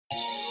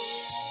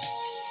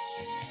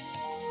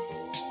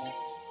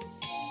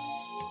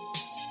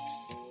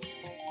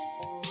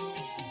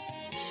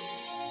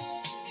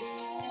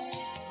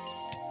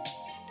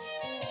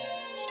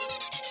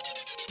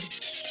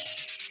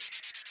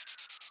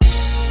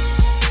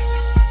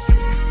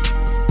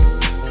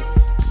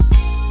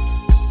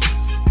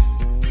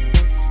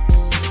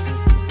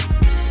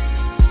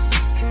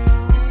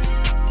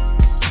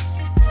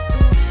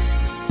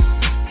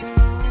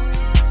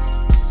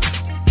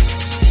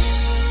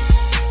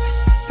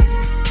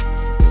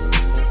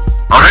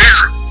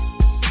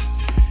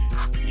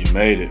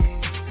made it.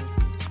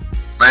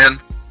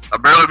 Man, I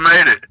barely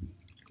made it.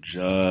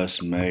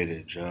 Just made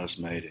it. Just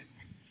made it.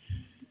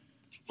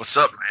 What's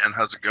up, man?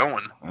 How's it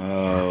going?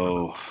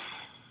 Oh,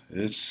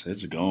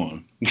 it's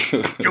going.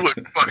 You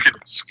look fucking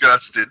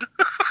disgusted.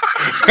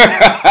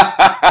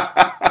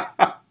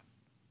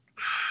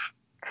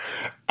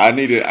 I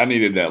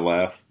needed that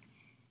laugh.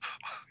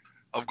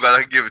 I'm glad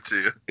I can give it to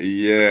you.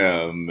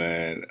 Yeah,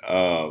 man.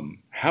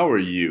 How are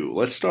you?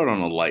 Let's start on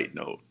a light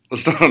note.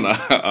 Let's start on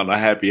a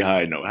happy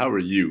high note. How are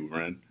you,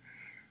 man?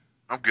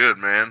 I'm good,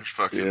 man. Just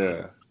fucking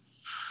Yeah.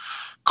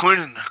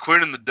 cleaning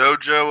the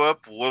dojo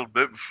up a little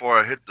bit before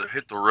I hit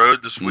the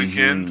road this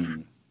weekend.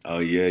 Mm-hmm. Oh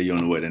yeah, you on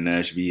the way to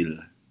Nashville?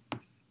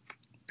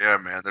 Yeah,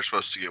 man. They're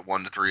supposed to get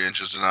 1 to 3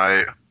 inches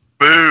tonight.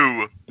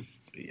 Boo!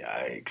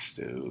 Yikes,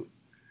 dude.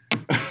 One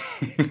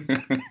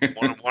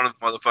of the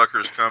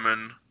motherfuckers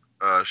coming.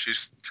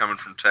 She's coming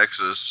from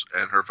Texas,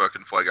 and her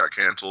fucking flight got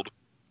canceled.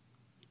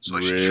 So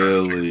like, she's trying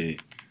to figure. Really?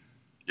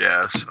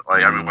 Yeah, so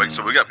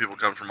we got people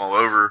coming from all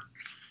over,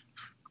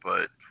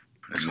 but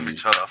it's gonna be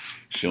tough.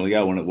 She only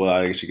got one. Well,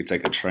 I guess she could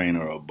take a train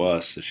or a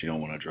bus if she don't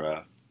want to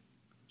drive.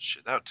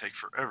 Shit, that would take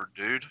forever,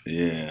 dude.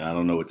 Yeah, I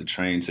don't know what the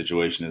train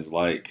situation is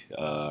like.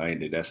 I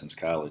ain't did that since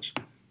college.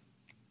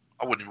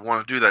 I wouldn't even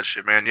want to do that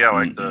shit, man. Yeah,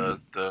 like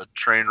the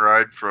train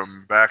ride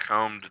from back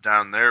home to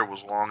down there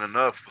was long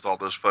enough with all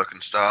those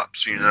fucking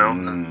stops, you know.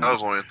 And that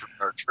was only a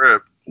 3-hour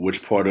trip.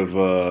 Which part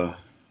of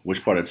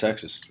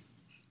Texas?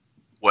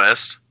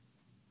 West.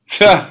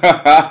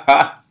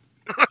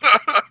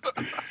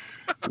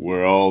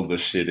 Where all the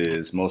shit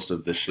is, most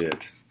of the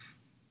shit.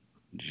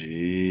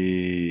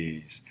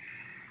 Jeez.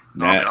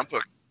 No, man, I'm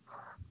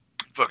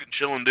fucking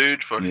chilling,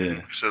 dude.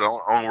 Fucking said I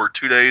only work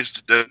 2 days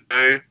today.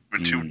 I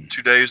mean,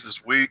 two days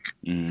this week.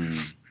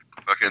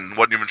 Fucking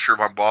wasn't even sure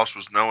my boss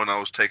was knowing I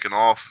was taking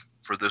off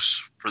for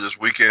this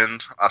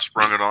weekend. I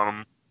sprung it on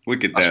him.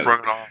 Look at that. I sprung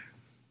it on him.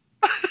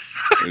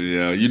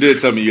 Yeah, you did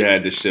tell me you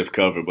had this shift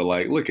covered, but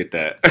like, look at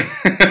that.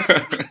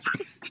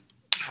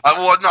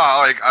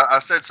 I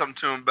said something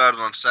to him about it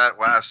on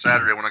last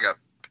Saturday when I got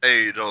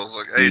paid. I was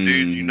like, hey,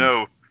 dude, you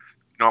know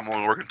I'm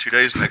only working 2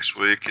 days next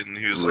week. And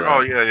he was like,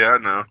 oh, yeah, I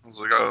know. I was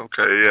like, oh,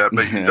 okay, yeah, I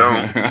bet you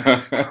don't.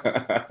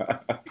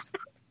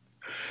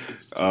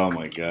 Oh,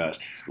 my God.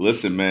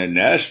 Listen, man,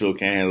 Nashville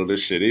can't handle this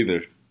shit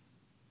either.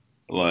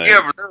 Like,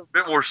 yeah, but they're a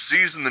bit more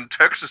seasoned than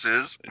Texas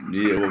is.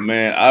 Yeah, well,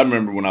 man, I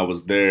remember when I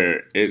was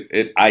there,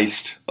 it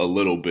iced a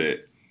little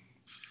bit.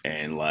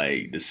 And,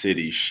 like, the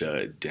city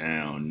shut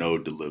down, no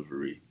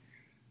delivery.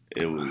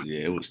 It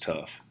was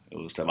tough. It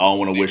was tough. I don't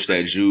want to wish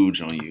that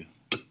juge on you.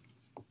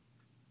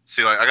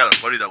 See, like, I got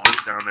a buddy that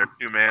lives down there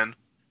too, man.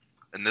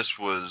 And this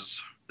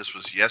was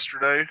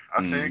yesterday,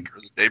 I think, or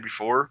the day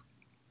before.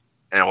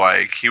 And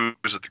like, he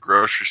was at the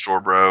grocery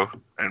store, bro,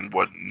 and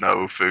wasn't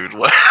no food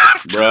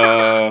left,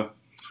 bruh.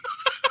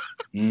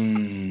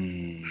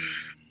 We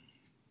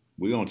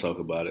gonna talk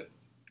about it.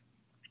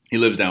 He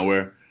lives down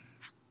where?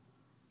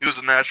 He was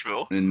in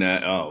Nashville.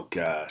 Oh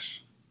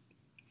gosh,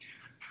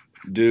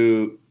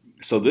 dude.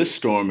 So this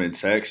storm in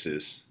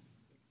Texas.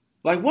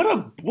 Like, what a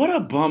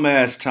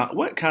bum-ass time.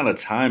 What kind of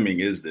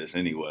timing is this,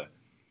 anyway?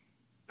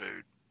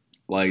 Dude.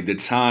 Like, the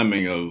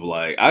timing of,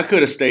 like, I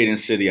could have stayed in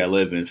the city I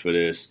live in for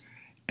this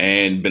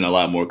and been a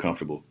lot more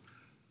comfortable.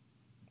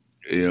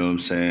 You know what I'm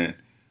saying?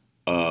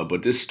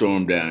 But this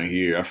storm down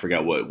here, I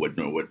forgot what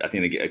I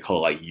think they call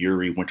it, like,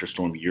 Uri, Winter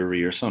Storm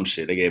Uri or some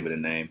shit. They gave it a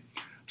name.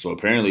 So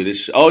apparently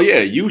this... Oh, yeah,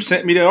 you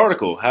sent me the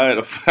article.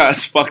 How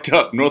it's fucked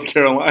up North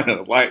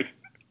Carolina. Like...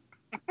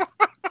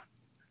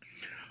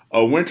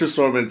 A winter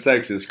storm in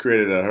Texas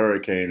created a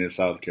hurricane in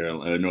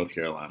North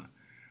Carolina.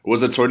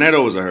 Was it a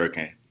tornado or was it a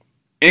hurricane?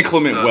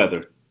 Inclement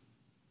weather.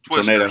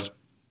 Twisters. Tornado.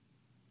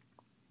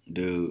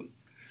 Dude.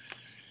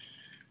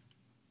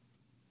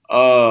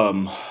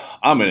 I'm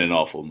in an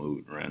awful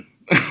mood, Ren.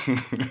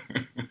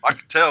 I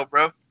can tell,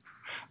 bro.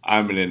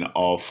 I'm in an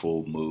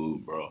awful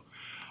mood, bro.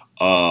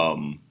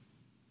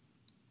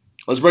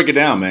 Let's break it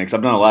down, man, because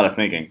I've done a lot of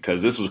thinking,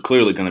 because this was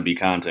clearly going to be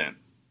content.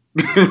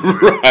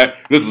 Right?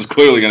 This was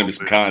clearly going to be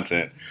some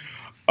content.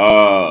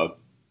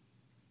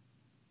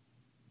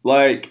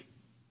 Like,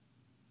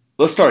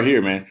 let's start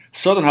here, man.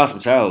 Southern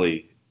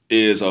hospitality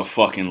is a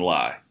fucking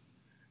lie.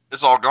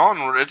 It's all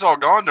gone. It's all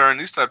gone during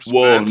these types of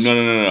events.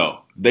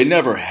 No. They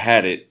never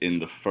had it in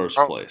the first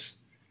place.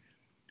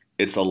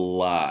 It's a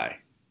lie.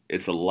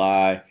 It's a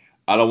lie.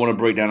 I don't want to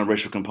break down the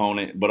racial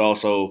component, but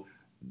also,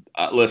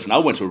 listen, I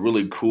went to a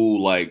really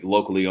cool, like,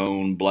 locally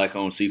owned,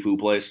 black-owned seafood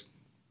place.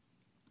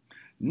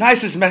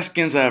 Nicest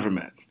Mexicans I ever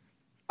met.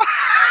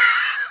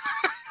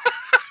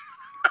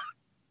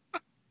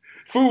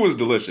 Food was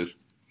delicious.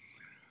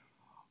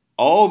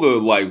 All the,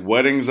 like,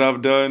 weddings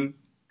I've done,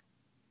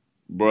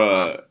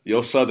 bruh,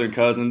 your southern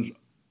cousins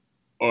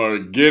are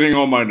getting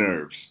on my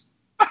nerves.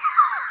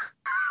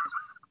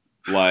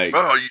 Like,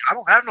 bro, I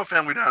don't have no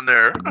family down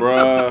there.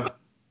 Bruh,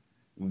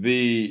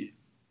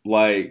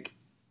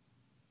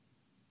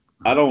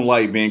 I don't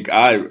like being.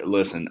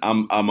 Listen.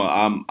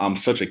 I'm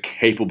such a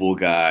capable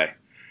guy.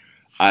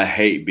 I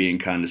hate being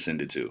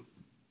condescended to.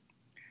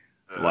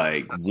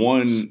 Like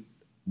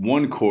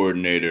one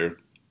coordinator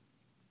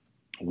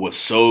was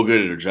so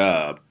good at her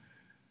job.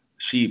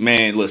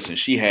 Listen,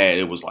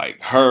 it was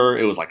like her,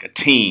 it was like a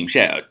team. She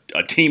had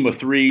a team of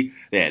 3.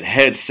 They had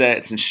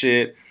headsets and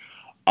shit.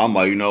 I'm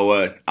like, you know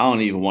what? I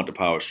don't even want the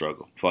power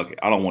struggle. Fuck it.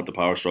 I don't want the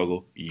power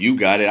struggle. You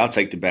got it. I'll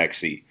take the back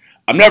seat.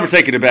 I'm never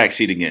taking the back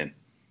seat again.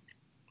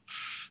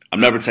 I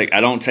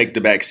don't take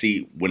the back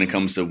seat when it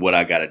comes to what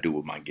I got to do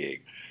with my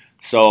gig.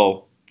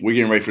 So we're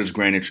getting ready for this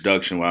grand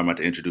introduction where I'm about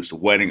to introduce the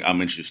wedding.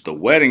 I'm introduced the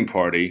wedding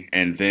party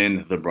and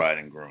then the bride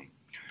and groom.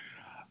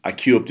 I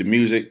cue up the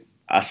music.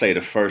 I say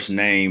the first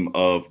name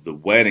of the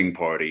wedding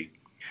party.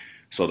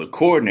 So the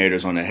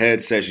coordinator's on the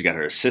headset. She got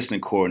her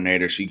assistant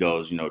coordinator. She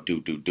goes,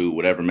 do,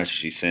 whatever message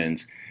she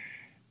sends.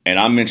 And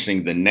I'm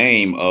mentioning the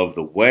name of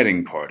the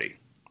wedding party.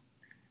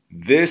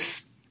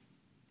 This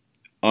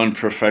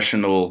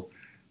unprofessional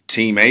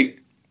teammate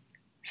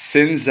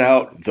sends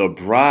out the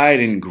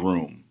bride and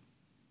groom.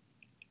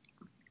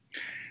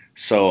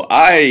 So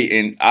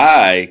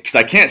because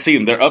I can't see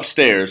them, they're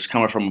upstairs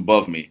coming from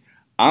above me.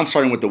 I'm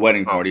starting with the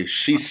wedding party.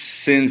 She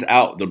sends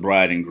out the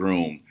bride and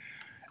groom.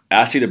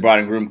 I see the bride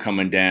and groom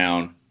coming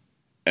down,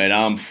 and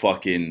I'm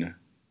fucking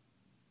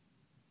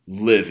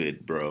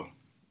livid, bro.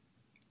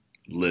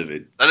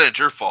 Livid. That ain't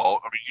your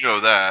fault. I mean, you know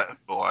that,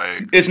 but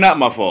like... It's not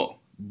my fault,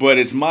 but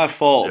it's my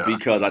fault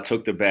because I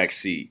took the back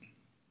seat.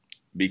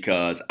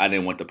 Because I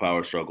didn't want the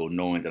power struggle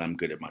knowing that I'm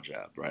good at my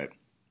job, right?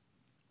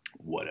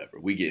 Whatever.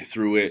 We get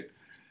through it.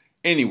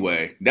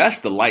 Anyway, that's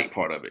the light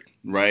part of it,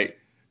 right?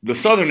 The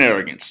Southern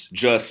arrogance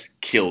just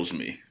kills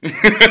me,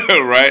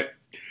 right?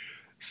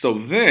 So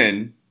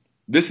then,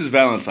 this is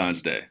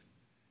Valentine's Day.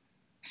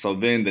 So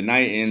then the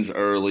night ends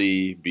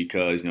early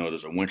because,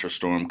 there's a winter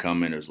storm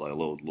coming. There's like a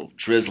little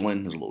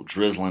drizzling. There's a little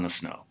drizzling of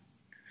snow.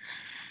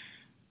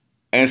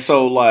 And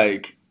so,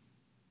 like,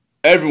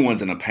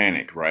 everyone's in a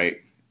panic, right?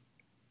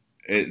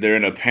 They're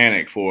in a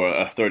panic for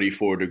a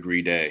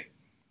 34-degree day.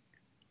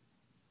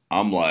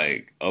 I'm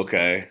like,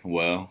 okay,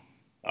 well,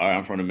 all right,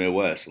 I'm from the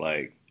Midwest.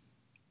 Like,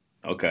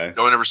 okay.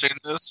 Y'all never seen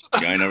this?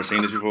 Y'all ain't never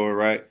seen this before,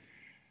 right?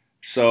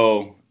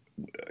 So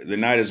the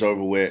night is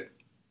over with.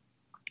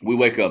 We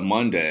wake up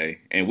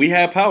Monday, and we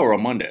had power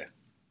on Monday.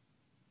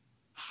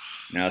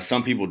 Now,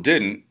 some people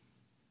didn't,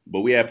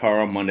 but we had power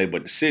on Monday,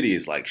 but the city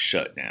is, like,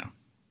 shut down.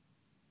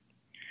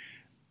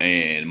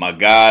 And my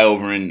guy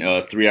over in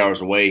 3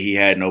 hours away, he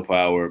had no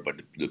power,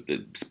 but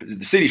the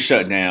city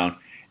shut down,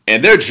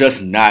 and they're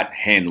just not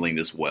handling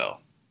this well.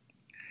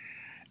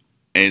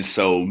 And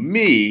so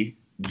I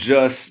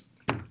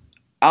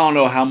don't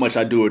know how much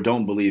I do or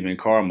don't believe in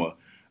karma,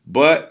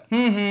 but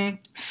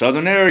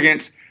Southern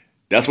arrogance,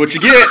 that's what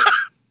you get.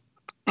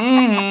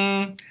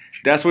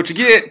 That's what you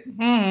get.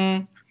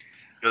 Yeah,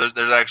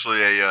 there's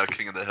actually a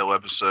King of the Hill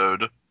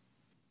episode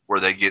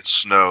where they get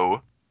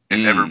snow.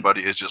 And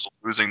everybody is just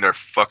losing their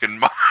fucking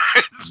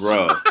minds.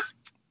 Bro,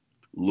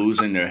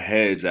 losing their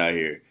heads out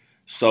here.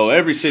 So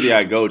every city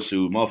I go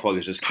to,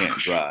 motherfuckers just can't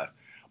drive.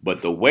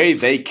 But the way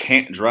they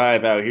can't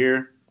drive out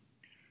here,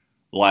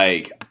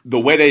 like the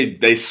way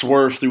they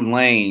swerve through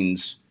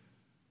lanes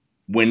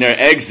when their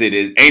exit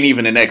ain't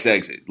even the next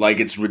exit. Like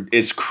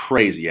it's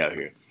crazy out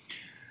here.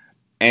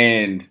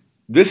 And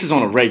this is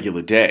on a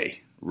regular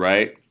day,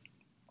 right?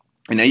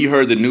 And now you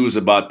heard the news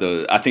about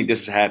I think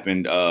this has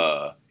happened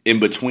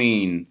in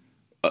between.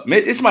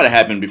 This might have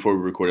happened before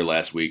we recorded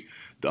last week.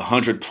 The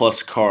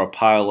 100+ car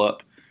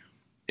pileup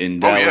in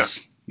Dallas.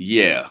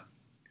 Yeah.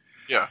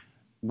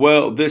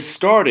 Well, this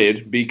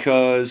started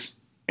because,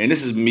 and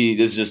this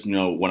is just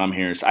what I'm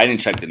hearing. So I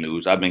didn't check the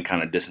news. I've been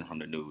kind of distant from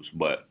the news,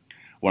 but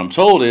what I'm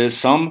told is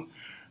some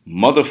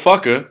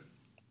motherfucker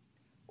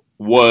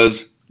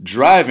was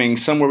driving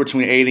somewhere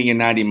between 80 and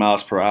 90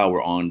 miles per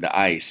hour on the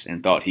ice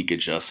and thought he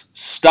could just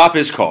stop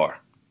his car.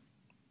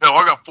 Hell,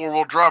 I got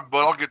 4-wheel drive,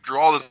 but I'll get through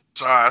all this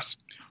ice.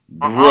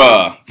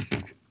 Bruh.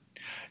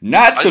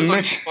 Not to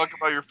mention fuck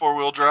about your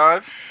 4-wheel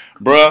drive.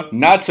 Bruh,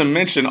 not to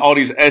mention all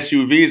these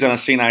SUVs that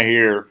I've seen out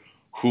here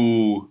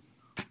who,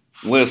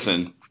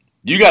 listen,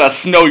 you got a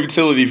snow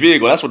utility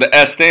vehicle. That's what the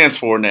S stands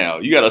for now.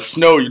 You got a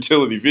snow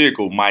utility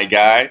vehicle, my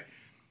guy.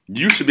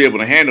 You should be able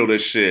to handle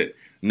this shit.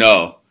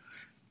 No,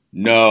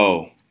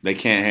 they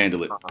can't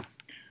handle it.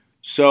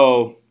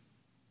 So,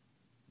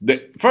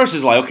 first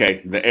is like,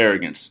 okay, the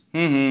arrogance.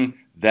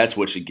 That's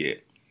what you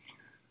get.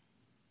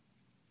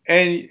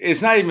 And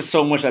it's not even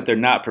so much that they're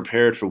not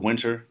prepared for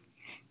winter,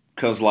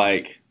 because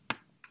like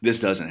this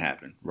doesn't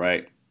happen,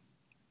 right?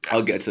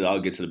 I'll get to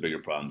the bigger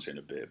problems here in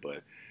a bit,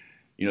 but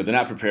they're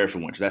not prepared for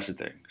winter. That's the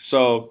thing.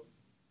 So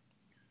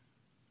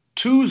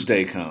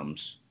Tuesday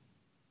comes,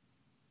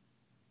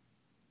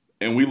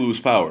 and we lose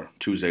power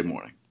Tuesday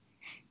morning.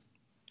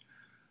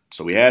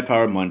 So we had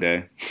power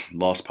Monday,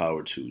 lost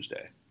power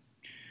Tuesday,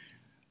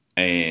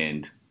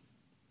 and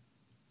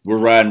we're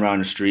riding around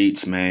the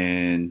streets,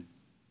 man.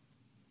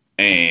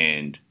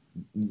 And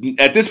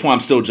at this point, I'm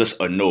still just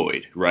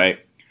annoyed, right?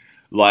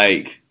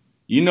 Like,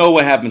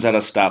 what happens at a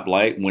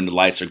stoplight when the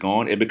lights are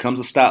gone? It becomes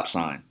a stop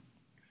sign.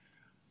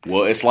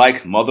 Well, it's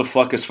like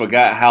motherfuckers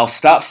forgot how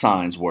stop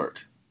signs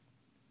work.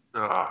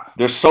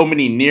 There's so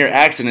many near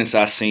accidents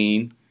I've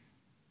seen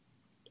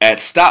at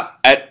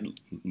stop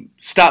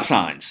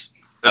signs.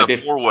 At a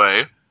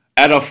four-way.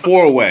 At a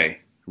four-way,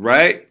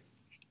 right?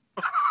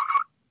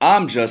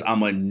 I'm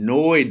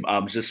annoyed.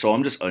 I'm just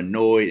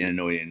annoyed and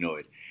annoyed and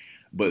annoyed.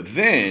 But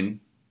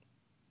then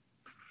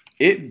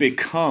it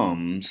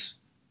becomes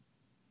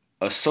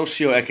a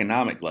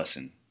socioeconomic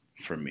lesson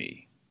for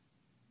me.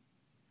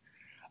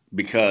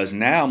 Because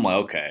now I'm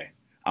like, okay,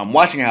 I'm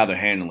watching how they're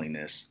handling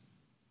this.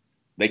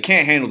 They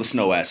can't handle the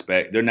snow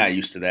aspect. They're not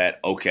used to that.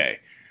 Okay.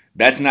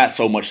 That's not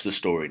so much the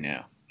story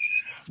now.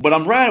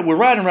 But we're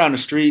riding around the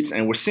streets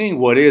and we're seeing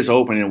what is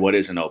open and what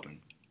isn't open.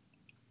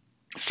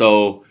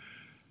 So,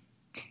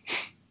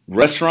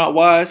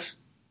 restaurant-wise,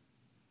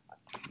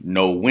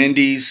 no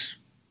Wendy's.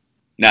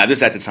 Now,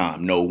 this at the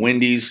time. No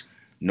Wendy's,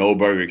 no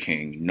Burger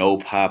King, no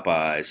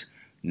Popeyes,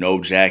 no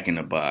Jack in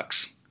the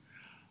Box.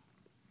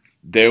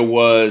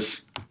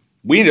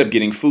 We ended up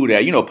getting food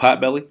at,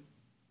 Potbelly?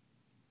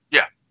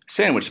 Yeah.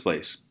 Sandwich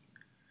place.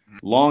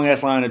 Long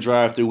ass line to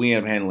drive through. We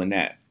ended up handling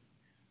that.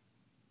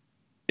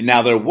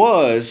 Now there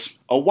was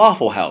a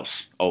Waffle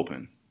House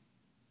open.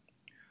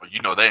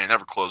 Well, they ain't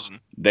ever closing.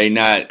 They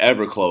not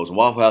ever close.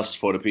 Waffle House is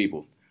for the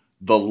people.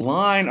 The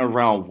line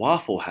around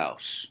Waffle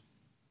House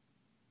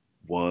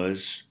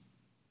was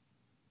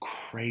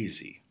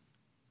crazy.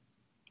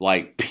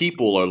 Like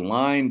people are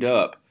lined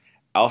up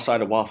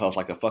outside of Waffle House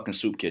like a fucking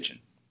soup kitchen.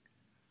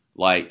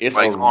 Like it's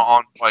on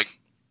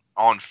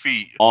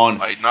feet.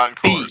 Like not in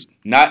cars.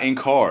 Not in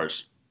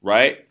cars,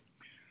 right?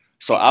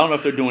 So I don't know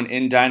if they're doing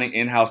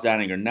in-house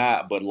dining or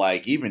not, but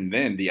like even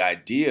then, the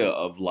idea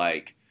of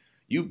like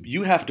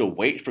you have to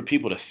wait for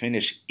people to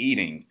finish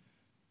eating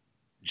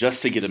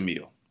just to get a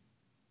meal,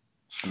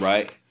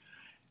 right?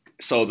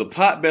 So the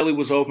Potbelly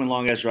was open,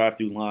 long ass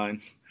drive-through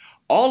line.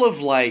 All of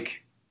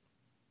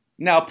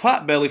now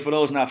Potbelly, for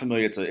those not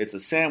familiar, it's a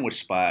sandwich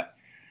spot.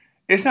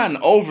 It's not an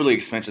overly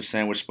expensive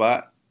sandwich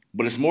spot,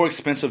 but it's more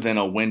expensive than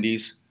a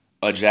Wendy's,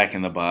 a Jack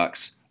in the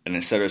Box, and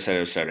et cetera, et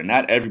cetera, et cetera.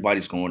 Not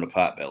everybody's going to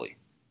Potbelly.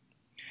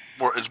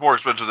 It's more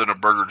expensive than a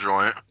burger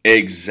joint.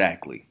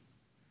 Exactly.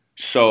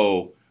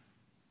 So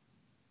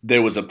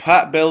there was a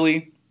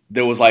Potbelly.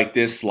 There was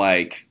this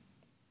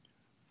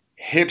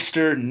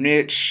hipster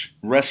niche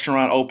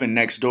restaurant open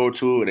next door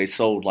to it. They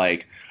sold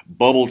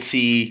bubble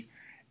tea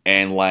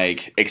and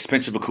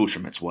expensive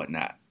accoutrements,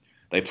 whatnot.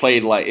 They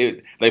played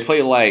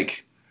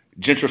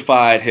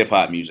gentrified hip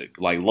hop music,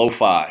 like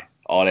lo-fi,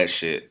 all that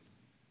shit.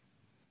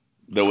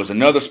 There was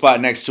another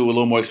spot next to it, a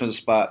little more expensive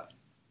spot.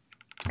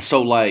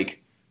 So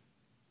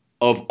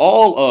of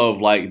all of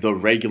the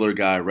regular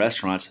guy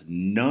restaurants,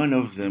 none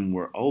of them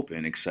were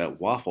open except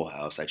Waffle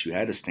House that you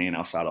had to stand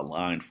outside a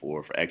line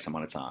for X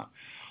amount of time.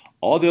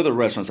 All the other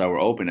restaurants that were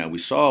open that we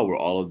saw were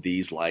all of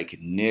these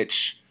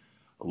niche,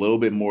 a little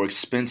bit more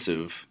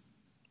expensive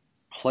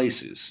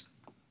places.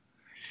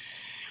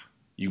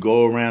 You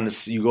go around.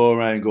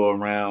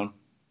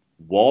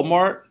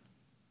 Walmart,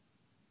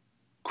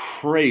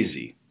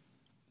 crazy.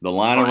 The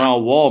line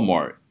around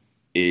Walmart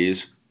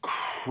is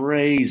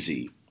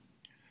crazy.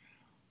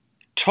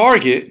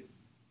 Target,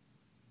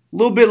 a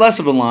little bit less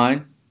of a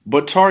line,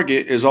 but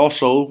Target is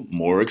also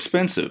more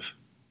expensive.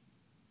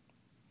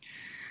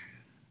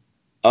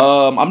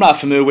 I'm not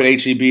familiar with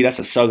H-E-B. That's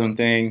a southern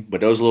thing, but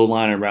there was a little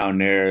line around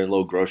there, a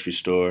little grocery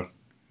store.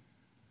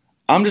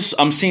 I'm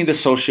seeing the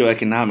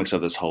socioeconomics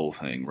of this whole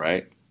thing,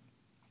 right?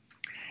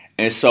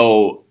 And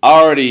so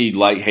I already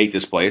hate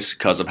this place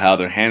because of how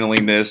they're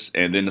handling this,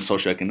 and then the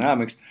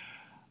socioeconomics.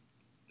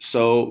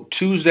 So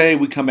Tuesday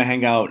we come and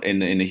hang out in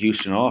the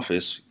Houston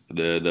office.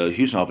 The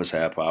Houston office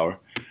had power,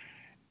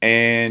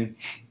 and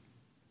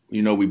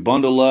we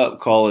bundle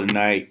up, call it a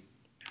night.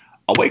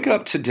 I wake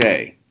up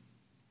today,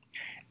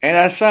 and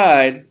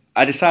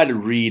I decide to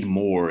read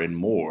more and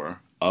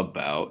more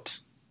about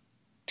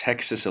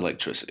Texas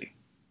electricity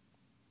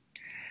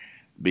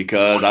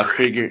because I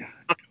figured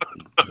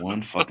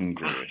one fucking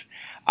grid.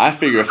 I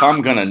figure if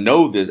I'm gonna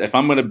know this, if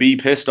I'm gonna be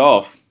pissed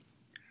off,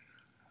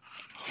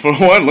 for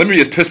one, let me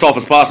be as pissed off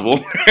as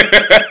possible.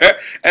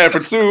 And for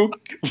two,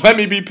 let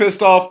me be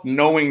pissed off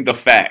knowing the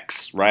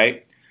facts,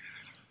 right?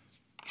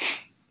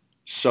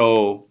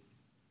 So,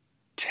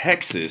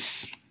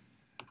 Texas,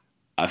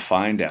 I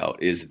find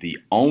out, is the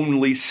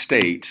only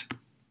state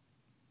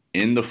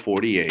in the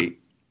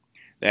 48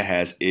 that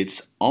has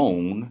its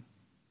own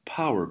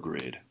power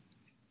grid.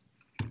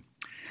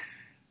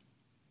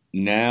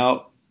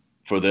 Now,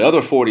 for the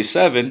other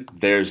 47,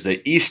 there's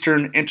the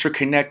Eastern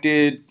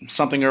Interconnected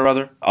something or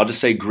other. I'll just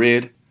say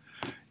grid.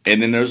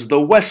 And then there's the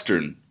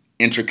Western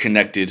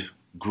Interconnected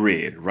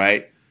grid,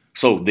 right?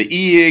 So the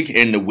EIG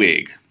and the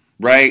WIG,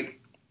 right?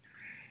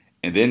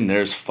 And then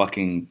there's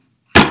fucking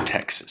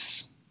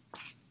Texas.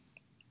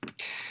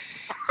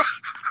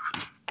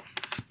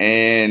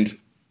 And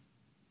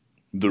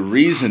the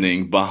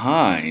reasoning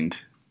behind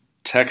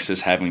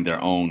Texas having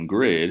their own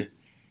grid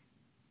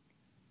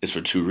is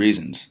for two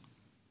reasons.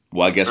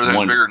 Well, I guess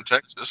one bigger than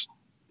Texas.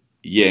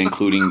 Yeah,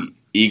 including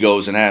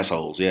egos and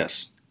assholes,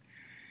 yes.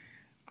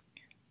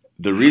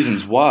 The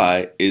reasons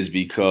why is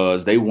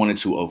because they wanted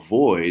to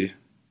avoid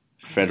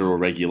federal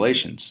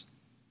regulations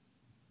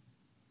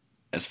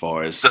as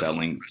far as That's,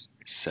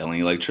 selling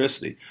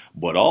electricity.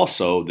 But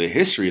also the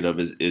history of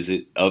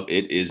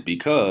it is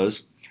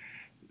because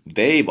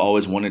they've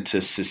always wanted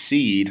to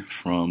secede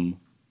from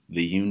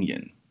the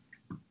Union.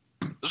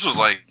 this was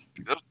like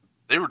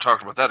they were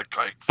talking about that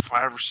like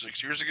 5 or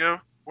 6 years ago,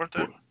 weren't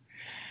they?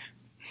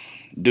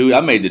 Dude,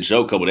 I made the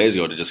joke a couple days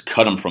ago to just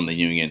cut them from the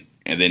Union,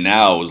 and then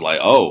now it was like,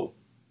 oh,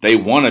 they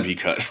want to be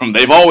cut from.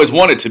 They've always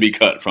wanted to be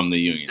cut from the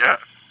Union, Yeah.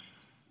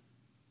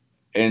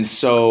 and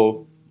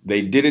so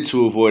they did it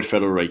to avoid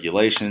federal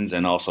regulations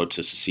and also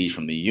to secede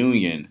from the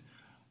Union.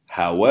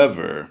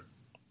 However,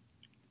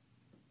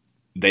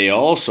 they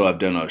also have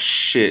done a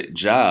shit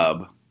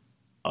job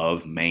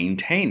of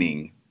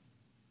maintaining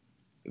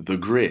the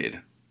grid.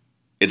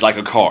 It's like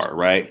a car,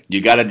 right? You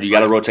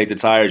gotta rotate the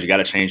tires, you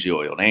gotta change the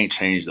oil. They ain't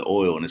changed the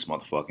oil in this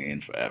motherfucker in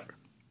forever.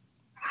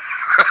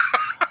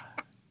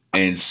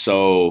 And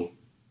so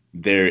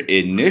their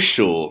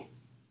initial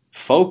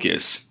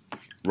focus,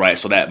 right?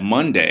 So that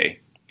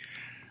Monday,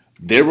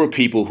 there were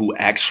people who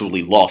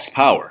actually lost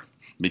power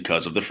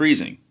because of the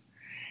freezing.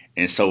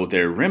 And so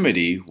their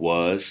remedy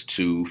was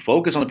to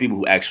focus on the people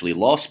who actually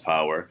lost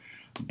power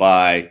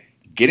by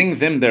getting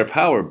them their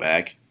power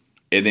back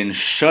and then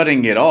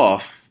shutting it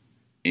off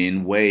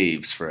in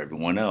waves for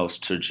everyone else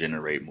to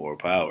generate more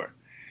power.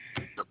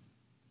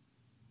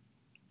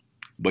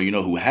 But you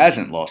know who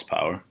hasn't lost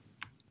power?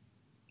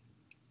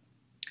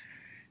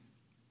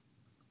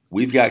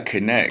 We've got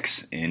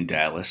connects in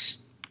Dallas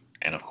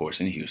and of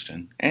course in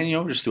Houston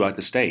and just throughout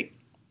the state.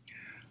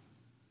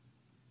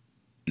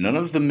 None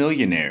of the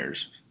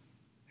millionaires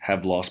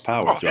have lost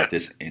power throughout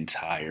this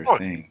entire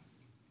thing.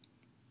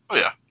 Oh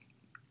yeah.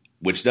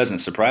 Which doesn't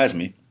surprise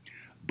me,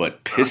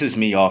 but pisses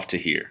me off to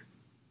hear.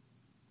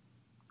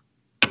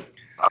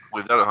 I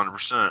believe that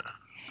 100%.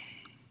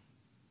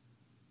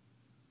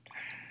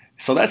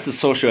 So that's the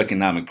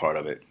socioeconomic part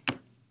of it.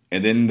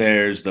 And then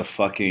there's the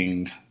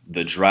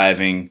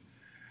driving.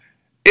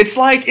 It's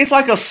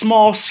like a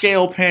small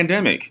scale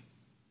pandemic.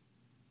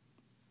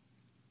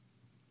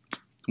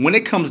 When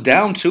it comes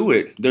down to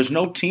it, there's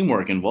no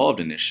teamwork involved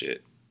in this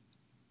shit.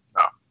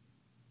 No.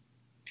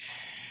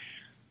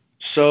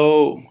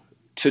 So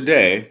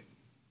today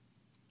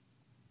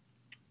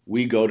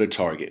we go to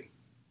Target.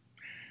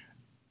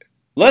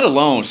 Let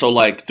alone, so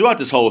like throughout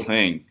this whole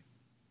thing,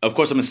 of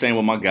course I've been staying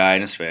with my guy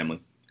and his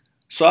family.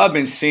 So I've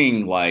been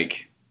seeing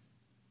like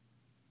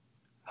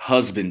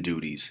husband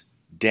duties,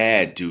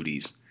 dad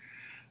duties,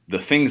 the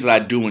things that I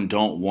do and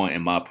don't want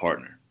in my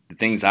partner, the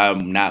things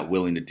I'm not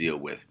willing to deal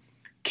with.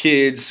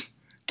 Kids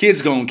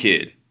going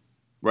kid,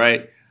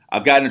 right?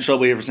 I've gotten in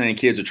trouble here for saying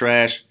kids are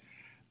trash.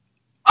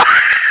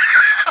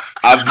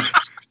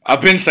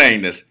 I've been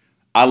saying this.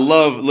 I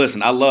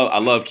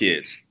love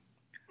kids.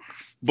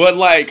 But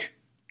like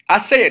I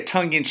say it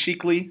tongue in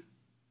cheekly.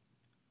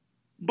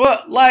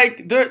 But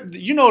like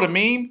you know the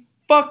meme?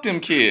 Fuck them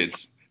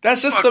kids.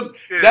 That's just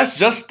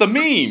the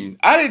meme.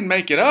 I didn't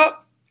make it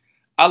up.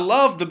 I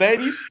love the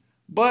babies,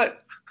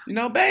 but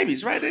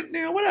babies, right?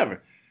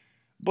 Whatever.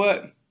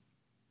 But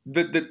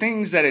the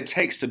things that it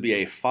takes to be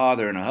a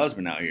father and a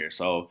husband out here.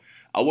 So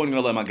I wasn't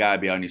gonna let my guy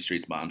be out in these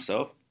streets by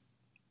himself.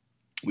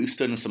 We've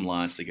stood in some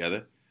lines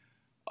together.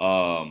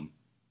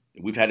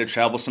 We've had to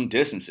travel some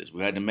distances.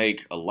 We had to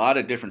make a lot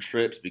of different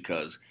trips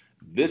because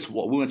we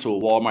went to a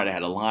Walmart that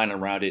had a line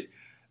around it.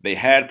 They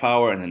had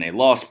power and then they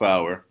lost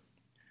power.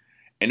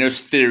 And there's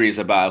theories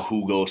about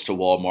who goes to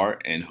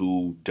Walmart and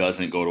who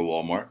doesn't go to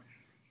Walmart.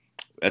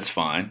 That's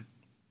fine.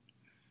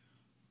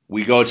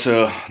 We go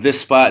to this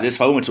spot. We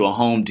went to a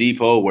Home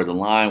Depot where the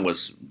line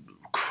was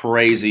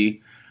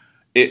crazy.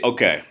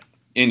 Okay.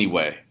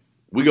 Anyway,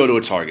 we go to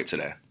a Target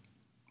today.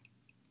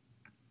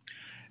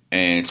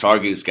 And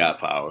Target's got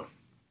power.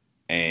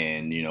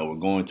 And, we're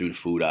going through the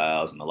food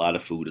aisles and a lot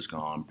of food is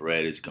gone.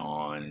 Bread is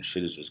gone and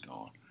shit is just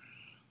gone.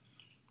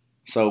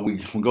 So we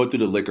go through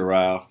the liquor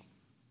aisle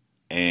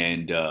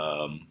and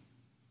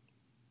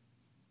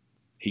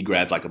he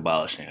grabs like a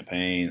bottle of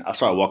champagne. I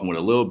start walking with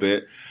a little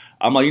bit.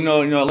 I'm like,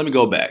 let me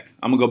go back.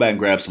 I'm going to go back and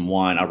grab some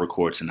wine. I'll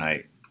record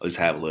tonight. Let's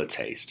have a little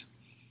taste.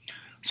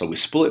 So we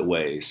split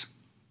ways.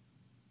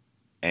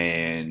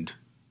 And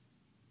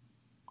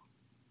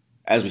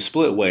as we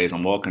split ways,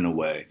 I'm walking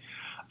away.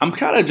 I'm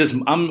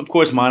of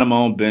course minding my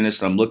own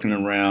business. I'm looking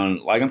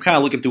around. Like I'm kind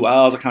of looking through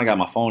aisles. I kind of got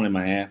my phone in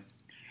my hand.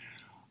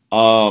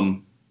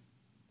 And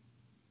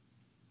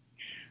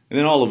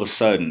then all of a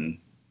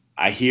sudden,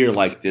 I hear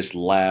like this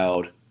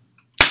loud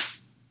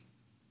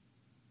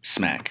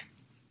smack.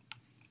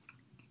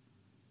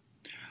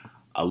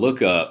 I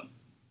look up.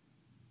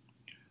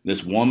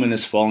 This woman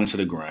is falling to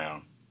the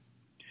ground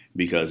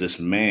because this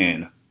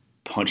man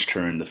punched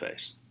her in the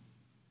face.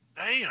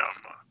 Damn.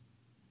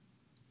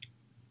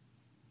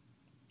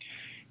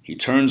 He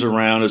turns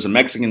around. There's a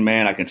Mexican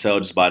man. I can tell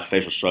just by the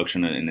facial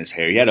structure in his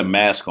hair. He had a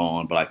mask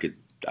on, but I could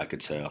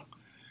tell.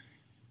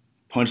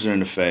 Punches her in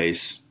the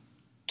face,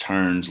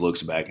 turns,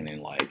 looks back, and then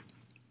like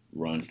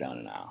runs down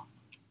an aisle.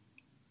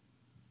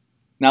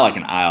 not like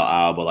an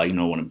aisle, but like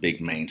one of the big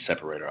main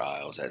separator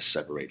aisles that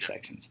separate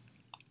sections.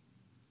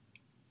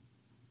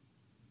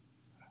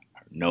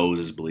 Her nose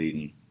is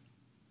bleeding.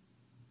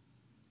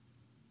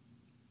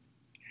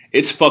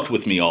 It's fucked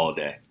with me all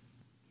day.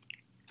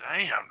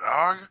 Damn,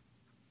 dog.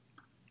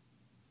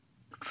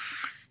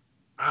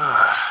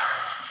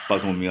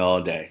 Fucking with me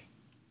all day.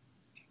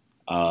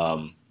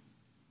 I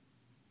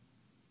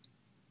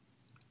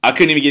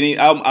couldn't even get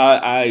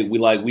any.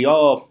 We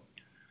all.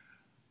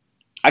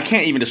 I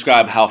can't even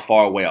describe how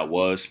far away I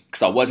was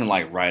because I wasn't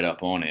like right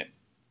up on it.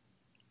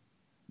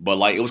 But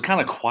like it was kind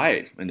of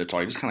quiet in the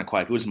Target, just kind of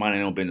quiet. People was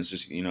minding their own business,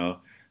 just.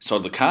 So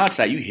the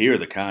contact, you hear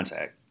the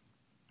contact,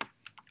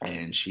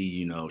 and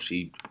she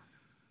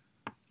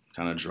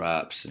kind of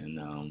drops,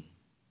 and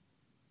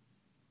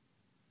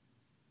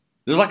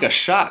there's like a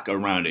shock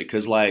around it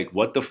because like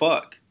what the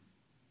fuck?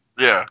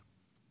 Yeah.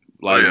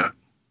 Like, oh yeah.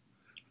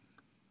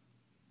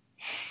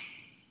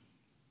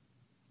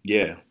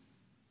 Yeah.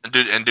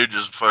 And dude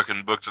just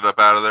fucking booked it up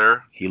out of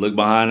there. He looked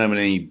behind him and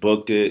then he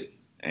booked it,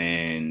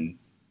 and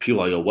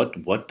people are like,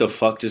 yo, what the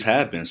fuck just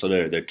happened? So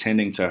they're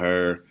tending to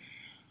her.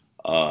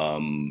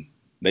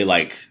 They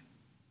like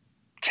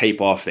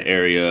tape off the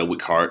area with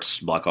carts,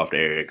 block off the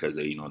area because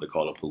they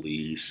call the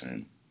police,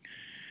 and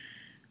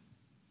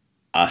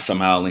I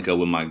somehow link up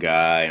with my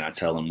guy and I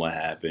tell him what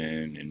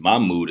happened, and my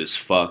mood is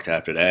fucked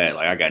after that.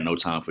 Like I got no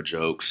time for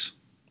jokes.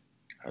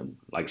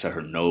 Like I said,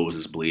 her nose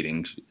is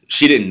bleeding.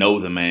 She didn't know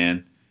the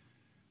man.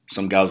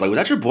 Some guy was like, "Was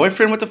that your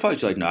boyfriend? What the fuck?"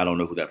 She's like, "No, I don't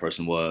know who that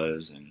person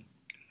was." And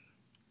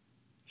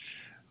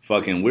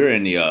fucking, we're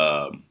in the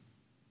I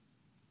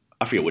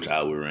forget which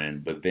aisle we were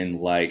in, but then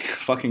like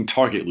fucking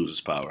Target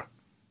loses power,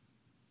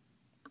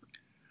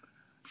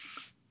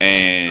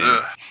 and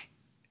Ugh.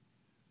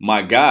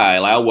 my guy,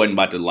 like I wasn't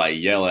about to like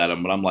yell at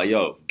him, but I'm like,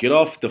 "Yo, get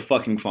off the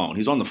fucking phone."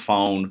 He's on the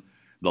phone.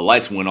 The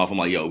lights went off. I'm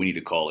like, "Yo, we need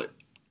to call it.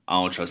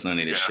 I don't trust none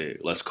of this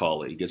shit. Let's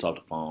call it." He gets off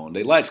the phone.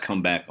 The lights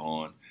come back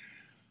on.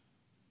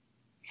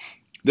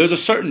 There's a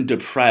certain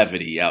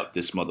depravity out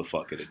this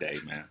motherfucker today,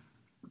 man.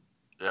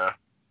 Yeah.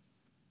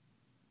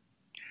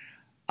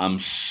 I'm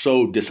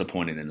so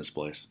disappointed in this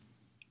place.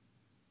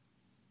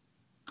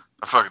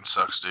 That fucking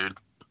sucks, dude.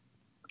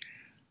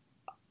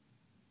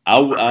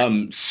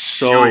 I'm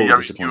so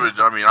disappointed.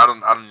 I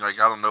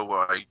don't know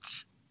what. Like,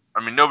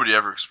 I mean, nobody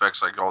ever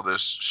expects like all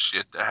this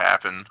shit to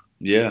happen.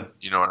 Yeah.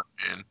 You know what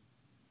I mean?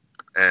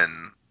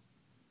 And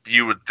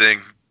you would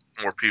think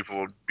more people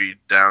would be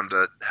down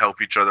to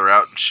help each other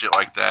out and shit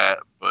like that.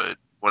 But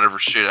whenever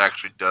shit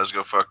actually does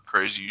go fucking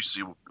crazy, you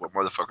see what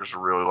motherfuckers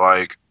are really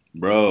like.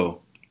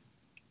 Bro.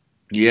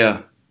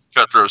 Yeah.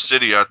 Cutthroat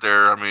city out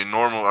there. I mean,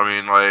 normal. I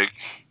mean, like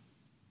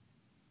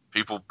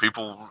people.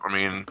 I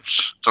mean,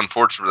 it's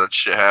unfortunate that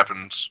shit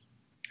happens.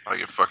 Like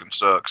it fucking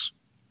sucks.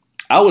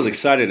 I was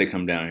excited to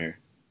come down here.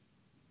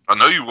 I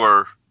know you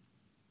were.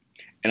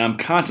 And I'm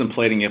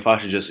contemplating if I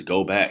should just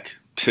go back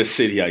to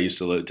city I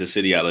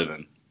live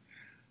in,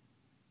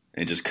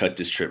 and just cut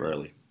this trip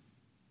early.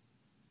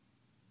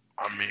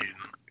 I mean,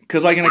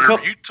 because like in a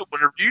couple,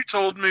 whenever you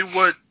told me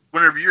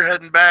whenever you're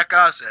heading back,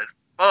 I said,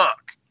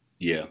 "Fuck."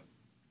 Yeah,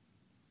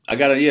 I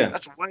gotta. Yeah,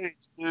 that's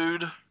waste,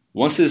 dude.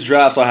 Once this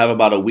drops, I'll have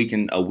about a week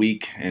and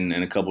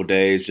a couple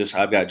days.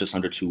 I've got just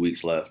under 2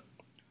 weeks left.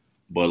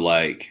 But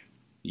like,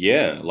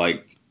 yeah,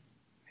 like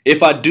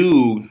if I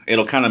do,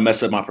 it'll kind of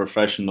mess up my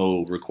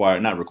professional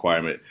not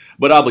requirement,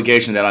 but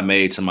obligation that I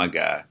made to my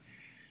guy.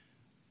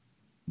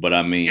 But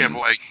I mean, yeah, but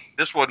like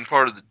this wasn't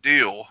part of the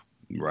deal,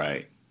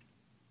 right?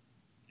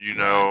 You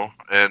know,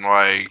 and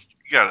like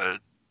you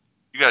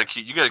gotta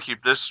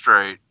keep this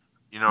straight.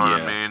 You know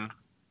what I mean?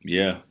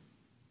 Yeah,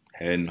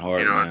 head and heart.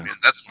 You know what I mean?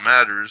 That's what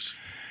matters.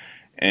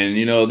 And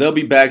they'll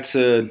be back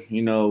to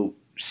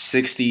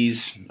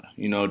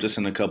 60s, just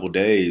in a couple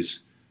days.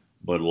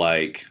 But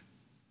like,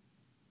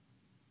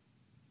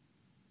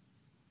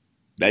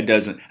 that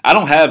doesn't. I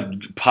don't have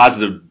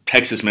positive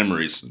Texas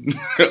memories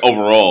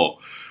overall.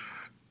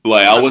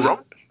 Like I was.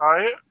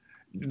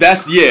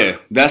 That's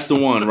the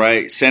one,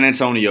 right? San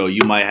Antonio,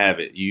 you might have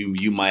it.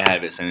 You might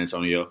have it, San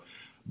Antonio.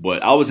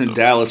 But I was in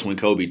Dallas when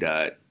Kobe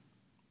died.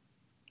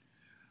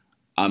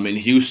 I'm in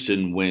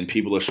Houston when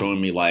people are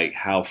showing me like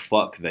how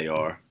fucked they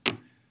are.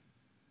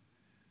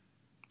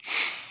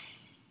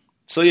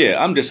 So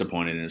yeah, I'm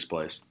disappointed in this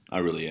place. I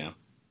really am.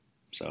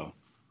 So.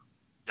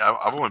 Yeah,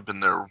 I've only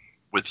been there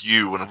with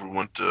you whenever we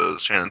went to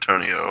San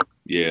Antonio.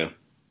 Yeah.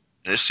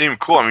 And it seemed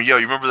cool. I mean, yo,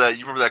 you remember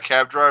that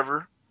cab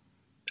driver?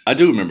 I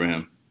do remember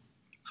him.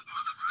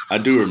 I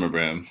do remember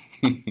him.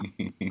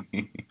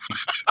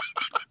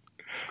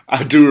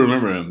 I do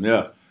remember him,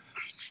 yeah.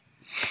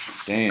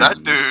 Damn.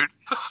 That dude.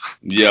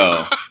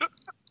 Yo.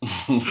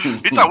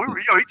 he thought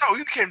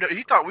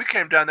we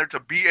came down there to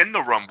be in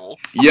the Rumble.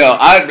 Yo,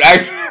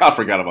 I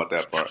forgot about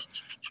that part.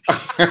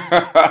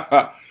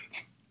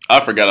 I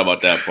forgot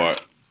about that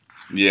part.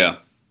 Yeah.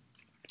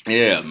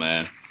 Yeah,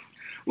 man.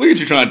 Look at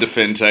you trying to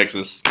defend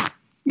Texas.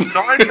 No,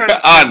 I ain't trying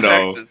to defend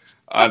Texas.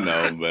 I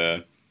know,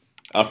 man.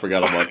 I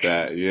forgot about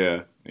that.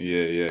 Yeah.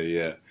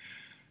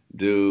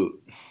 Dude.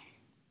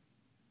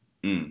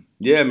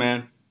 Yeah,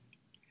 man.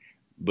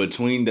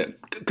 between the.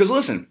 Because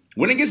listen,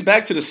 when it gets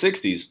back to the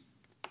 60s,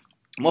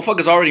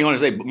 motherfuckers already on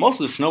his day. Most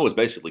of the snow is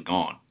basically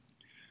gone.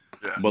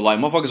 Yeah. But like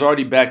motherfuckers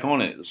already back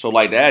on it. So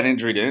like to add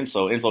injury to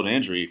insult to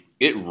injury,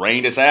 it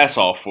rained its ass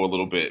off for a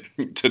little bit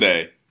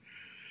today.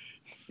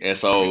 And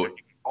so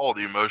all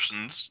the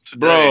emotions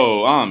today.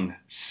 Bro, I'm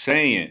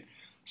saying.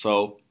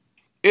 So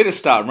it had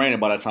stopped raining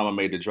by the time I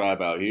made the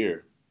drive out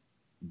here.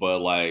 But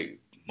like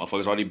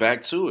motherfuckers already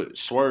back to it.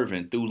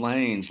 Swerving through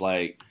lanes.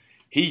 Like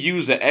he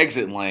used the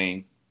exit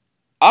lane.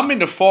 I'm in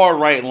the far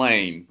right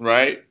lane,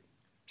 right?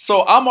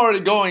 So I'm already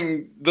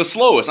going the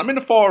slowest. I'm in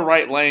the far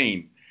right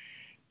lane.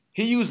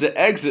 He used the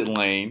exit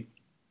lane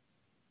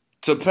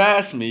to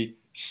pass me.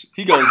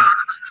 He goes,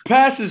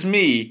 passes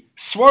me,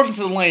 swerves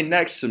into the lane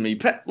next to me.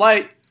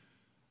 Like,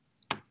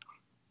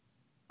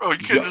 bro, you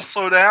can't just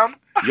slow down?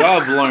 Y'all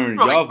have learned,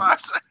 for like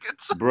 5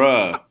 seconds.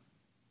 Bruh.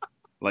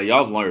 Like,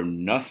 y'all have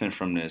learned nothing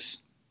from this.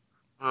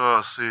 Oh,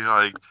 see,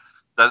 like,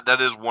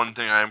 that is one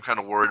thing I am kind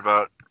of worried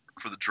about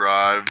for the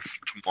drive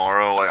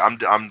tomorrow. Like, I'm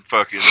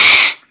definitely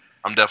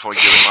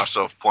giving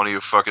myself plenty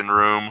of fucking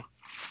room.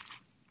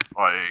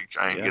 Like,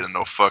 I ain't getting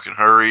no fucking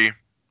hurry.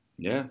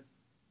 Yeah.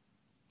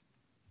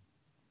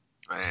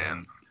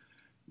 Man.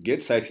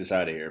 Get Texas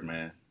out of here,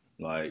 man.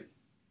 Like,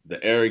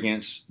 the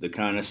arrogance, the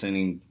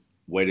condescending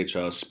way that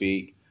y'all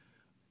speak,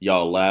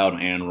 y'all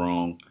loud and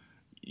wrong.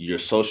 Your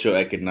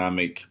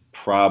socioeconomic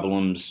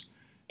problems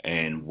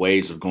and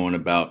ways of going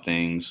about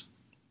things.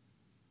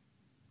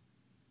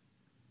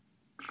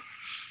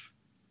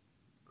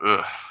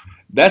 Ugh.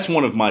 That's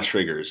one of my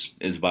triggers,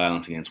 is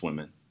violence against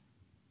women.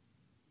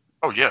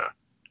 Oh, yeah.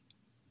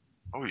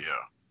 Oh, yeah.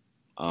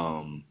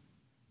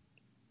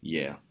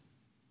 Yeah.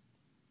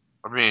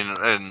 I mean,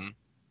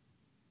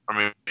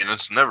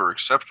 it's never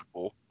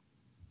acceptable.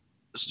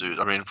 This dude,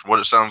 I mean, from what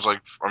it sounds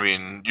like, I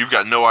mean, you've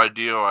got no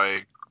idea,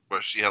 like,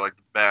 what she had, like,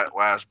 the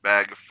last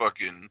bag of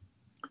fucking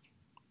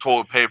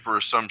toilet paper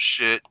or some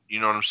shit.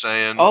 You know what I'm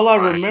saying? All I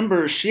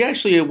remember, she had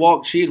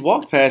walked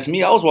past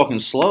me. I was walking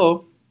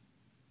slow.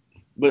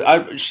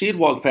 But she had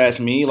walked past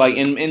me, like,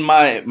 in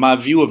my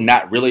view of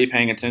not really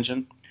paying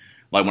attention.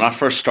 Like, when I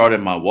first started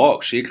my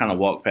walk, she kind of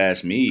walked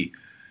past me.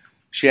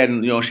 She had a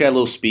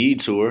little speed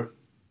to her.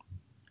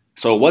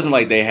 So it wasn't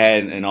like they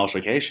had an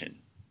altercation.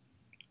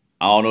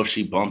 I don't know if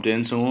she bumped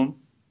into him.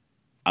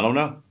 I don't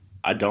know.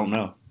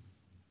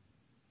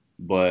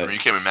 But I mean, you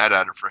can't be mad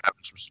at her for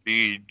having some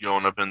speed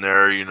going up in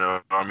there, you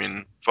know. I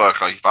mean, fuck,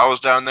 like, if I was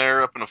down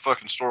there up in a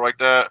fucking store like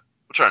that,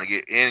 I'm trying to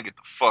get in and get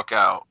the fuck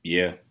out.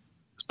 Yeah.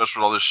 Especially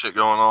with all this shit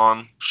going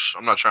on.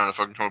 I'm not trying to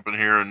fucking come up in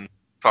here and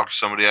talk to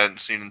somebody I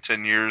hadn't seen in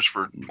 10 years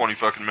for 20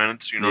 fucking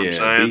minutes. You know what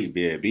I'm saying?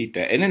 Beat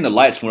that. And then the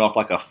lights went off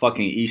like a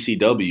fucking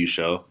ECW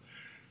show.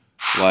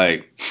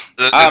 Like,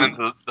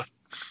 the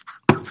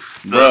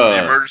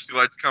emergency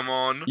lights come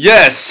on.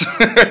 Yes.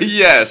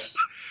 Yes.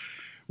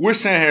 We're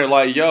sitting here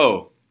like,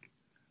 yo.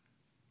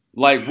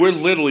 Like, we're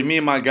literally, me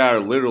and my guy are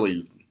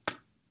literally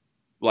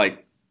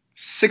like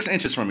 6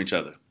 inches from each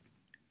other.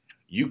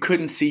 You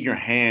couldn't see your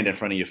hand in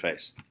front of your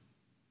face.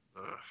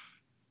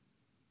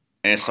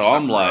 And so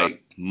I'm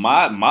like,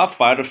 my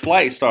fight or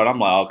flight started. I'm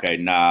like, okay,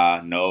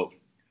 nah, nope.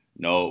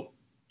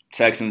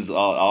 Texans,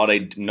 all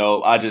they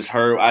know. I just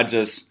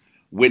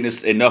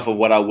witnessed enough of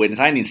what I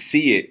witnessed. I didn't even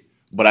see it,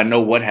 but I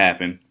know what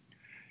happened.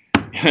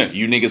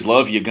 You niggas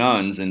love your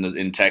guns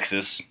in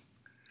Texas.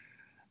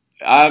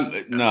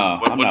 I'm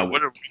not.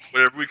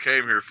 Whatever we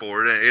came here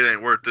for, it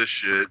ain't worth this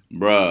shit.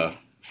 Bruh,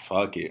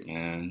 fuck it,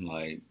 man.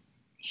 Like,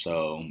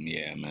 so,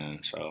 yeah, man,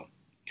 so.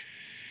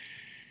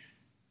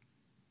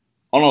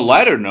 On a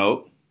lighter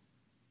note,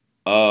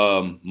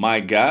 my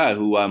guy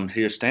who I'm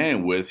here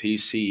staying with, he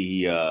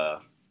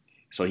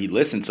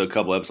listened to a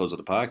couple episodes of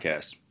the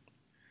podcast.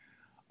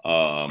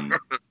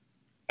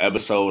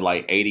 Episode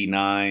like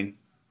 89,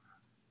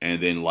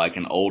 and then like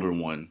an older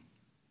one.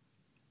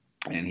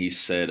 And he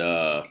said,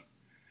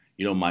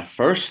 my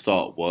first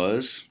thought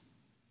was,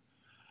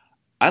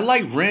 I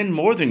like Ren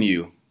more than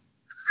you.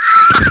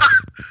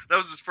 That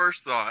was his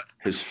first thought.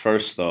 His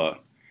first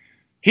thought.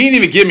 He didn't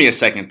even give me a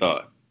second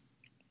thought.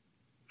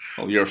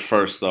 Oh, your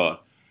first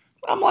thought.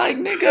 I'm like,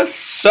 nigga,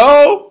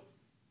 so?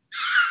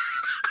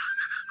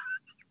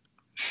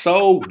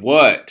 So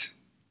what?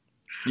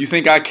 You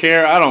think I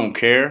care? I don't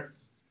care.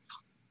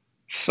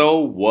 So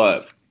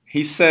what?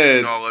 He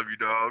said... I love you,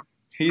 dog.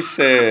 He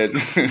said...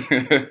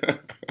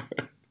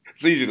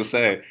 It's easy to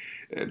say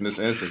in this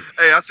instance.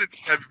 Hey, I said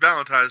Happy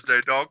Valentine's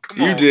Day, dog.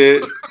 Come on.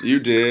 You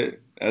did.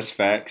 That's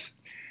facts.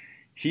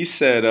 He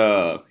said,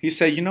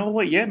 you know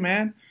what? Yeah,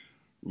 man.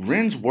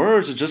 Ren's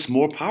words are just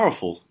more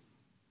powerful.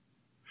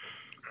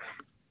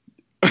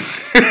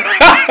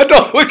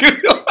 Don't look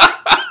at me.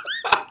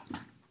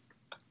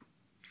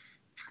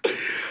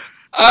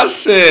 I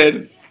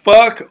said,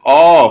 fuck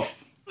off.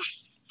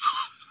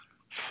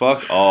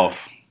 Fuck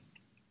off.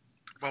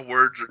 My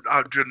words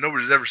are...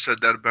 nobody's ever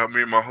said that about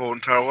me in my whole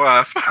entire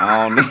life.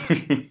 I don't know.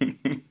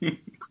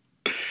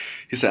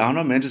 He said, I don't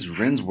know, man. Just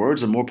Ren's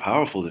words are more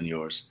powerful than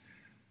yours.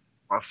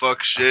 My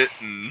fuck shit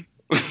and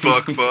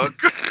fuck.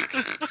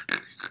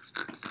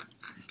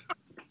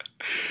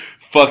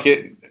 Fuck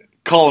it.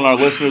 Calling our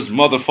listeners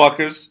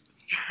motherfuckers.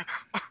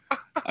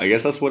 I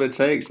guess that's what it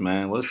takes,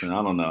 man. Listen,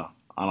 I don't know.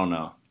 I don't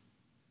know.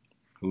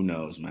 Who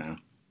knows, man?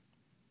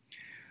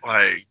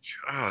 Like,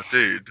 oh,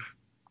 dude,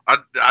 I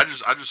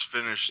just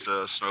finished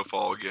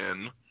Snowfall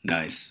again.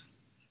 Nice.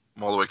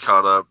 I'm all the way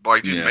caught up.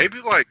 Like, dude, Yeah. maybe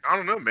like I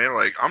don't know, man.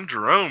 Like, I'm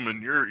Jerome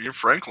and you're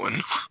Franklin.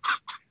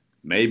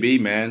 Maybe,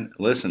 man.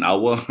 Listen, I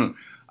was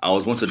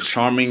once a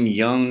charming,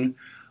 young,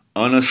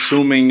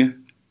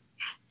 unassuming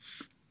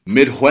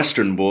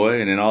Midwestern boy,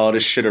 and then all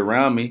this shit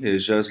around me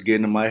is just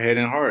getting in my head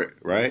and heart,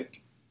 right?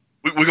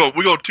 We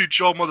gonna teach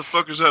y'all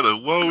motherfuckers how to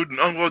load and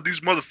unload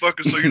these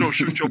motherfuckers so you don't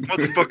shoot your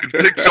motherfucking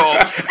dicks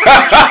off.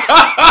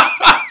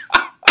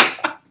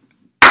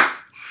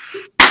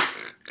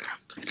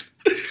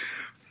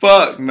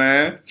 Fuck,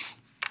 man.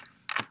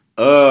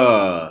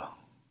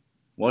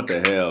 What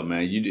the hell,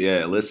 man?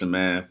 Listen,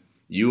 man.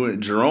 You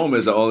and Jerome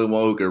is the only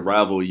one who could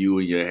rival you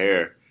in your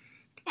hair.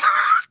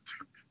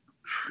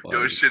 Like,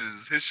 yo, his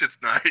shit's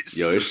nice.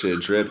 Yo, his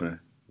shit dripping.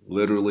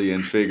 Literally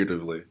and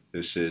figuratively.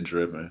 His shit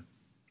dripping.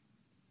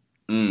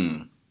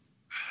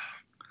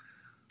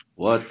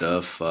 What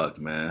the fuck,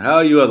 man? How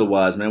are you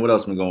otherwise, man? What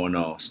else been going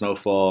on?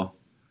 Snowfall.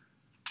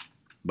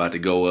 About to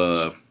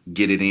go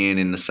get it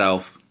in the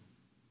South.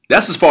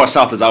 That's as far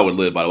south as I would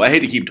live, by the way. I hate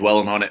to keep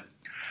dwelling on it.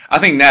 I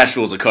think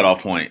Nashville is a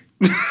cutoff point.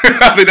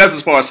 I think that's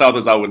as far south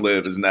as I would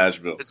live is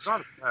Nashville. It's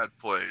not a bad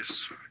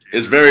place.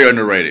 It's very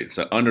underrated. It's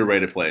an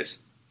underrated place.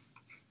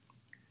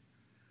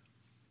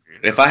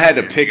 If I had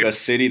to pick a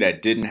city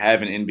that didn't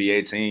have an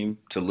NBA team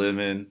to live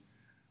in,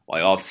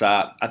 like off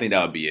top, I think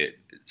that would be it.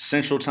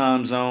 Central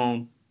time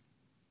zone.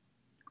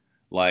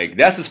 Like,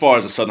 that's as far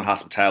as the Southern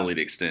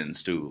hospitality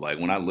extends, too. Like,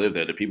 when I lived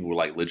there, the people were,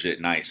 like,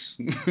 legit nice.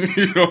 You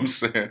know what I'm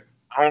saying?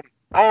 I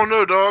don't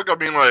know, dog. I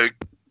mean, like,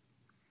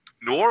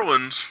 New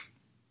Orleans.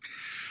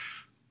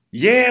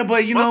 Yeah,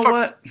 but you know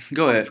what?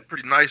 Go ahead. They're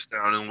pretty nice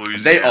down in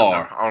Louisiana. They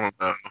are. I don't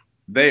know.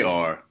 They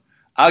are.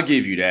 I'll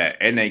give you that.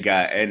 And they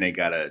got an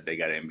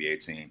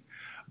NBA team.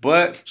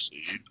 But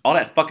all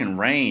that fucking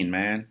rain,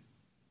 man.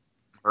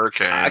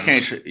 Hurricanes.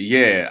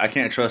 I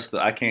can't trust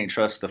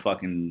the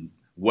fucking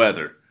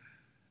weather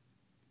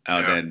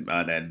out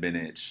that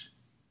Benich.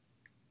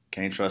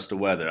 Can't trust the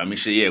weather. I mean,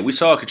 shit. Yeah, we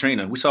saw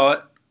Katrina. We saw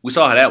it. We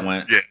saw how that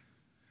went. Yeah.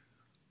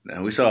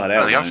 We saw how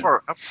that went.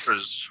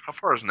 How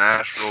far is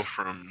Nashville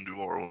from New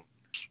Orleans?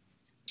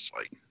 It's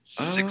like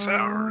 6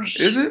 hours.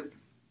 Is it?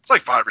 It's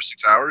like 5 or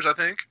 6 hours, I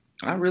think.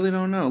 I really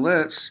don't know.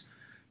 Let's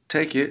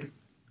take it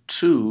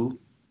to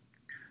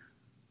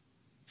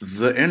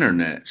the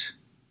internet.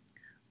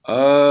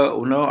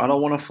 No, I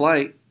don't want a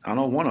flight. It's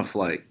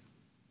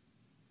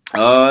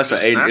an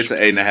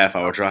 8.5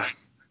 hour drive.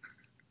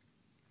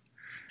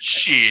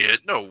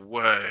 Shit, no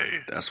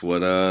way. That's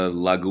what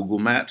La Google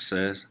Maps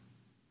says.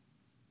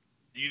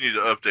 You need to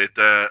update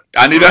that.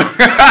 I need to.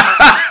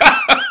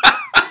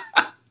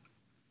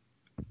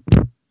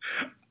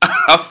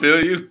 I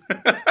feel you.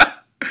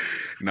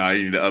 No,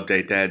 you need to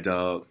update that,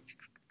 dog.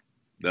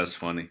 That's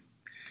funny.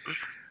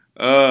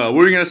 What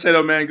were you gonna say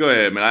though, man? Go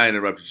ahead, man. I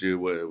interrupted you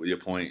with your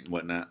point and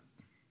whatnot.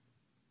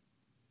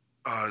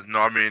 Just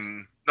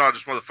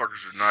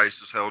motherfuckers are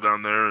nice as hell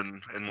down there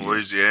in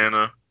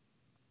Louisiana.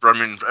 I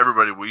mean, for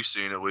everybody we've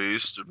seen at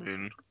least. I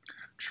mean,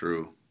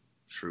 true.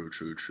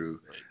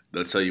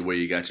 They'll tell you where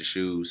you got your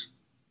shoes.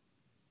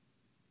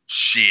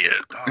 Shit,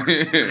 dog,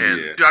 man. Yeah.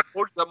 Dude, I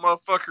told you that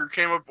motherfucker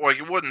came up like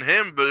it wasn't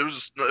him, but it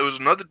was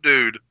another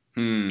dude.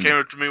 Came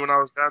up to me when I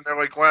was down there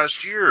like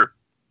last year,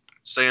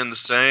 saying the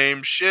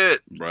same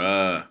shit.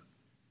 Bruh,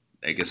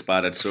 they can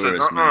spot a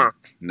tourist, man.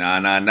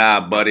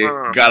 Nah, buddy.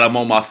 Got him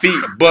on my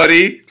feet,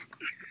 buddy.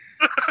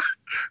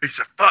 He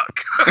said,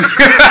 "Fuck."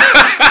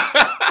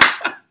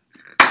 I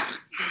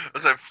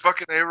said,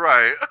 "Fucking A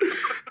right."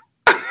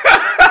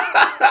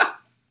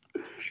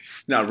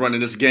 Not running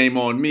this game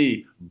on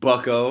me,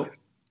 bucko. He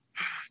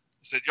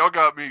said, "Y'all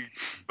got me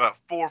about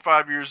 4 or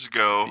 5 years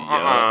ago."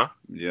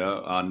 Yeah,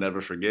 I'll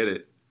never forget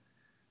it.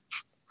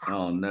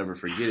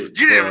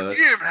 You didn't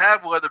even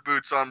have leather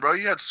boots on, bro.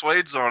 You had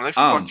suedes on. They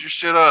fucked your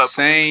shit up.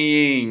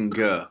 Saying,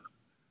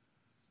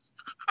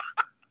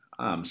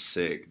 I'm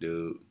sick,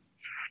 dude.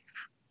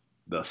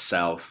 The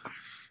South.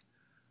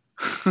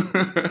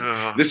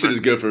 This shit is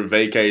good for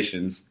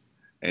vacations,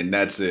 and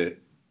that's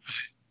it.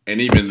 And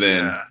even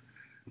then,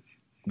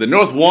 the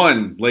North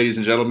won, ladies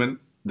and gentlemen.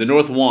 The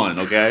North won,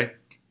 okay?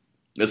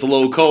 It's a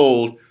little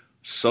cold.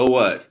 So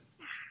what?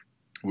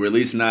 We're at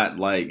least not,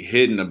 like,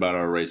 hidden about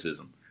our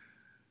racism.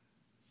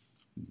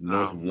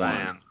 North won.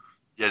 Man.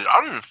 Yeah,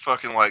 I don't even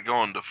fucking like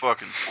going to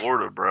fucking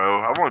Florida,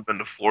 bro. I've only been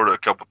to Florida a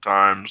couple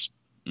times.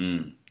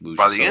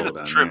 By the end of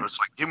the trip, it's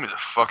like, get me the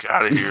fuck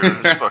out of here.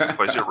 This fucking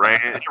place, it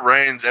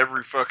rains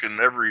every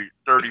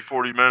 30,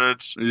 40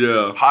 minutes.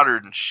 Yeah. Hotter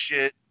than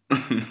shit.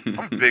 I'm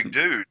a big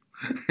dude.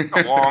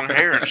 Got long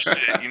hair and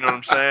shit, you know what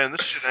I'm saying?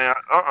 This shit ain't,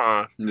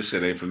 This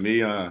shit ain't for me,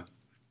 Yo.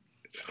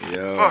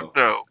 Fuck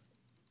no.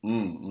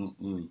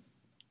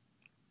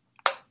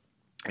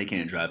 They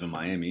can't drive in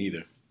Miami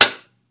either.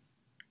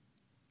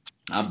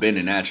 I've been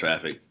in that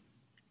traffic.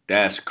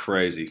 That's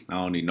crazy. I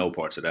don't need no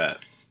parts of that.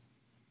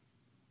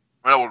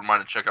 I wouldn't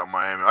mind to check out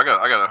Miami. I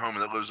got a homie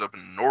that lives up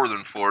in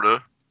northern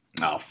Florida.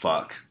 Oh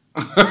fuck.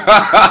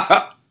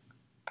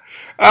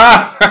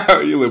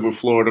 You live in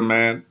Florida,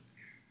 man.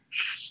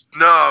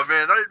 No,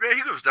 man,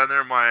 he lives down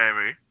there in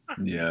Miami.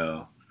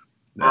 Yeah.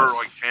 Or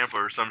like Tampa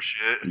or some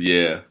shit.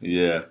 Yeah.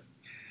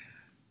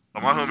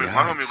 My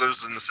homie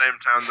lives in the same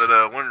town that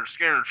Leonard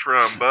Skinner's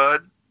from,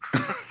 bud.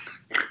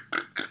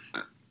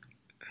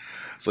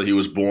 So he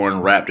was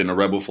born wrapped in a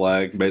rebel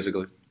flag,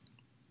 basically.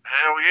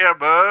 Hell yeah,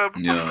 bub.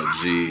 Yo,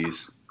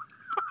 jeez.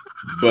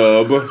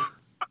 Bub.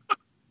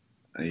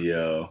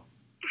 Yo.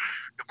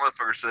 The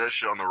motherfucker said that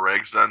shit on the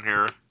regs down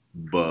here.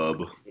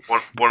 Bub.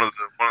 One of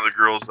the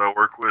girls that I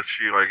work with,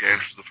 she like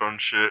answers the phone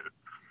shit.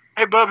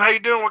 Hey bub, how you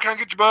doing? What can I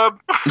get you,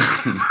 bub?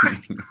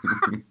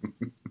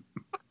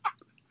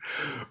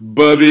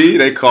 Bubby.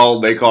 They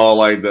call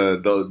like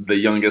the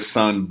youngest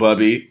son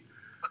Bubby.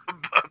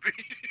 Bubby.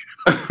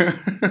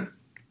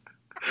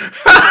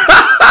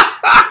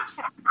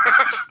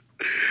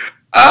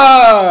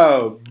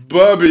 Oh,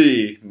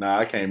 Bubby. Nah,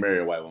 I can't marry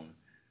a white woman.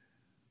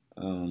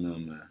 I don't know,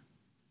 man.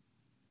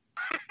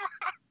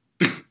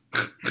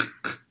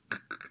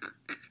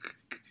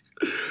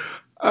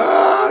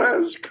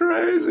 Oh, that's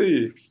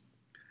crazy.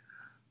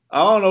 I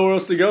don't know where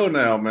else to go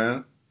now,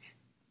 man.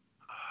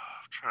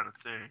 I'm trying to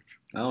think.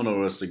 I don't know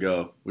where else to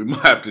go. We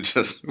might have to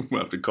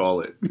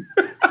call it.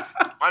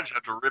 Might just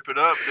have to rip it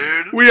up,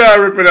 dude. We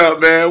gotta rip it up,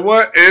 man.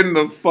 What in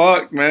the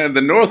fuck, man?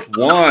 The North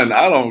won.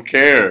 I don't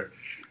care.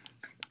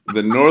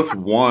 The North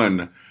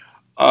won.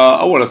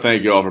 I want to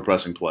thank you all for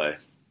pressing play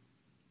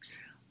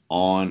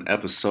on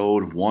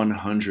episode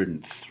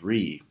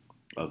 103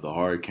 of the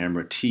Hard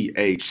Camera.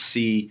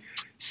 THC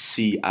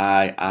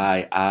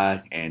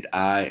CIII, and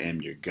I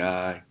am your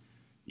guy,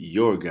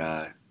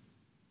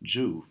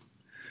 Juve.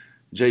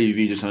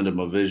 JUV just under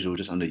my visual,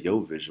 just under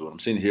your visual. I'm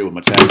sitting here with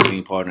my tag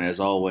team partner as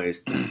always.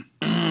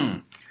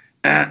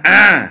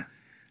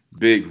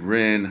 Big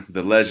Ren,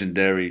 the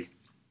legendary,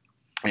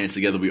 and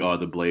together we are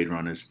the Blade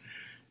Runners.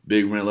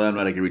 Big Ren, let them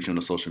know how they can reach you on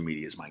the social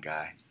medias, my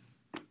guy.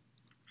 You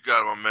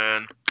got it, my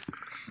man.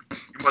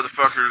 You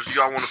motherfuckers,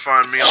 y'all want to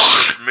find me on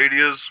social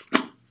medias?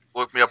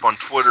 Look me up on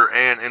Twitter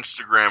and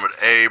Instagram at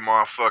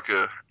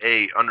A_MAAFHUCKA.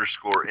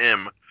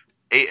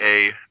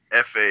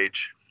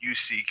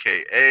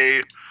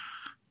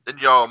 Then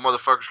y'all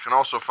motherfuckers can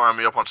also find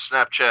me up on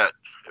Snapchat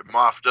at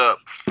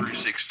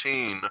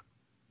MoffedUp316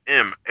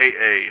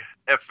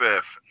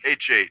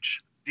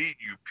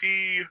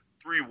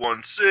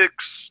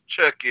 MAAFFHHDUP316.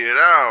 Check it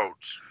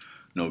out.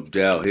 No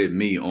doubt, hit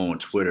me on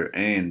Twitter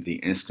and the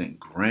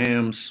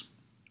Instagrams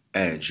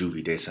at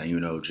Juvie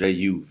Desayuno,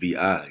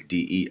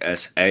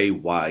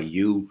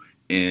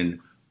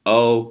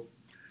 JUVIDESAYUNO.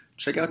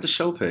 Check out the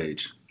show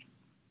page.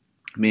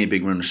 Me and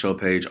Big Run the show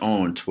page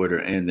on Twitter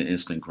and the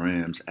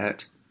Instagrams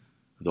at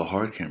The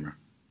Hard Camera.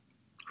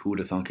 Who would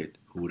have thunk it?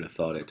 Who would have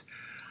thought it?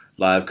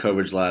 Live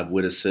coverage, live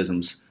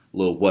witticisms,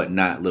 little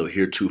whatnot, little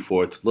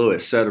heretofore, little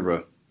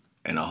etc.,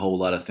 and a whole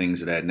lot of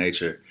things of that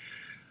nature.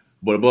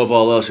 But above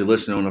all else, you're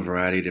listening on a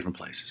variety of different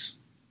places.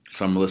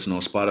 Some are listening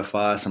on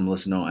Spotify, some are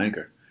listening on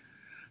Anchor.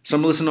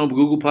 Some are listening on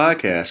Google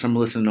Podcasts, some are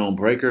listening on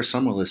Breaker,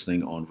 some are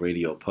listening on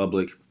Radio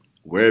Public,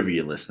 wherever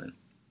you're listening.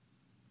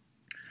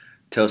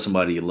 Tell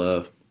somebody you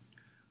love.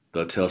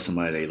 They'll tell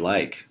somebody they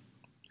like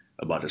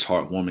about this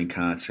heartwarming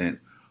content,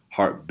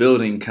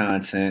 heart-building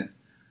content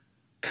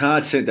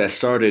that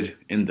started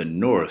in the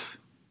North.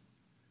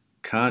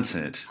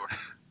 Content,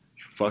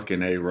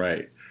 fucking A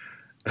right.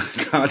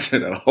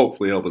 Content that'll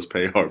hopefully help us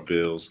pay our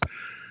bills.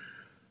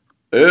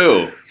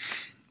 Ew.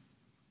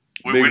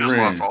 We just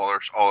lost all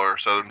our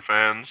Southern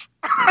fans.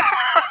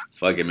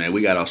 Fuck it, man.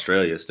 We got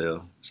Australia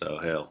still. So,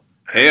 hell.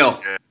 Yeah.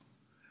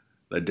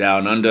 The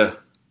Down Under.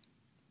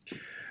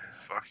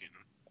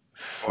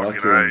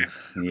 Fucking A.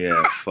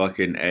 Yeah,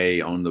 fucking A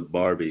on the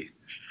Barbie.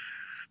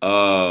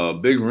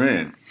 Big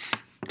Ren.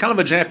 Kind of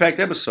a jam-packed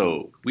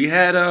episode. We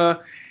had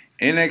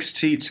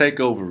NXT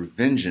TakeOver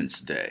Vengeance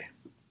Day.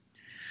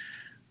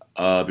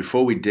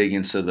 Before we dig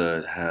into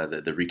the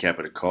recap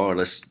of the card,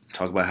 let's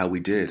talk about how we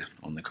did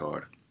on the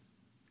card.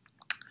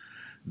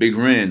 Big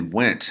Ren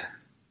went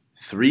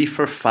 3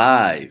 for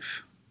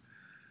 5,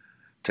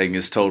 taking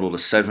his total to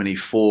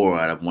 74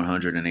 out of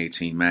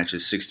 118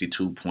 matches,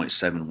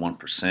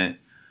 62.71%.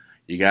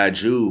 Your guy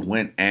Juve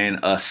went an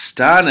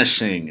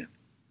astonishing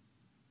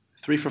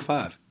 3 for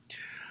 5,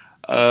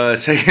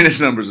 taking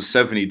his numbers to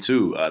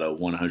 72 out of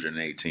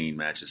 118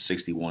 matches,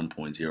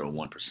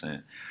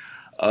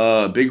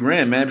 61.01%. Big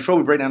Ren, man, before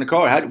we break down the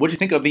card, what do you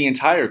think of the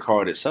entire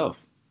card itself?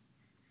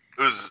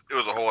 It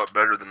was a whole lot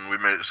better than we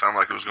made it sound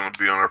like it was going to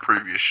be on our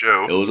previous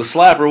show. It was a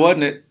slapper,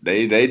 wasn't it?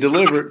 They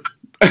delivered.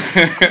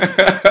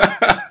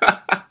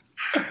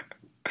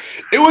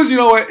 It was, you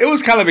know what? It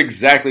was kind of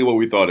exactly what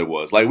we thought it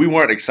was. Like, we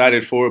weren't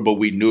excited for it, but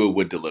we knew it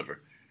would deliver.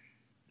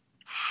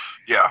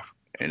 Yeah.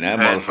 And that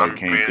motherfucker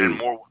came through.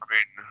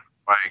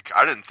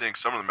 I didn't think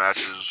some of the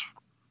matches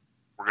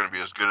were going to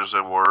be as good as they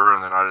were,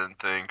 and then I didn't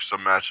think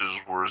some matches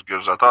were as good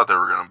as I thought they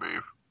were going to be.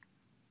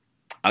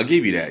 I'll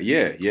give you that.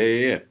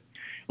 Yeah.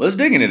 Let's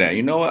dig into that.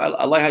 You know what?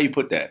 I like how you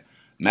put that.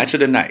 Match of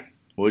the night.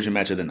 What was your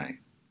match of the night?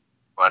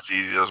 Well, that's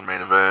easy. That was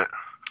main event.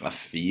 I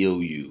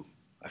feel you.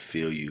 I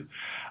feel you.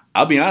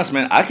 I'll be honest,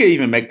 man. I could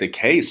even make the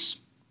case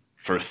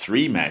for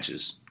 3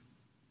 matches.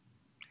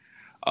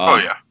 Oh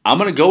yeah. I'm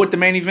gonna go with the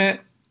main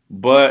event,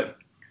 but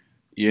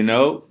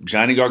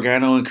Johnny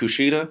Gargano and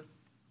Kushida,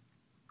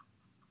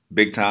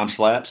 big time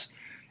slaps,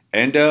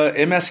 and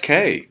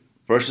MSK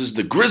versus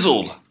the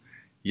grizzled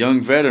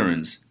young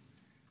veterans.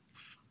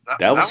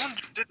 That one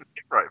just didn't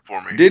hit right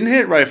for me. Didn't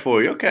hit right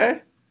for you,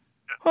 okay?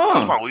 Huh. That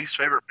was my least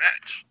favorite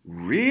match.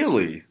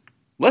 Really?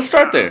 Let's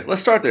start there.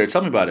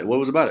 Tell me about it. What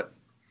was about it?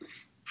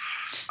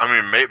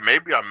 I mean,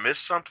 maybe I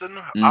missed something.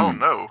 I don't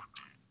know,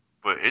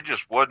 but it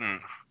just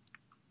wasn't.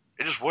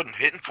 It just wasn't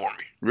hitting for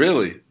me.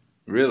 Really?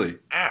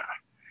 Yeah.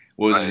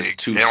 Was it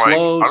too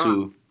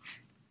slow?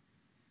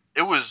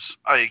 It was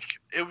like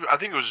I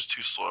think it was just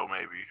too slow,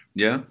 maybe.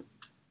 Yeah.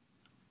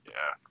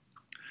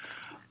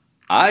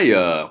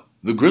 Yeah.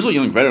 The Grizzled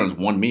Young Veterans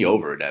won me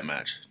over at that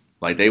match.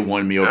 Like they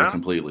won me over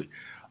completely.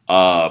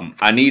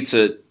 I need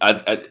to.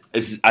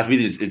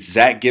 It's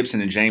Zach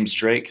Gibson and James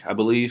Drake, I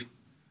believe.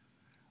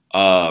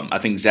 I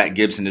think Zach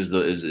Gibson is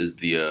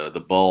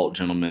the bald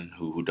gentleman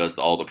who does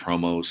all the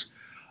promos.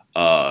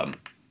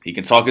 He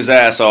can talk his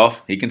ass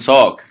off. He can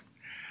talk.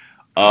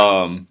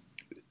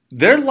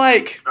 They're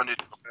like. I need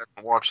to go back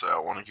and watch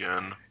that one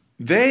again.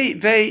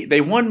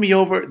 They won me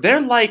over.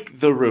 They're like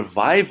the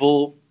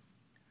Revival.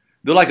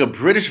 They're like a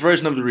British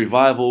version of the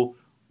Revival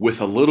with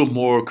a little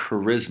more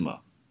charisma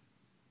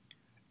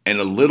and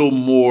a little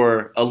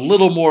more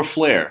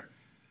flair.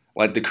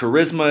 Like the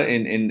charisma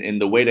in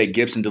the way that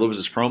Gibson delivers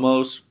his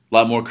promos, a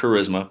lot more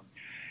charisma.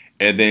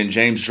 And then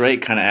James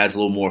Drake kind of adds a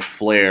little more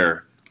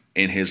flair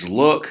in his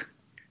look.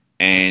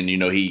 And,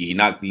 he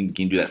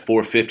can do that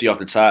 450 off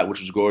the top,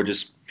 which was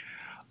gorgeous.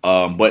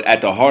 But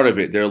at the heart of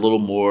it, they're they're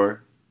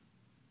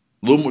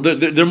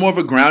more of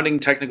a grounding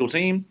technical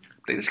team.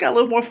 They just got a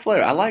little more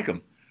flair. I like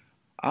them.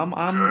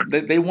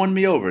 They won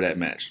me over that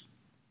match.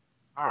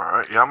 All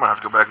right. Yeah, I'm going to have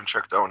to go back and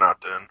check that one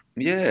out then.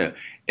 Yeah.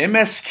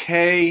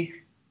 MSK,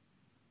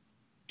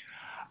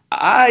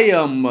 I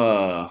am,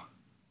 how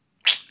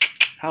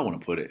I want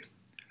to put it?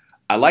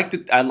 I like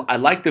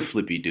the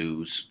flippy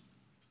dudes.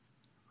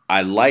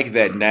 I like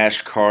that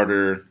Nash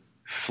Carter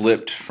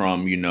flipped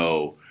from,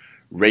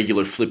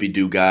 regular flippy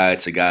do guy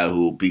to guy who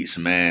will beat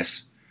some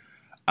ass.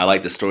 I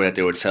like the story that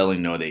they were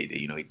telling.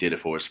 He did it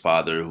for his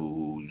father,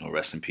 who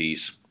rest in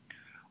peace.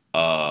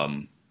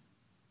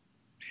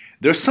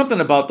 There's something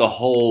about the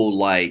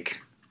whole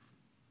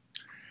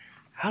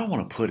how do I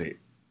want to put it?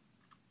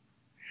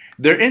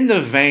 They're in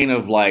the vein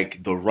of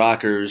like the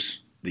Rockers,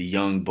 the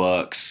Young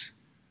Bucks,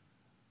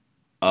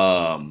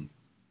 the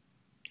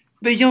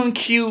young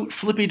cute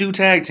flippy do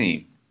tag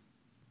team.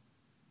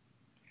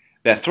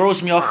 That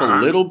throws me off a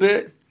little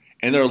bit,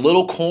 and they're a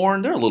little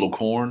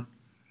corn.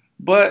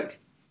 But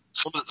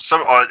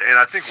some and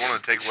I think one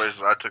of the takeaways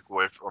that I took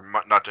away from,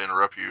 not to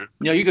interrupt you.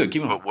 Yeah, you good.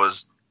 Keep going. But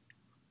was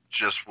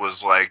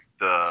like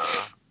the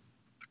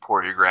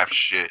choreographed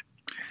shit.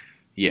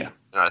 Yeah,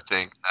 and I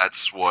think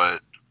that's why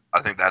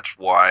I didn't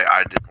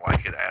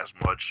like it as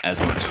much. It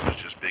was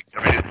just big.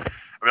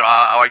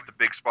 I like the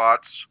big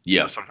spots.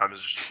 Yeah. But sometimes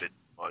it's just a bit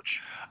too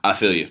much. I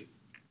feel you.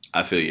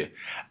 I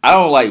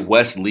don't like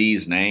Wes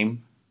Lee's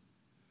name.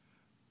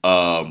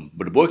 But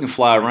the boy can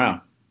fly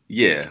around.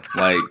 Yeah,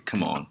 like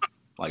come on,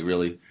 like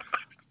really.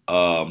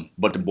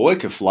 But the boy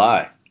can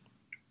fly.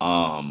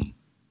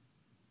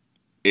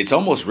 It's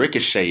almost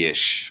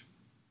Ricochet-ish.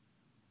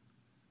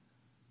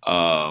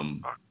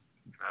 Who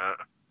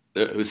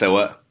said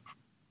what?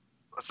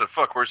 I said,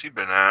 "Fuck, where's he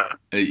been at?"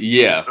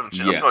 Yeah, I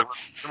feel like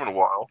it's been a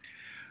while,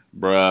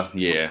 bruh.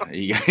 Yeah,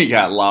 he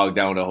got logged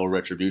down with the whole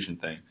retribution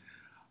thing.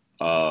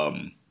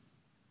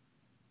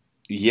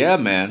 Yeah,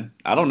 man.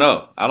 I don't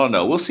know.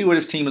 We'll see where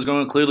this team is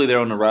going. Clearly, they're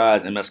on the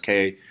rise.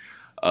 MSK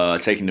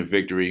taking the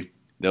victory.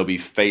 They'll be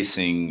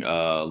facing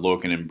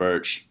Lorcan and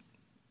Birch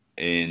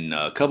in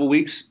a couple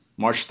weeks,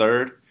 March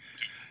 3rd.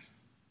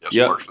 Yes,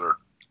 yep. March 3rd.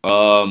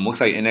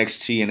 Looks like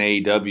NXT and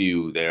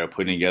AEW, they're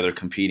putting together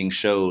competing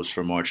shows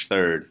for March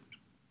 3rd.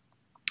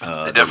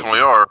 They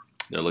definitely are.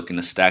 They're looking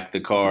to stack the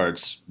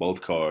cards,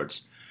 both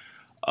cards.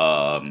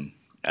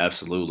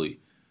 Absolutely.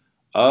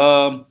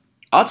 I'll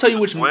tell you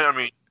which.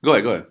 Go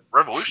ahead.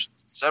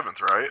 Revolution's the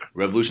 7th, right?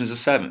 Revolution's the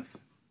 7th.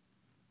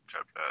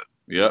 Okay, bet.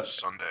 Yep.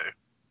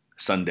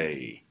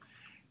 Sunday.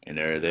 And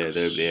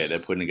they're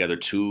putting together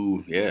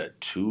two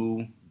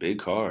big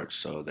cards,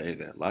 so they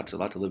got a lot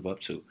to live up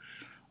to.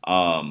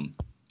 I'll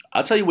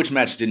tell you which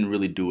match didn't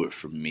really do it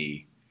for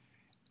me,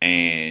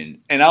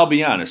 and I'll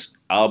be honest.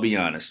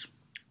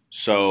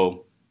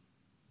 So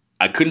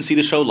I couldn't see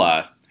the show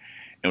live,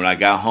 and when I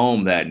got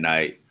home that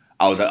night,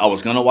 I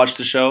was gonna watch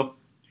the show,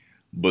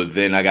 but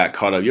then I got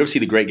caught up. You ever see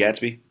The Great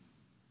Gatsby?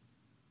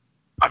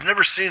 I've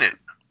never seen it.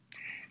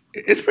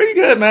 It's pretty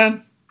good,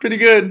 man. Pretty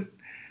good.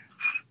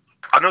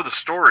 I know the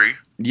story.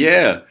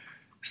 Yeah.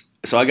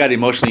 So I got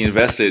emotionally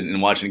invested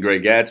in watching The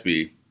Great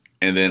Gatsby,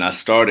 and then I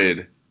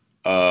started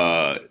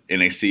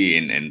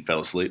NXT and fell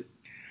asleep.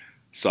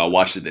 So I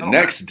watched it the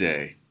next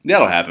day.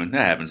 That'll happen.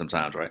 That happens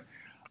sometimes, right?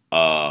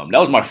 That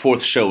was my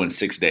fourth show in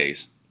 6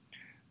 days,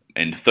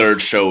 and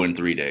third show in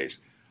 3 days.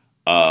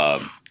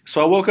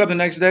 So I woke up the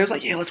next day. I was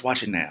like, yeah, let's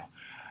watch it now.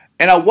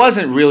 And I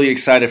wasn't really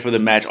excited for the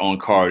match on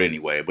card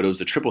anyway, but it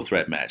was a triple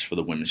threat match for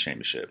the women's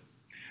championship.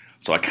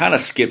 So I kind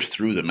of skipped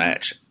through the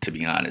match, to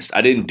be honest.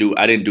 I didn't do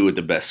it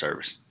the best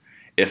service.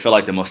 It felt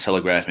like the most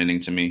telegraphed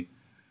ending to me.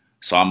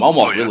 So I'm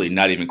almost really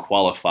not even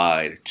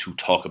qualified to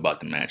talk about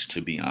the match,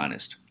 to be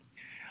honest.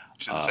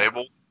 You see the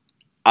table?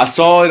 I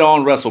saw it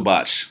on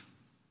WrestleBotch.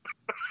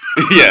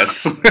 Yes.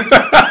 So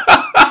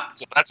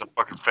that's a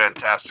fucking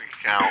fantastic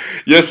account.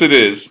 Yes, it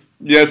is.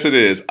 Yes, it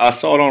is. I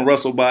saw it on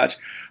WrestleBotch.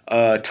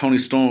 Tony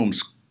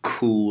Storm's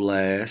cool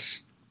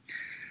ass.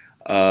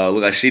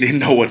 Looked like she didn't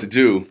know what to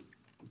do.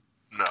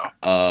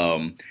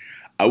 No.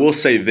 I will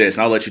say this,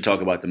 and I'll let you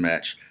talk about the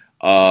match.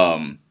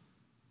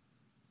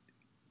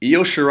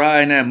 Io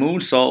Shirai and that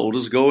moonsault will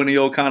just go any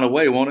old kind of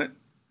way, won't it?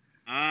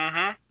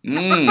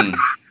 Mm-hmm.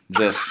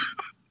 Just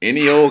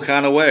any old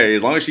kind of way,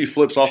 as long as she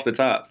flips off the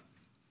top.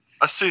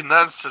 I seen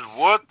that and said,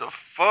 "What the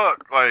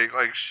fuck?"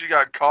 Like she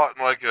got caught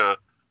in like a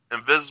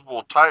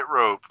invisible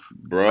tightrope,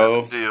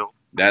 bro. Deal.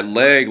 That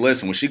leg.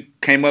 Listen, when she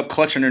came up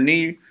clutching her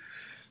knee,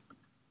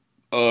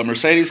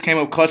 Mercedes came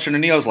up clutching her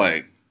knee. I was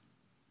like,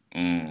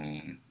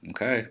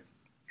 okay.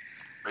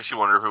 Makes you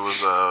wonder if it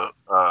was a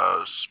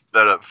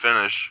sped up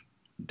finish.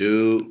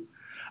 Dude,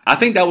 I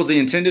think that was the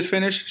intended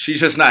finish. She's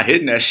just not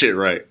hitting that shit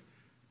right.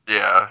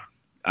 Yeah.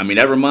 I mean,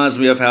 that reminds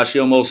me of how she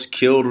almost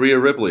killed Rhea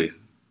Ripley.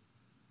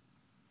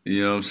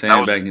 You know what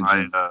I'm saying?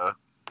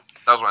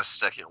 That was my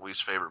second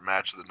least favorite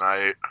match of the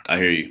night. I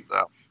hear you.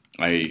 Yeah.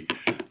 I hear you.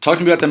 Talk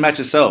to me about the match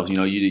itself. You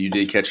know, you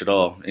did catch it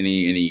all.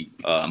 Any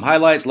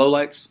highlights,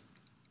 lowlights?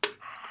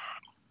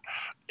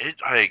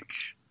 It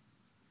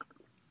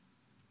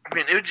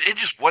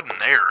just wasn't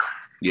there.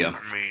 Yeah.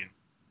 I mean,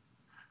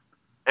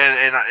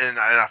 and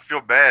I feel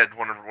bad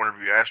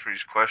whenever you ask me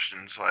these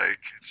questions. Like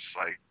it's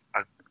like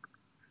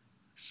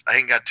I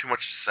ain't got too much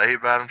to say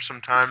about them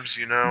sometimes.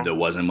 You know. There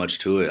wasn't much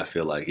to it. I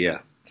feel like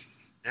Yeah,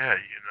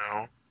 you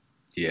know.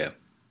 Yeah.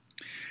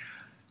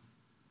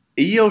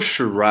 Io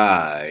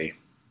Shirai.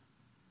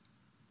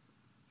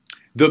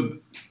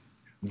 The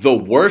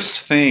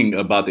worst thing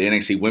about the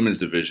NXT Women's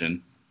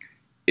Division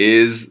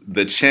is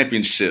the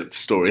championship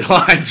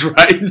storylines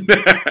right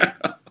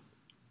now.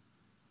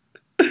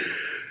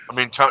 I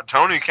mean,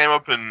 Tony came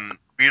up and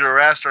beat her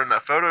ass during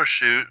that photo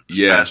shoot this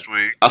past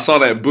week. I saw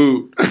that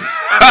boot.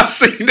 I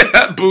seen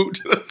that boot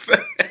to the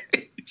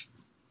face.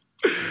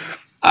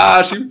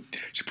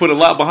 She put a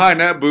lot behind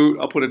that boot.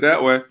 I'll put it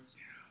that way.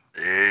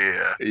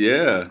 Yeah.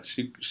 Yeah,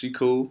 she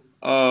cool.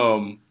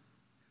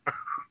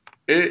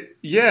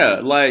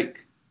 Like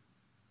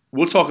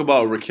we'll talk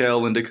about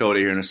Raquel and Dakota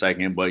here in a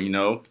second, but you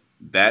know,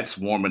 that's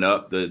warming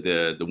up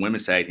the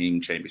women's tag team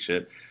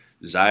championship.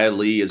 Xia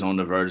Li is on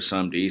the verge of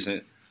something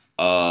decent.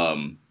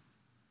 Blackheart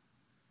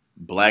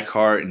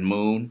and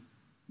Moon,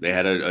 they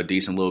had a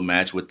decent little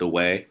match with the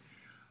Way.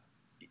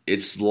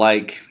 It's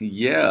like,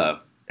 yeah,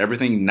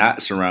 everything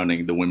not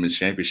surrounding the women's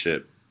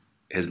championship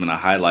has been a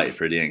highlight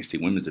for the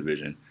NXT Women's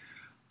Division.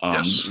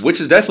 Yes. Which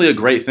is definitely a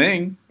great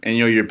thing. And,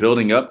 you know, you're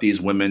building up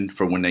these women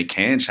for when they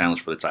can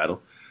challenge for the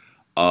title.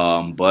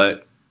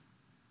 But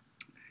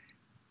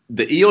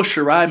the Io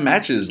Shirai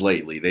matches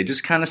lately, they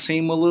just kind of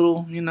seem a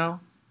little, you know,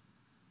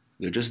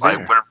 they're just there.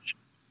 Like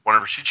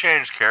whenever she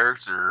changed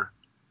character,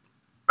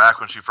 back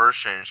when she first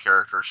changed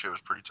character, she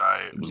was pretty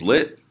tight. It was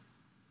lit.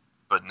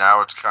 But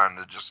now it's kind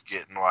of just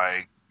getting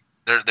like,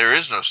 there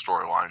is no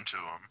storyline to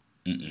them.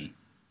 Mm-mm.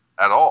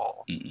 At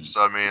all. Mm-mm.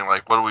 So I mean,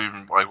 what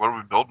are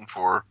we building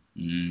for?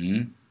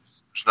 Mm-hmm.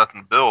 There's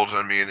nothing to build.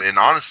 I mean, and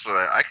honestly,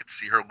 I could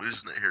see her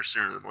losing it here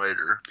sooner than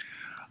later.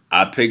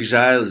 I picked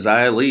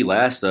Xia Li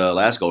last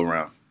go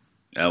around.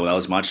 That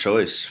was my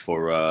choice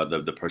for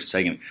the person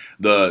taking it.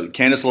 The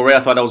Candice LeRae,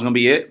 I thought that was gonna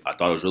be it. I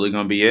thought it was really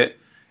gonna be it,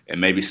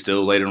 and maybe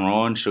still later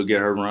on she'll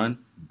get her run.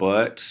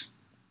 But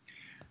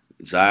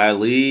Xia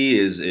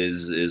Li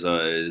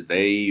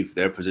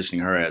they're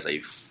positioning her as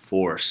a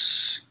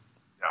force.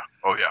 Yeah.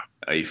 Oh yeah.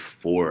 A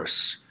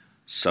force.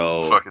 So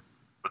fucking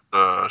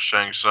with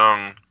Shang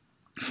Tsung.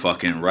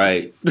 Fucking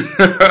right.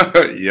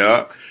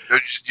 Yeah.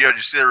 Did you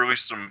see they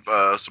released some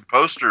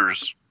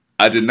posters?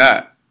 I did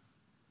not.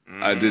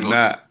 I did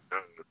not.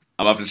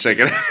 I'm about to check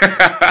it.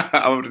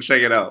 I'm about to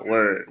check it out.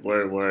 Word.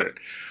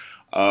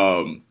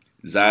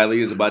 Xia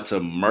Li is about to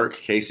murk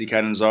Casey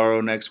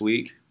Catanzaro next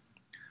week.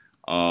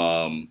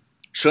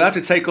 She'll have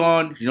to take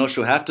on. You know,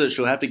 she'll have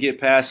to get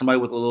past somebody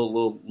with a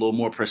little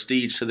more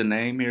prestige to the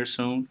name here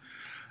soon.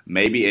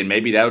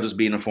 Maybe that'll just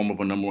be in the form of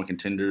a number one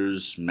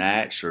contenders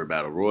match or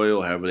battle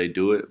royal, however they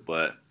do it.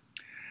 But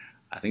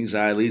I think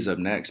Xia Li's up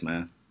next,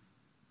 man.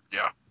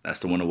 Yeah, that's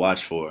the one to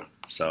watch for.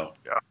 So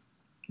yeah,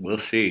 we'll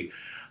see.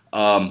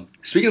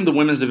 Speaking of the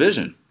women's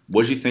division,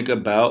 what did you think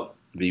about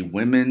the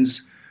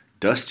women's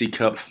Dusty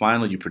Cup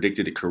final? You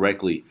predicted it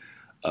correctly.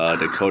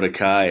 Dakota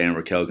Kai and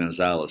Raquel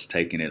Gonzalez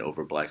taking it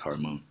over Blackheart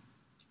Moon.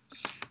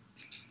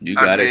 You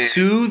got it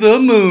to the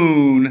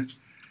moon.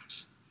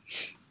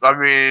 I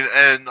mean,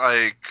 and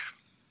like,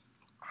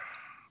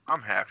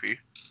 I'm happy.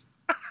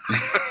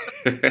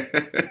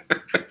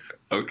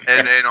 Okay.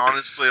 And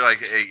honestly, like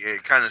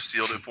it kind of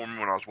sealed it for me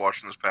when I was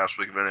watching this past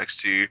week of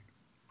NXT.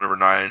 Whenever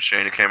Nia and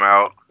Shayna came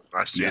out, I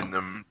Yeah. seen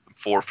them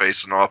four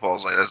facing off. I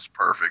was like, "This is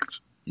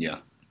perfect." Yeah.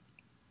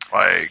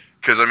 Like,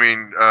 because I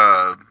mean,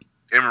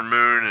 Ember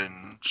Moon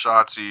and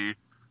Shotzi,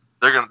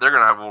 they're gonna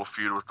have a little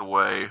feud with the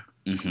Way,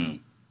 Mm-hmm.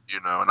 you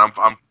know, and I'm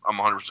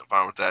 100%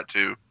 fine with that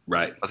too.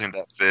 Right. I think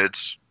that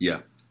fits. Yeah.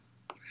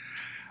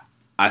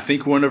 I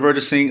think we're on the verge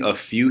of seeing a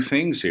few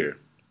things here.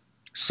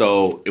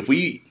 So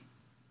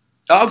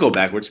I'll go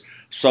backwards.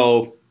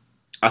 So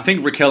I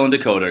think Raquel and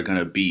Dakota are going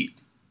to beat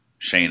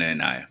Shayna and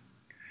Nia.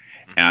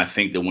 And I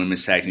think the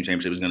Women's Tag Team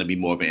Championship is going to be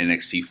more of an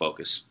NXT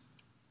focus.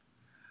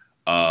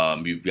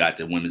 You've got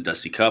the Women's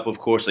Dusty Cup, of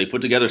course. They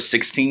put together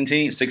 16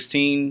 teams.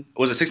 16,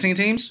 was it 16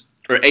 teams?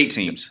 Or 8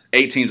 teams?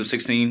 8 teams of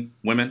 16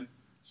 women?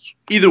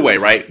 Either way,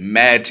 right?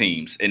 Mad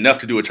teams. Enough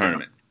to do a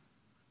tournament.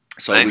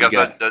 So they ain't got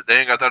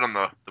that on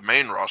the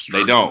main roster.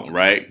 They don't,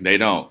 right? They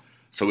don't.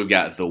 So we've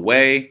got The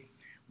Way.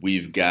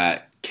 We've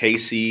got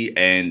Casey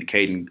and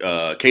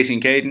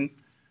Caden.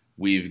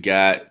 We've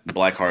got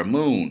Blackheart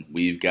Moon.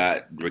 We've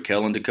got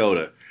Raquel and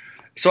Dakota.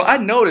 So I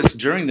noticed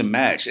during the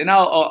match, and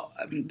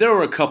there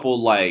were a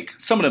couple, like,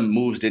 some of the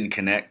moves didn't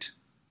connect.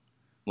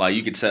 Like,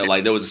 you could tell,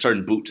 like, there was a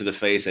certain boot to the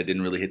face that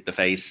didn't really hit the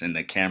face, and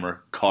the camera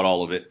caught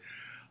all of it.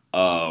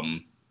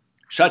 Shotzi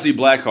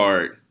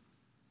Blackheart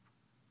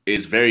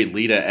is very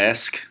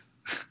Lita-esque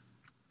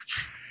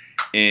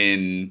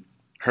in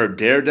her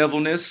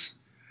daredevilness,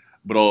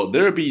 but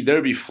there'd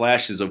be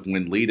flashes of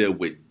when Lita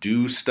would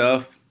do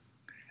stuff.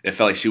 It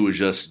felt like she was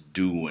just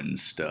doing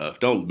stuff.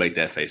 Don't make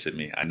that face at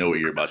me. I know what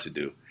you're about to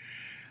do.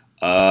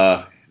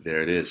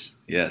 There it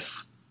is.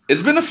 Yes.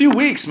 It's been a few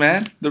weeks,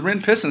 man. The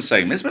Ren Piston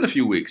segment. It's been a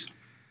few weeks.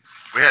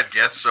 We had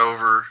guests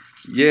over.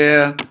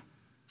 Yeah.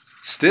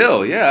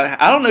 Still, yeah.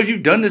 I don't know if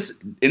you've done this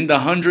in the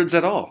hundreds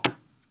at all.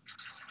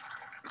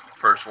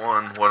 First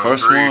one,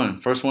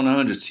 103. First one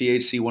 100,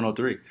 THC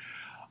 103.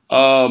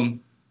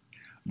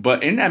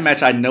 But in that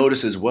match, I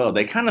noticed as well,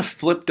 they kind of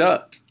flipped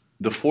up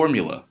the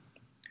formula.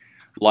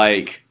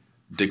 Like,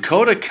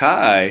 Dakota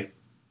Kai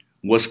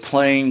was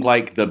playing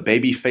like the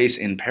babyface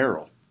in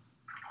peril.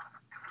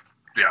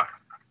 Yeah.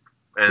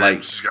 And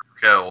like, she's got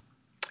Raquel.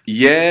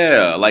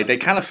 Yeah, like they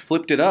kind of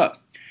flipped it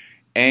up.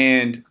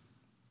 And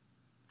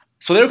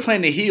so they were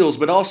playing the heels,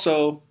 but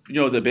also,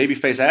 the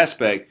babyface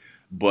aspect.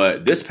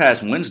 But this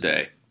past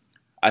Wednesday,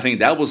 I think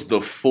that was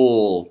the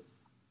full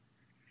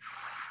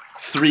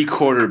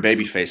 3/4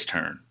 babyface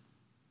turn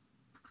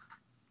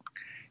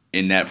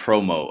in that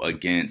promo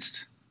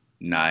against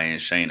Nia and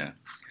Shayna.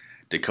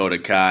 Dakota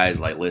Kai is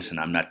like, listen,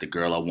 I'm not the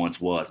girl I once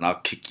was, and I'll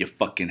kick your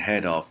fucking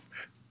head off,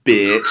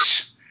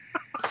 bitch.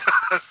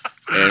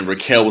 And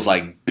Raquel was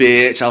like,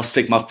 bitch, I'll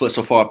stick my foot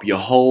so far up your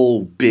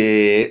hole,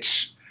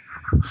 bitch.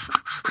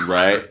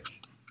 Right?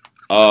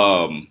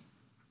 I'm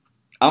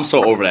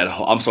so over that.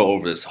 I'm so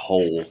over this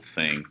whole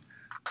thing.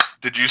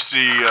 Did you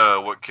see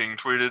what King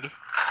tweeted?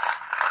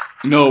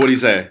 No, what'd he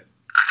say?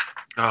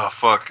 Oh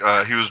fuck!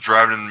 He was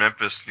driving in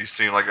Memphis and he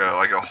seen like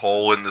a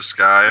hole in the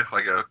sky,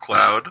 like a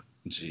cloud.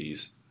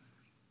 Jeez.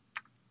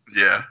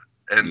 Yeah,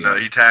 and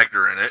he tagged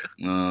her in it.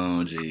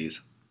 Oh, jeez.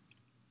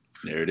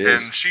 There it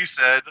is. And she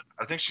said,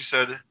 I think she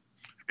said,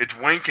 it's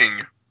winking.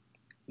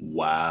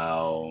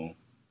 Wow.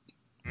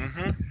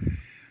 Mm-hmm.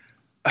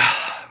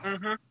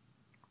 Mm-hmm.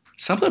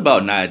 Something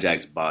about Nia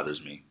Jax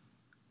bothers me.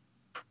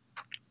 I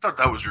thought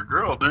that was your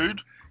girl,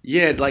 dude.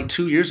 Yeah, like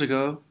 2 years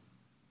ago.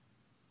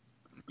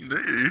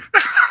 Then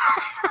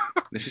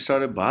she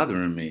started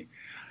bothering me.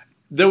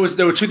 There were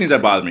two things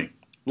that bothered me.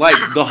 Like,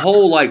 the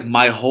whole, like,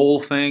 my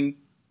whole thing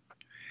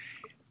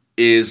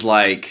is,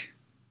 like,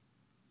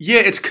 yeah,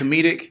 it's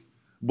comedic,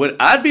 but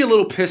I'd be a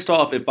little pissed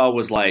off if I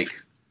was, like,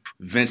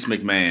 Vince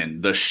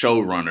McMahon, the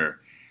showrunner.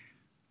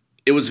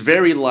 It was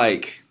very,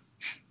 like,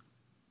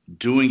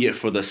 doing it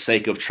for the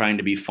sake of trying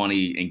to be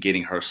funny and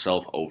getting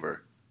herself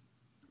over.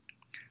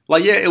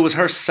 Like, yeah, it was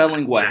her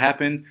selling what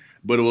happened,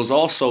 but it was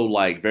also,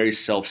 like, very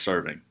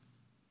self-serving.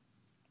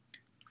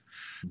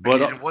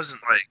 But it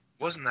wasn't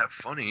that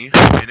funny.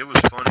 I mean, it was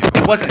funny.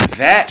 It wasn't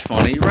that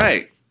funny,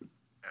 right?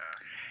 Yeah.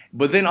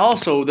 But then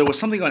also, there was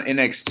something on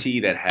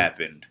NXT that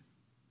happened.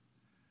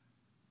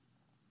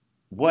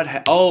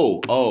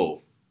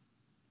 Oh.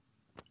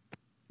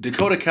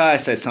 Dakota Kai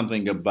said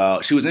something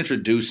about, she was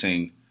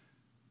introducing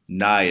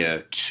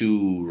Nia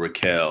to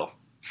Raquel.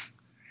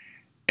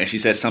 And she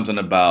said something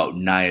about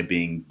Nia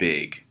being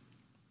big.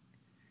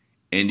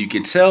 And you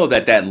could tell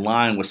that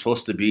line was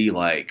supposed to be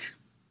like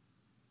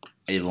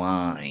a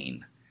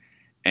line.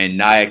 And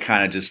Nia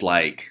kind of just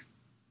like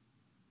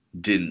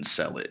didn't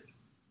sell it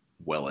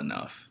well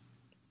enough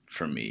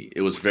for me.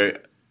 It was very,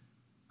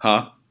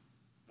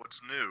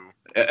 What's new?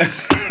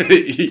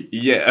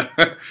 Yeah.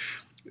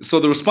 So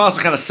the response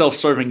was kind of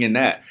self-serving in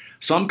that.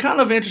 So I'm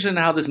kind of interested in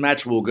how this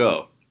match will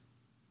go.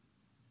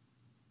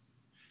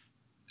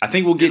 I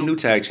think we'll get new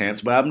tag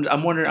champs, but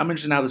I'm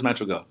interested in how this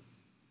match will go.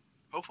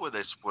 Hopefully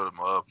they split them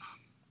up.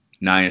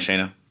 Nia and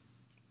Shayna?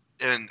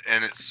 and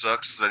it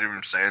sucks that I'm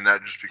even saying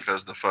that just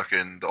because the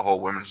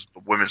whole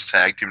women's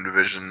tag team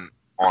division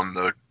on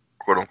the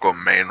quote unquote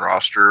main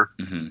roster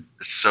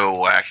is so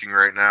lacking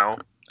right now.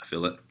 I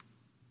feel it.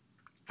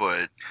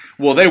 But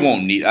well, they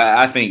won't need.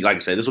 I think, like I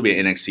said, this will be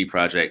an NXT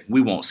project.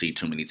 We won't see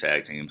too many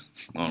tag teams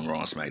on Raw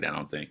and SmackDown. I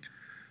don't think.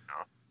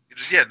 No.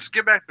 Just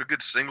get back to a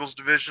good singles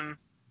division.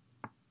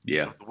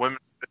 Yeah, the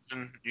women's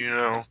division,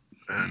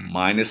 and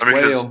minus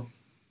Whale.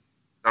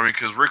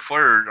 Because Ric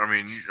Flair. I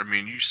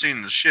mean, you've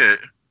seen the shit.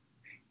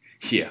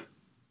 Yeah.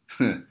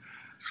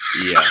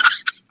 Yeah.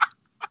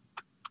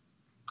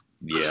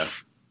 Yeah.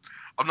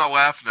 I'm not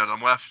laughing at it.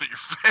 I'm laughing at your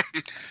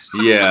face.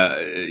 Yeah.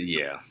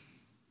 Yeah.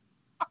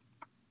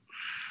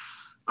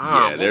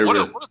 Yeah, what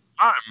a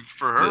time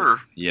for her.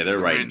 Yeah, they're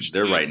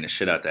writing the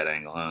shit out that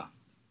angle, huh?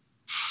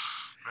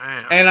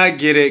 Man. And I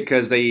get it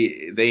because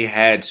they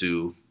had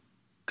to,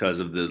 because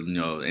of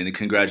the and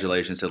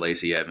congratulations to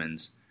Lacey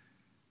Evans,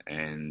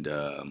 and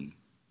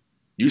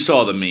you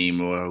saw the meme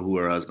or who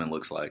her husband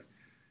looks like.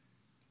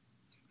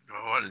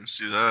 Oh, I didn't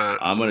see that.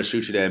 I'm gonna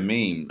shoot you that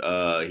meme.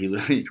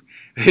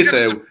 He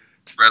said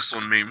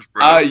wrestling memes,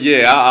 bro.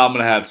 Yeah, I'm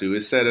gonna have to.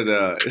 It said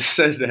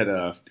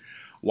that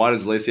why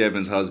does Lacey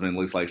Evans' husband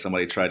look like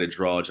somebody tried to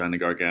draw Johnny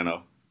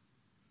Gargano?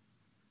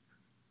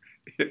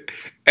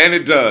 And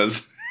it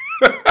does.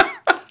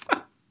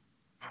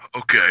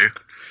 Okay.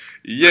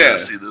 Yeah. I gotta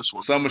see this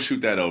one. So I'm gonna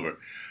shoot that over.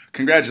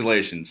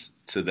 Congratulations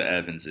to the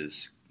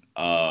Evanses.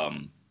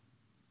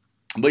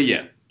 But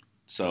yeah.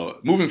 So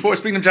moving forward,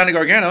 speaking of Johnny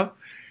Gargano,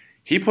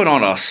 he put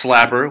on a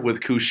slapper with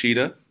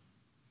Kushida.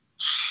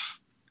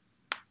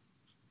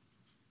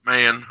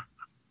 Man.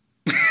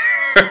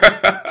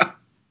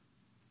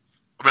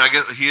 I mean, I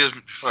guess he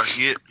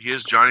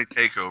is Johnny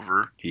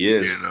Takeover. He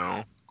is,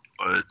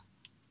 but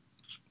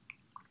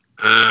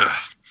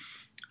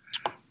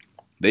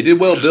they did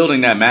well building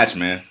that match,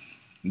 man.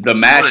 The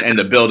match and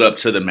the build up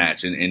to the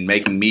match, and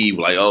making me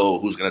like, oh,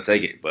 who's gonna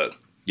take it? But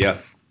yeah,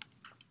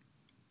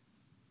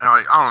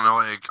 I don't know.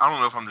 I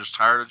don't know if I'm just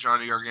tired of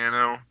Johnny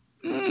Gargano.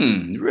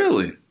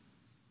 Really?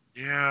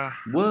 Yeah.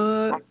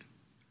 What?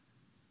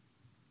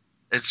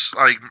 It's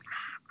like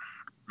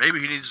maybe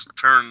he needs to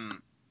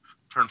turn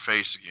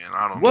face again.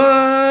 I don't know.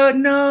 What?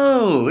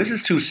 No, this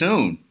is too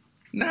soon.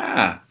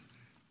 Nah,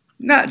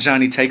 not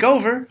Johnny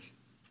Takeover.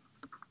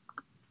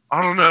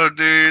 I don't know,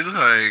 dude.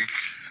 Like,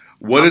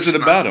 what is it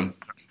about him?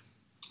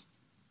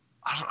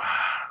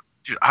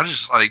 I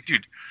just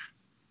dude.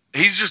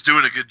 He's just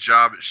doing a good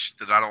job at shit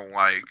that I don't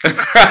like.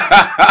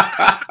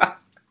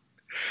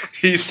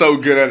 He's so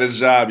good at his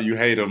job, you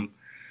hate him.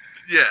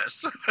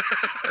 Yes.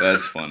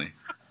 That's funny.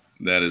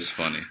 That is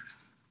funny.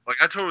 Like,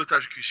 I totally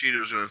thought Kushida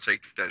was going to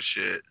take that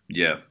shit.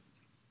 Yeah.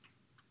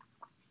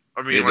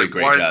 I mean, like,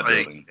 why?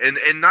 Like,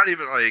 and not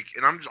even like,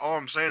 and all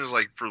I'm saying is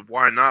like, for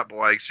why not? But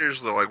like,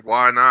 seriously, like,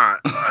 why not?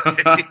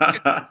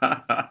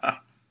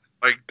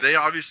 Like, they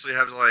obviously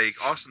have like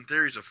Austin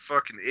Theory's a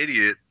fucking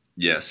idiot.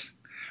 Yes.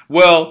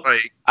 Well,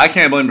 like, I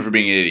can't blame him for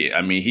being an idiot.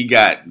 I mean, he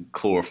got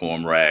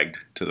chloroform ragged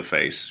to the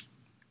face.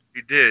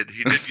 He did.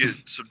 He did get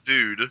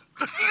subdued.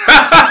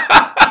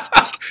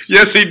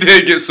 Yes, he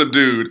did get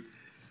subdued.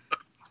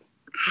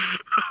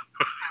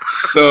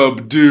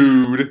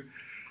 Subdued.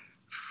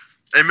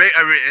 And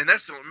and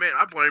that's the man.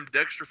 I blame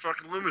Dexter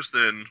fucking Loomis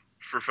then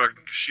for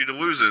fucking Kushida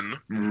losing.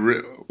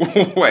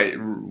 Wait,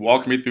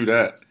 walk me through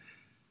that.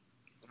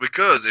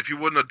 Because if he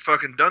wouldn't have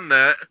fucking done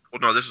that, well,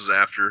 no, this was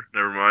after.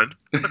 Never mind.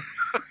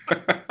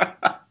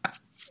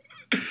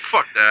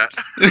 Fuck that.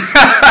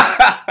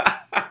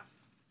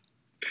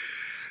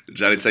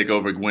 Johnny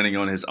Takeover winning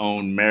on his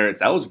own merits.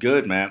 That was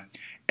good, man.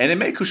 And it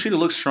made Kushida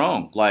look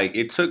strong. Like,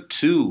 it took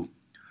 2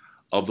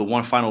 of the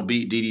one final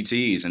beat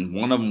DDTs, and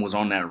one of them was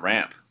on that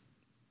ramp.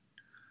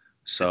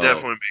 So it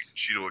definitely made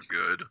Kushida look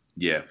good.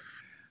 Yeah.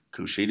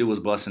 Kushida was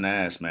busting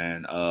ass,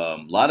 man. A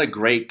lot of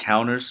great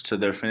counters to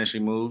their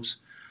finishing moves.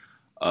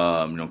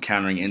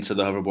 Countering into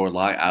the hoverboard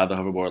lie, out of the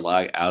hoverboard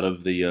lie, out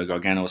of the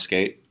Gargano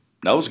escape.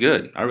 That was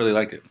good. I really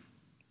liked it.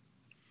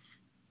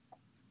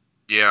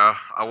 Yeah,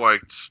 I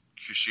liked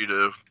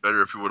Kushida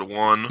better if he would have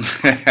won.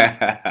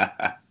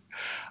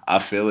 I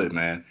feel it,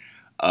 man.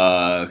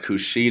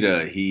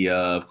 Kushida, he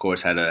of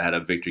course had a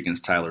victory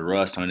against Tyler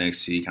Rust on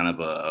NXT, kind of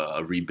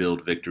a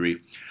rebuild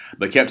victory,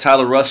 but kept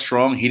Tyler Rust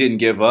strong. He didn't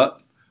give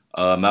up.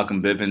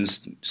 Malcolm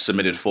Bivens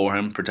submitted for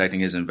him, protecting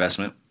his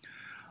investment.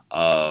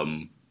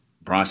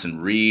 Bronson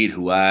Reed,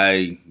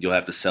 they'll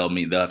have to sell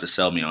me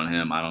on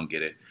him. I don't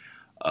get it.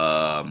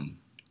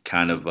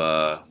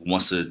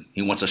 Wants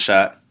a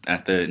shot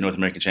at the North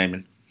American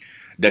champion.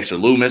 Dexter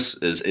Loomis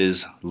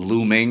is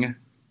looming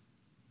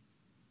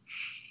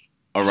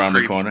around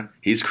the corner.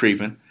 He's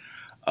creeping.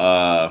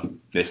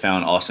 They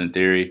found Austin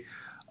Theory.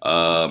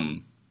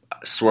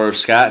 Swerve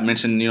Scott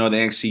mentioned, the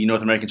NXT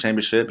North American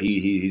Championship.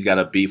 He's got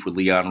a beef with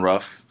Leon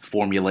Ruff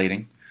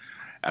formulating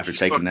after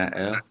taking that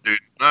L. Dude,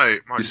 tonight,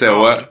 you said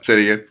what? Say it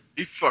again.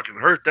 He fucking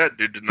hurt that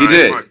dude tonight. He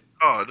did. My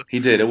God. He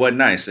did. It wasn't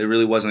nice. It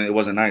really wasn't. It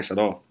wasn't nice at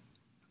all.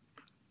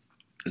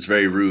 It's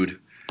very rude.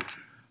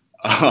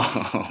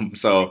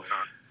 So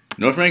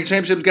North American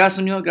Championship got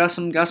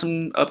some, got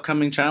some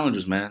upcoming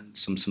challenges, man.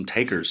 Some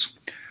takers.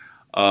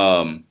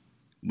 Um,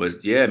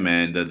 but yeah,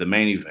 man, the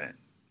main event,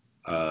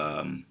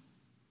 um,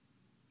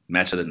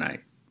 match of the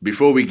night.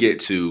 Before we get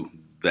to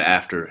the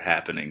after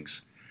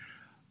happenings,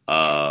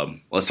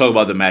 let's talk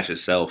about the match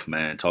itself,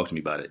 man. Talk to me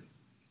about it.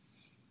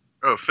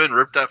 Oh, Finn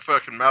ripped that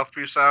fucking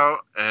mouthpiece out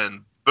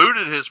and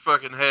booted his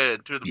fucking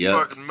head to the Yep,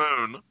 fucking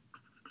moon.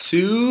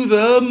 to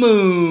the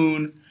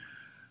moon.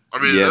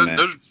 I mean, Yeah, man,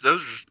 those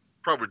are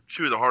probably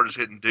two of the hardest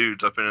hitting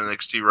dudes up in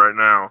NXT right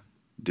now.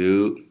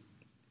 dude.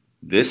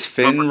 This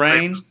Finn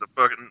reign, The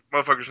fucking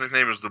motherfucker's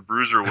nickname is the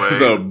Bruiserweight.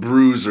 the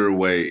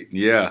Bruiserweight.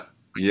 Yeah,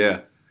 yeah.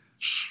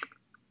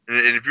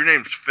 And if your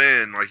name's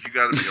Finn, like, you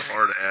got to be a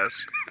hard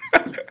ass.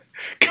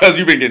 Because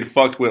you've been getting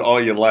fucked with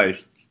all your life.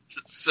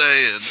 Just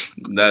saying.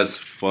 That's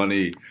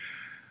funny,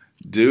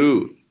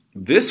 dude.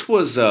 This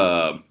was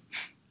I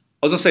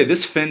was gonna say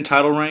this Finn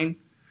title reign.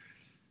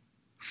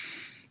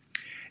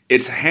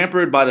 It's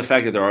hampered by the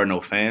fact that there are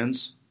no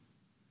fans,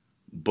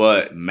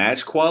 but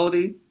match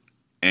quality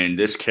and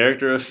this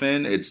character of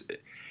Finn,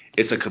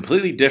 it's a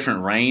completely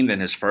different reign than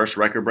his first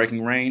record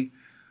breaking reign.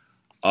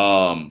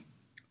 Um,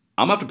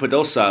 I'm gonna have to put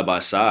those side by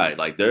side.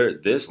 Like they're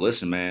this.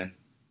 Listen, man,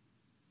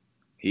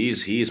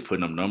 he's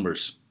putting up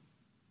numbers,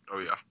 Oh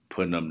yeah.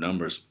 putting up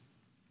numbers.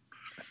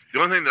 The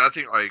only thing that I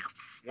think, like,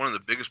 one of the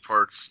biggest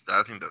parts that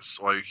I think that's,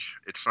 like,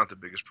 it's not the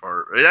biggest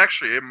part.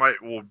 It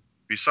might, well,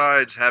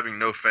 besides having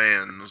no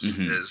fans,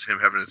 is him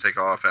having to take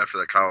off after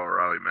that Kyle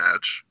O'Reilly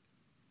match.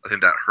 I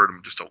think that hurt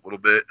him just a little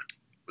bit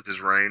with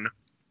his reign.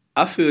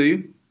 I feel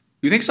you.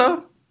 You think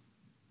so?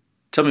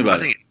 Tell me I about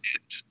it. think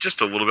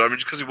just a little bit. I mean,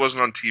 just because he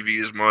wasn't on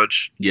TV as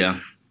much, Yeah.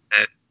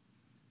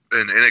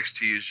 and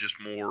NXT is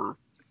just more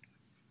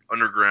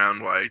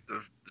underground. Like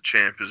the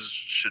champ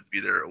should be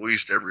there at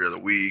least every other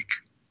week,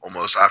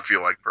 almost. I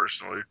feel like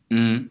personally,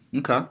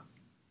 Okay.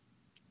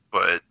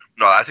 but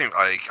no, I think,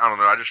 like, I don't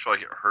know. I just feel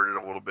like it hurt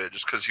it a little bit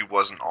just because he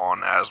wasn't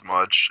on as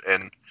much,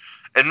 and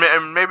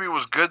maybe it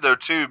was good though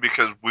too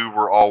because we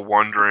were all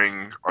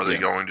wondering, are they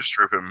going to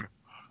strip him?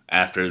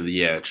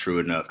 True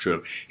enough,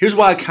 true. Here's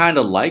why I kind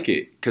of like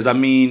it, because I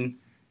mean,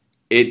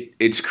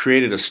 it's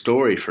created a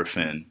story for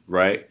Finn,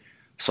 right?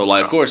 So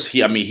like, of course,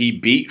 he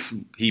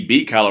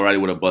beat Kyle O'Reilly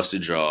with a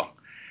busted jaw,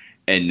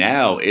 and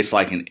now it's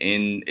like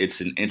it's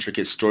an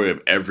intricate story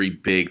of every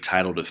big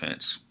title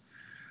defense.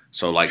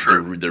 So like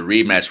the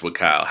rematch with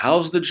Kyle,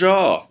 how's the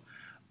jaw?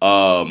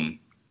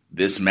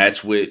 This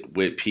match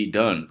with Pete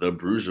Dunne, the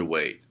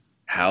Bruiserweight,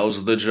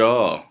 how's the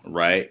jaw,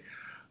 right?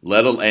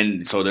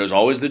 And so there's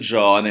always the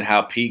jaw, and then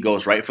how Pete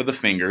goes right for the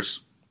fingers,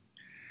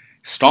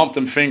 stomp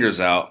them fingers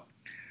out.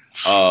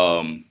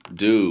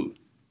 Dude,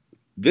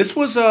 this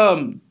was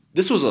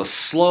a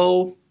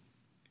slow,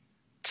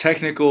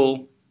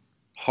 technical,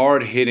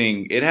 hard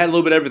hitting. It had a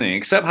little bit of everything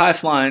except high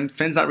flying.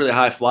 Finn's not really a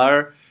high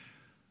flyer.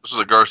 This is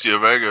a Garcia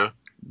Vega.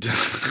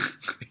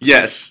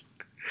 Yes,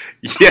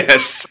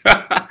 yes.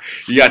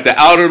 You got the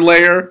outer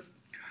layer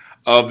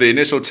of the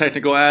initial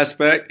technical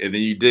aspect, and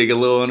then you dig a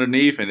little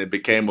underneath, and it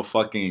became a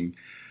fucking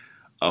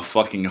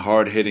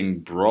hard hitting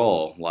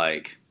brawl.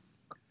 Like,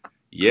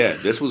 yeah,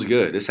 this was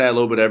good. This had a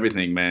little bit of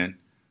everything, man.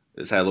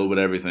 This had a little bit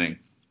of everything.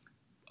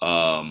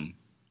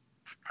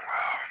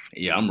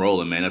 Yeah, I'm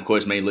rolling, man. Of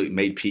course,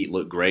 made Pete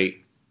look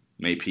great.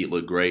 Made Pete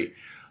look great.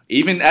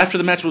 Even after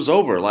the match was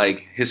over,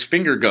 like his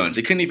finger guns,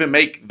 he couldn't even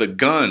make the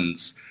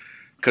guns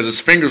because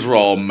his fingers were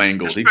all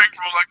mangled. His finger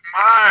was like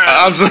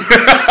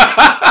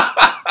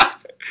mine.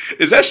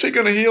 Is that shit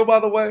gonna heal,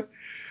 by the way?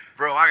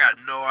 Bro, I got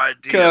no idea.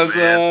 Because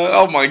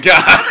oh my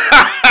god,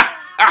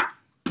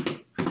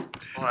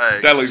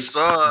 like, that looks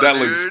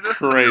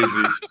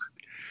crazy.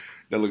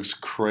 That looks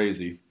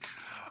crazy.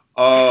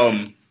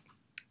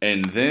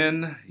 And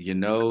then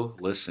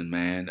listen,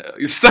 man,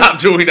 stop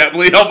doing that,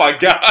 please. Oh my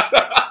god,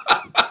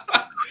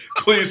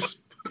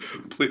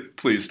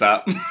 please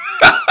stop.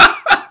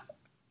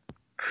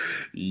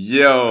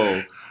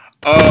 Yo,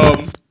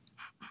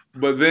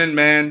 but then,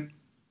 man.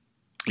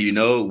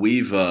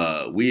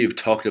 We've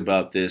talked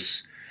about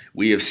this.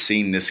 We have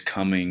seen this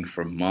coming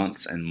for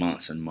months and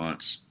months and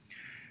months,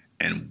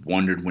 and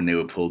wondered when they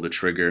would pull the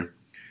trigger.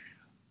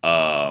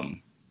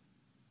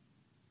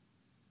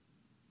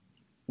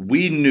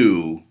 We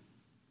knew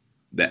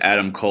that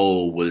Adam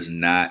Cole was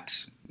not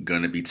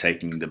going to be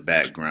taking the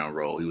background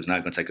role. He was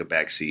not going to take a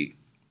back seat.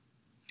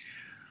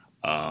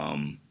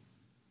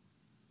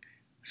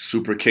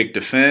 Super kick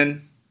to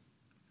Finn.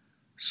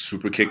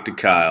 Super kick to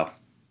Kyle.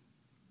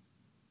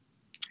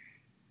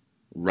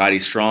 Roddy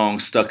Strong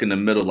stuck in the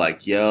middle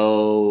like,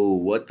 yo,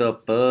 what the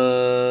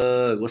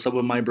fuck? What's up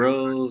with my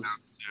bros?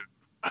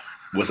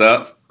 What's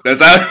up?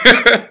 That's how,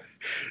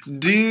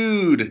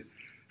 dude.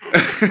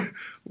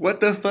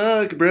 What the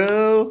fuck,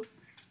 bro?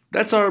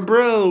 That's our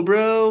bro.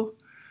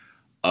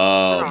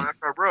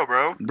 That's our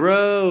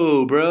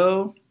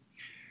bro.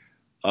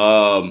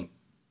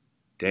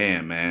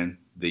 Damn, man.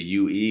 The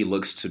UE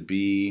looks to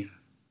be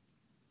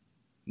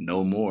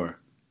no more.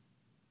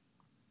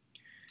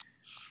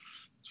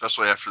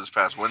 Especially after this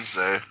past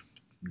Wednesday.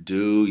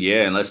 Dude,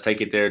 yeah, and let's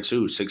take it there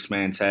too.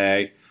 6-man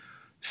tag.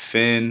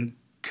 Finn,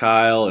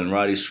 Kyle, and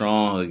Roddy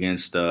Strong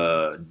against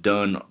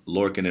Dunn,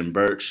 Lorcan, and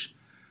Birch.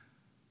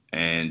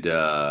 And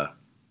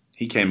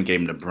he came and gave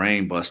him the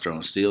brain buster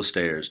on steel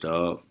stairs,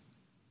 dog.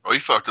 Oh, he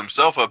fucked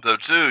himself up though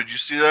too. Did you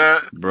see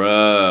that?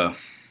 Bruh.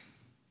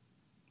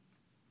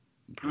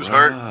 He was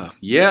hurt.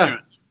 Yeah.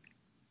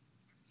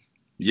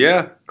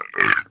 Yeah.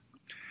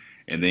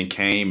 And then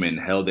came and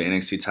held the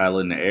NXT title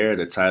in the air,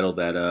 the title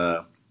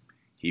that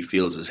he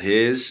feels is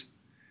his.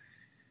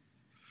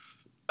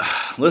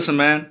 Listen,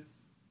 man.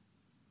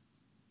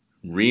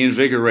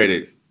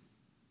 Reinvigorated.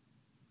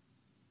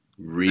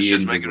 This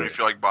shit's making me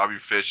feel like Bobby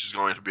Fish is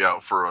going to be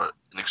out for an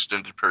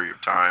extended period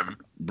of time.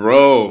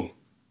 Bro.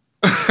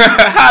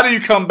 How do you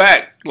come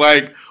back?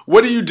 Like,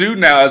 what do you do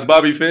now as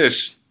Bobby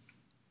Fish?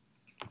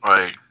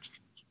 Like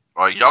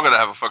y'all gotta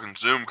have a fucking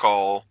Zoom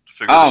call to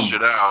figure this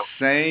shit out. I'm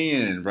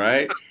saying,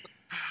 right?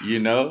 You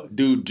know,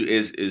 dude,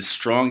 is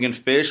Strong and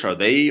Fish, are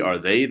they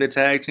the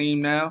tag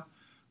team now?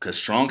 Because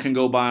Strong can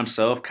go by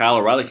himself. Kyle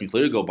O'Reilly can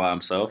clearly go by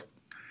himself.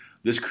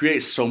 This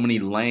creates so many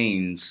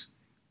lanes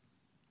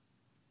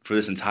for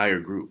this entire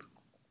group.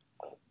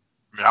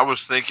 I mean, I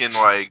was thinking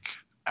like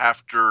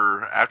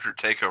after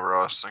TakeOver,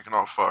 I was thinking,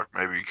 oh fuck,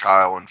 maybe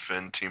Kyle and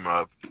Finn team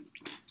up.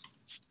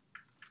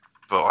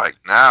 But like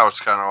now, it's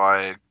kind of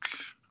like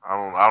I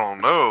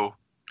don't know,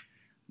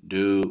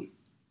 dude.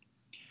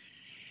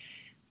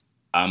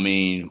 I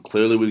mean,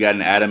 clearly we got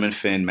an Adam and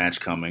Finn match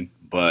coming,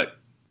 but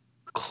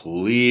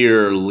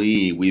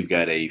clearly we've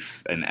got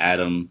an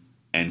Adam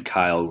and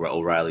Kyle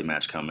O'Reilly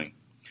match coming.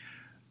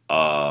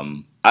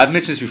 I've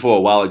mentioned this before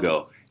a while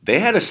ago. They've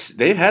had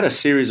a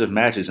series of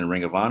matches in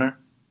Ring of Honor.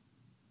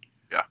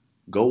 Yeah.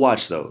 Go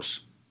watch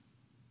those.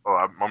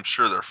 Oh, I'm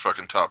sure they're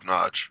fucking top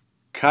notch.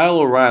 Kyle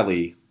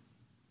O'Reilly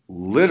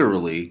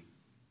literally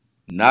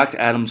knocked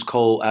Adam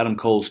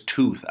Cole's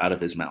tooth out of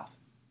his mouth.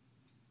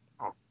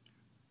 Oh,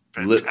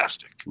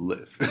 fantastic.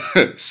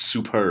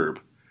 Superb.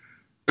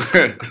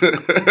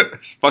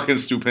 Fucking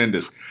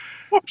stupendous.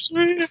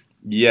 Whoopsie.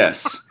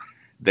 Yes.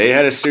 They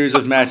had a series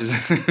of matches.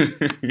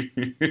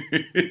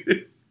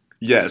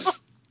 Yes.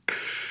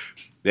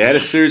 They had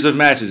a series of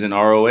matches in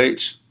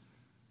ROH.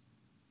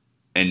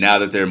 And now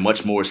that they're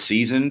much more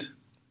seasoned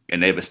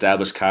and they've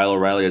established Kyle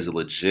O'Reilly as a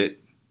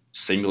legit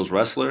singles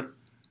wrestler,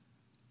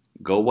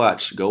 go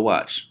watch.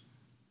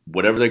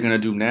 Whatever they're going to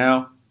do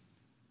now,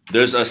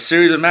 there's a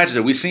series of matches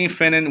that we've seen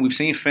Finn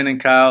and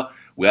Kyle.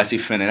 We got to see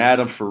Finn and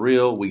Adam for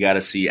real. We got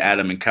to see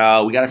Adam and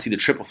Kyle. We got to see the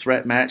triple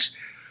threat match.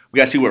 We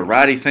got to see what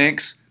Roddy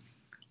thinks,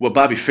 what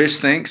Bobby Fish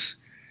thinks.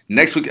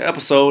 Next week's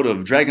episode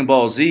of Dragon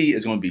Ball Z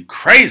is going to be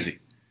crazy.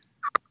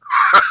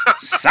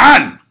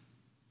 Son!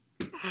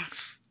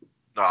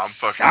 No,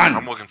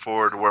 I'm looking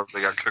forward to what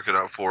they got cooking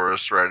up for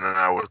us right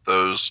now with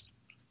those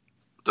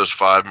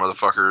 5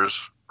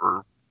 motherfuckers.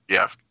 Or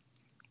yeah.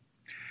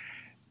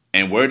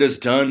 And where does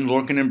Dunn,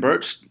 Lorcan, and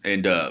Birch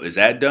and is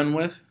that done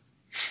with?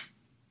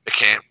 It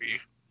can't be,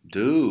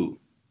 dude.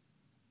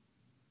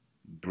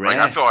 Like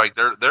I feel like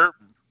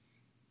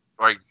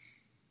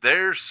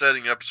they're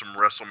setting up some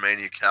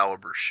WrestleMania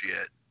caliber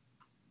shit,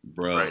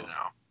 bro. Right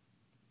now.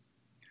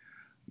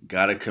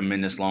 Gotta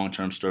commend this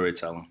long-term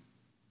storytelling.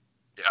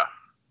 Yeah,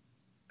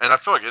 and I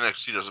feel like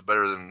NXT does it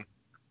better than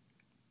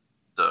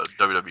the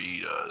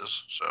WWE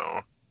does.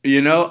 So.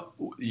 You know,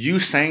 you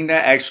saying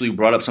that actually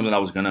brought up something I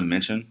was going to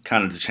mention,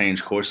 kind of to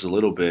change courses a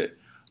little bit.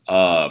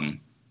 I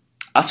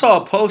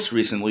saw a post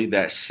recently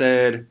that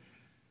said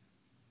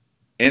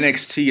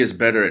NXT is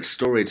better at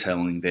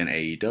storytelling than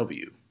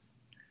AEW.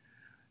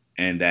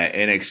 And that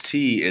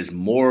NXT is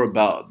more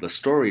about the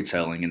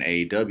storytelling and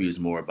AEW is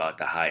more about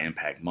the high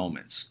impact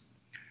moments.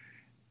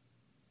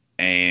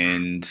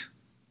 And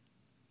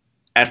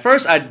at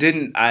first I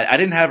didn't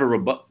have a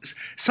rebuttal.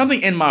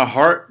 Something in my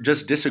heart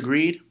just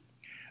disagreed.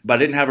 But I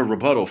didn't have a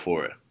rebuttal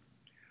for it.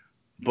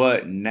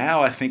 But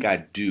now I think I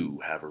do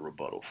have a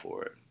rebuttal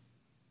for it.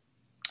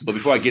 But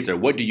before I get there,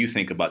 what do you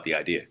think about the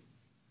idea?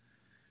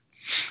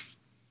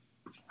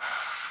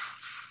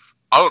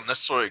 I don't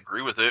necessarily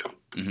agree with it.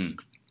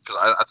 Because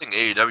I think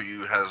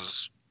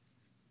AEW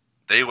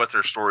they let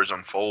their stories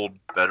unfold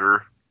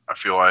better, I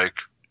feel like.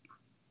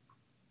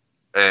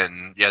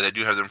 And yeah, they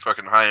do have them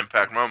fucking high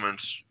impact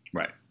moments.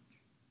 Right.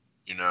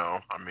 You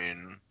know, I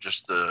mean,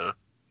 just the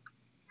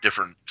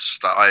different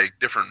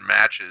different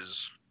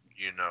matches,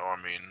 you know,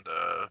 I mean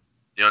the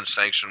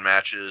unsanctioned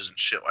matches and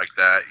shit like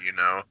that, you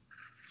know.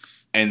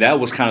 And that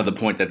was kind of the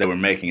point that they were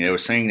making. They were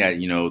saying that,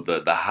 you know,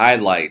 the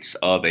highlights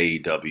of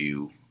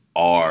AEW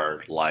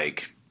are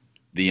like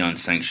the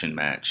unsanctioned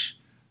match.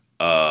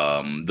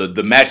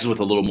 The matches with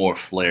a little more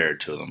flair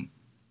to them.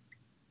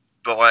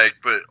 But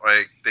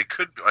they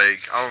could I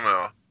don't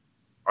know.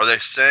 Are they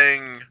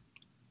saying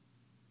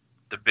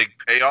the big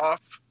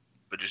payoff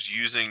but just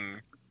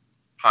using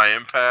high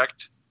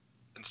impact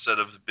instead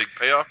of the big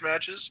payoff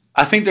matches?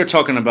 I think they're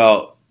talking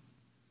about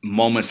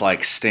moments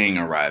like Sting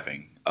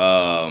arriving,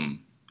 Shaquille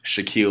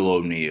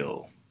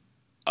O'Neal,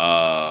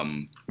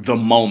 the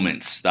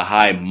moments, the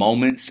high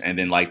moments, and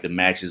then like the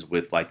matches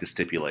with like the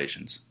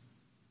stipulations.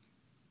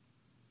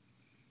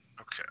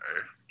 Okay.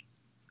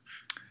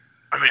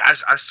 I mean,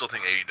 I still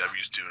think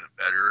AEW's doing it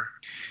better,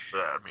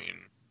 but I mean,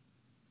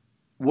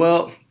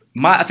 Well,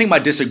 I think my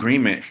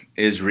disagreement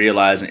is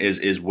realizing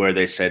is where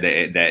they said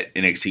that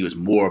NXT was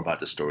more about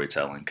the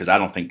storytelling because I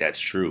don't think that's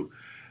true.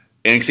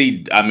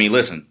 NXT, I mean,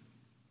 listen,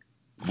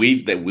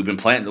 we've been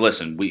playing.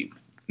 Listen, we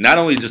not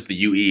only just the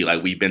UE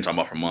like we've been talking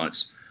about for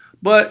months,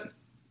 but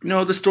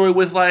the story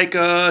with like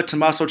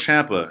Tommaso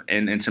Ciampa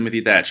and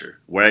Timothy Thatcher,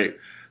 right?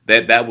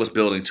 That was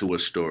building to a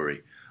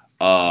story.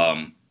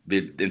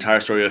 The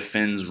entire story of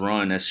Finn's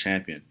run as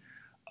champion.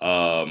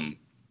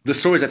 The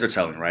stories that they're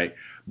telling, right?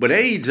 But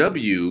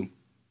AEW,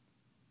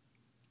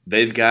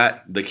 they've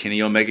got the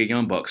Kenny Omega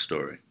Young Bucks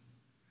story.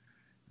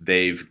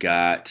 They've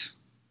got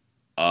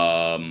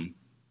I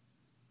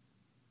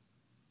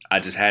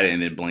just had it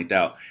and then blinked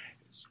out.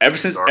 Ever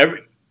since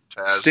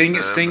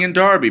Sting and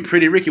Darby,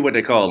 Pretty Ricky, what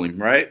they call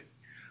him, right?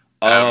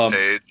 Adam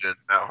Page and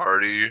Matt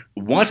Hardy.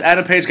 Once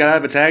Adam Page got out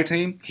of a tag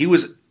team,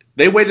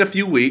 they waited a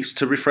few weeks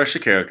to refresh the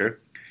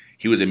character.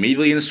 He was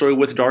immediately in the story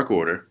with Dark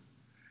Order.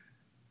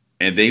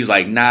 And then he was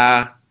like,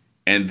 nah.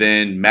 And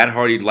then Matt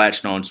Hardy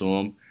latched onto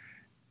him.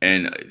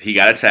 And he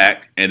got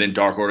attacked. And then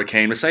Dark Order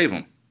came to save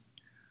him.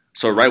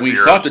 So right when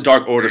you thought the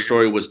Dark Order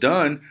story was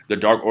done, the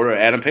Dark Order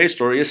Adam Page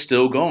story is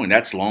still going.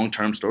 That's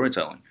long-term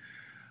storytelling.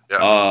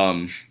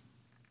 Yeah.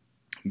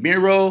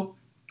 Miro,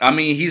 I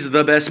mean, he's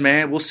the best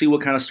man. We'll see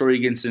what kind of story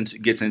he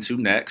gets into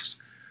next.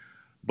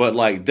 But,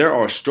 like, there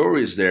are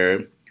stories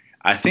there.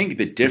 I think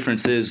the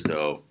difference is,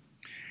 though,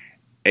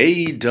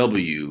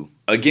 AEW,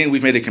 again,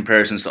 we've made the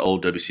comparisons to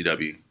old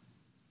WCW.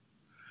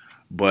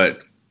 But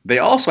they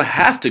also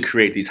have to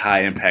create these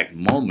high-impact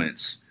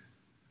moments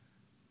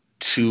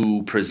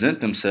to present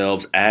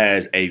themselves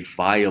as a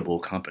viable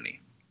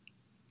company.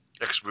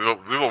 Because we've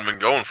only been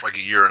going for like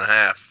a year and a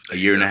half. A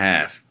year and a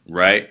half,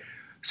 right?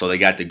 So they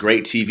got the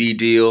great TV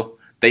deal.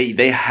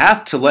 They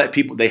have to let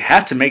people. They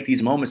have to make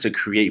these moments to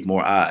create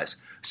more eyes.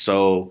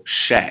 So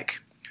Shaq,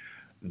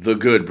 the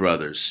Good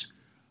Brothers,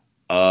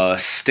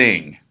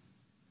 Sting,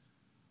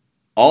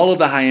 all of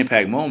the high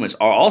impact moments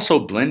are also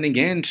blending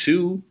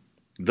into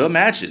the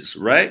matches,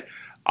 right?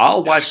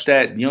 I'll watch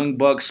that Young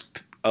Bucks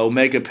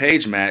Omega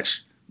Page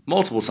match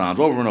multiple times,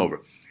 over and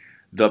over.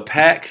 The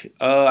Pac,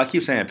 I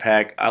keep saying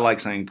Pac. I like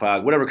saying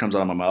Pac. Whatever comes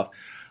out of my mouth.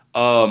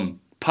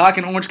 Pac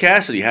and Orange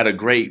Cassidy had a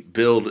great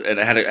build, and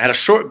had a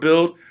short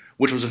build,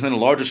 which was within a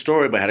larger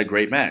story, but had a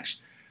great match.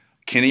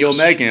 Kenny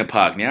Omega and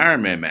Pac, the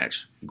Iron Man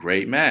match,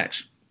 great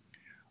match.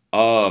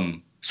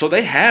 So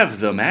they have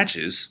the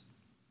matches,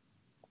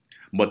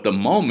 but the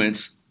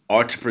moments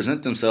are to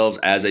present themselves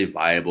as a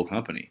viable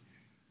company.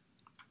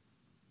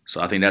 So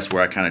I think that's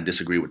where I kind of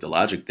disagree with the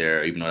logic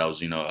there, even though that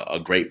was, a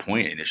great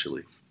point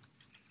initially.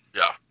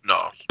 Yeah,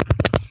 no,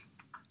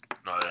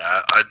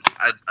 I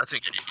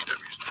think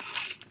AEW's doing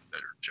a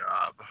better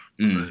job,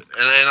 and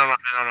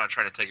I'm not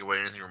trying to take away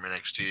anything from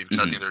NXT because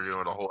I think they're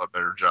doing a whole lot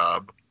better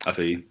job. I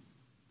feel you.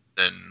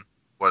 Than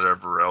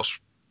whatever else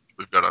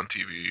we've got on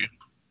TV,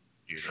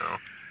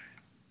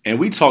 And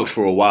we talked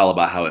for a while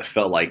about how it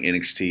felt like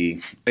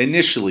NXT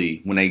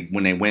initially when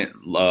they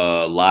went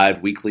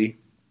live weekly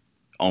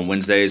on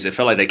Wednesdays. It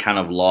felt like they kind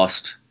of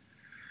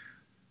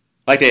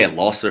they had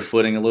lost their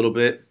footing a little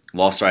bit,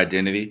 lost their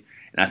identity,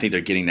 and I think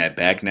they're getting that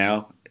back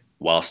now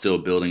while still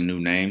building new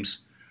names.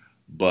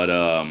 But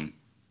I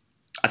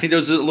think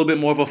there's a little bit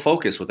more of a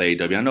focus with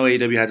AEW. I know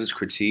AEW has its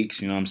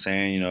critiques, you know what I'm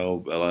saying,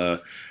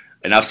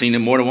 and I've seen it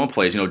more than one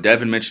place.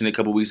 Devin mentioned it a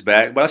couple weeks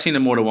back, but I've seen it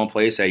more than one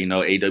place that,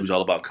 AEW is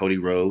all about Cody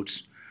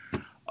Rhodes.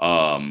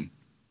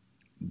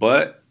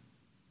 But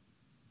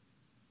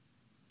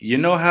you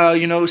know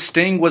how,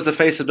 Sting was the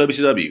face of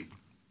WCW,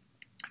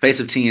 face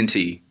of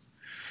TNT.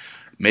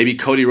 Maybe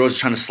Cody Rhodes is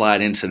trying to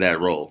slide into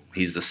that role.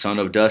 He's the son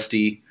of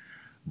Dusty,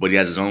 but he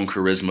has his own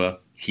charisma.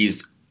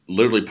 He's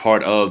literally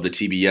part of the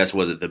TBS,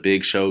 was it the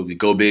Big Show, the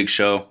Go Big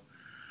Show?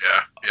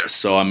 Yeah.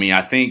 So, I mean,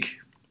 I think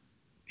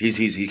he's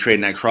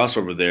creating that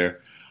crossover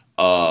there.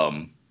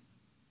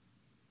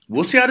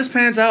 We'll see how this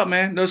pans out,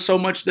 man. There's so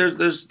much.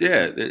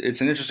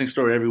 It's an interesting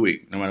story every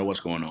week, no matter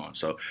what's going on.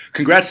 So,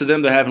 congrats to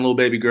them. They're having a little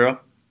baby girl.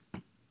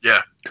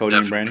 Yeah, Cody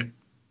definitely. And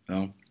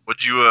Brandon.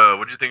 What'd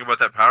you think about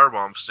that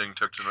powerbomb Sting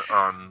took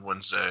on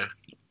Wednesday?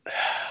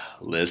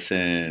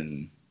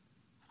 Listen,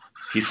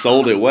 he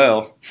sold it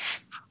well.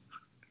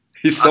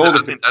 I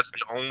think that's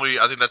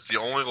the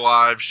only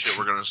live shit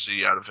we're gonna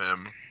see out of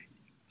him.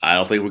 I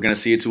don't think we're gonna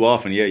see it too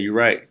often. Yeah, you're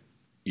right.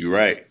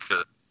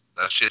 Because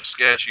that shit's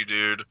sketchy,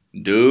 dude.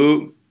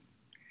 Dude,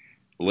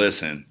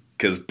 listen,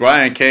 because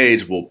Brian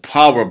Cage will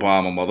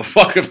powerbomb a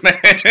motherfucker,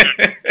 man.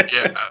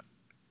 Yeah.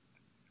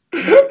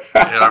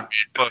 And I mean,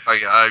 fuck,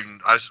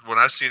 when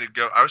I seen it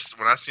go,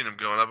 when I seen him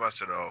going up, I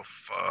said, "Oh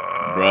fuck,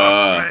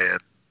 bruh, man."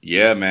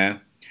 Yeah,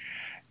 man.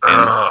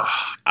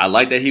 I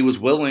like that he was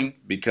willing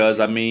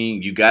because, I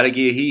mean, you got to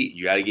get heat.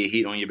 You got to get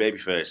heat on your baby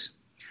face.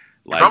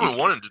 He probably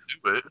wanted to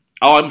do it.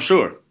 Oh, I'm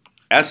sure.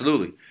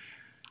 Absolutely.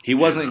 He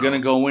wasn't going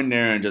to go in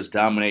there and just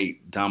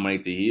dominate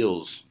the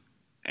heels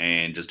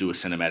and just do a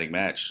cinematic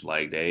match.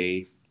 Like,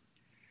 they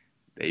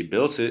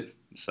built it.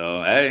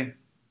 So, hey.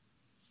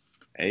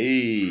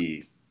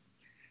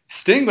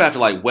 Sting would have to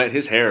like wet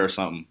his hair or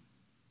something.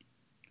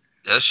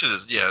 That shit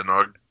is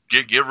no.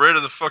 Get rid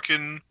of the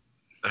fucking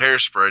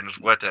hairspray and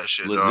just wet that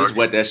shit, Listen, dog. just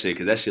wet that shit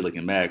because that shit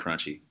looking mad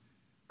crunchy.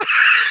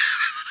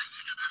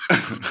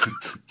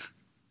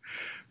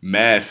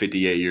 Mad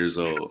 58 years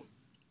old.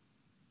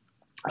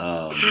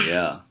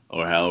 Yeah,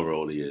 or however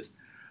old he is.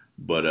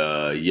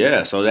 But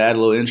yeah, so to add a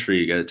little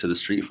intrigue to the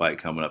street fight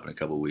coming up in a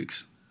couple of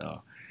weeks.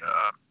 So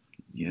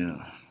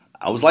yeah,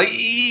 I was like,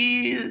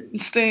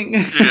 Sting.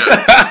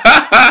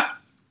 Yeah.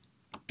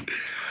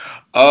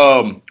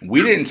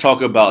 We didn't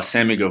talk about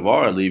Sammy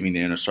Guevara leaving the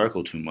Inner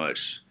Circle too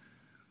much.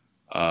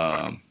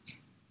 Hyped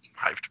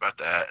about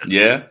that.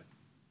 Yeah?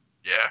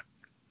 Yeah.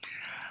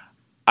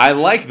 I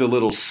like the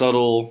little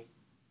subtle.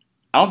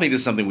 I don't think this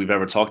is something we've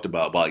ever talked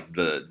about like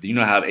you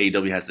know how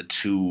AEW has the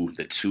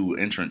two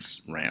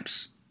entrance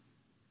ramps,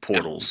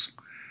 portals.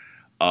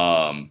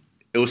 Yep.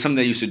 It was something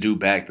they used to do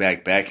back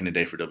in the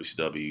day for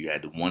WCW. You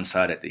had one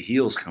side that the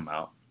heels come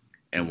out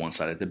and one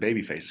side that the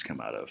baby faces come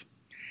out of.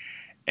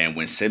 And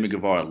when Sammy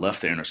Guevara left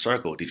the Inner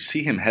Circle, did you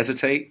see him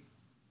hesitate?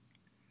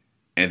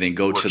 And then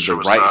go to the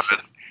right side.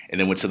 And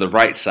then went to the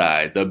right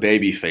side, the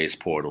babyface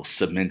portal,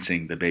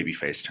 cementing the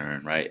babyface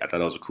turn, right? I thought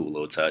that was a cool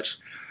little touch.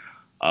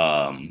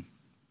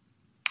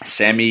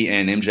 Sammy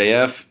and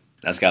MJF,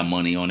 that's got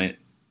money on it.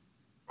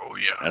 Oh,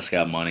 yeah. That's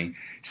got money.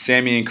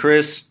 Sammy and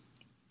Chris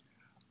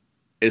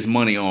is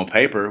money on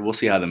paper. We'll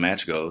see how the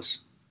match goes.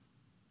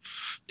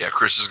 Yeah,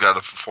 Chris has got to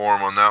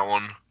perform on that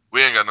one.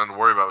 We ain't got nothing to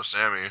worry about with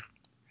Sammy.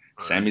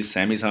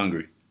 Sammy's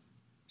hungry.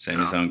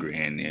 Sammy's hungry,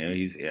 and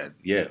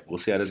we'll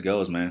see how this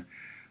goes, man.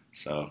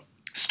 So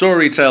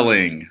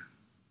storytelling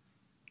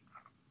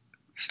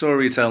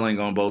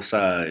on both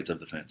sides of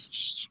the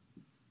fence.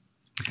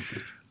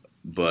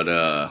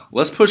 But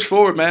let's push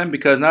forward, man,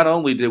 because not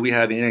only did we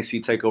have the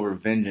NXT TakeOver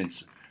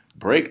Vengeance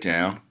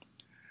breakdown,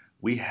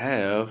 we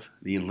have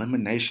the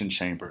Elimination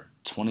Chamber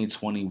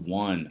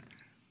 2021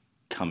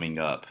 coming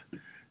up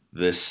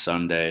this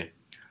Sunday.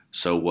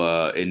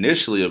 So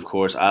initially, of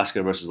course,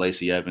 Asuka versus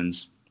Lacey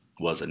Evans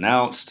was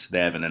announced. They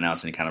haven't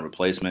announced any kind of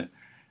replacement,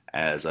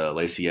 as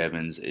Lacey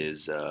Evans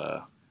is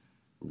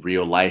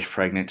real life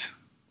pregnant.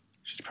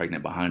 She's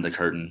pregnant behind the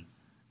curtain,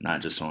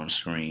 not just on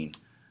screen.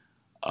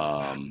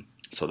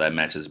 So that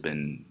match has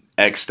been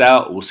X'd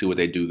out. We'll see what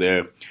they do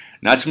there.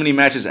 Not too many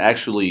matches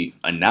actually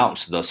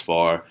announced thus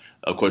far.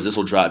 Of course, this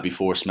will drop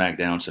before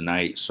SmackDown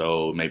tonight,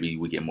 so maybe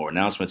we get more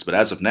announcements. But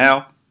as of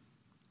now,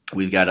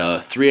 we've got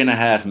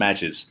 3.5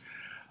 matches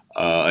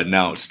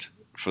announced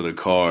for the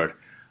card.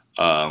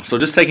 So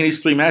just taking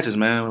these 3 matches,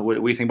 man, what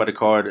do you think about the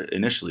card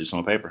initially, just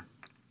on paper?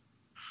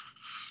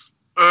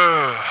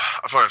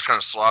 I feel like it's kind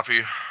of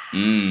sloppy.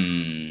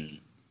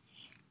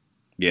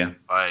 Yeah.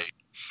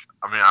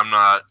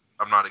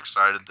 I'm not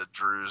excited that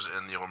Drew's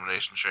in the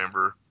Elimination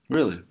Chamber.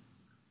 Really?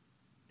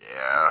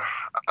 Yeah.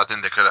 I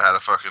think they could have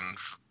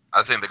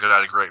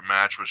had a great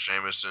match with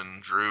Sheamus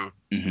and Drew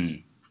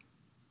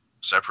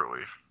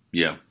separately.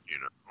 Yeah. You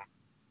know.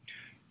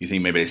 You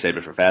think maybe they save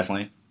it for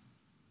Fastlane?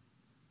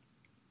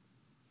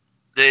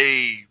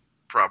 They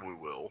probably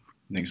will.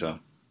 I think so.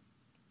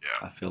 Yeah.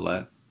 I feel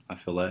that.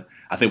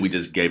 I think we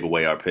just gave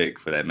away our pick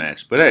for that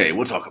match. But hey,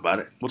 we'll talk about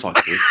it. We'll talk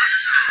it through.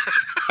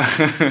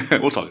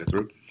 We'll talk it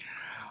through.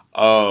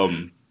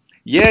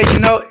 Yeah,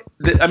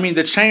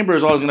 the Chamber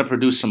is always going to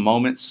produce some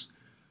moments.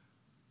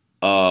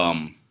 But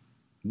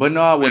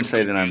no, I wouldn't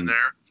say that I'm...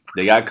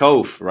 They got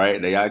Kofi,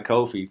 right? They got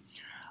Kofi.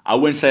 I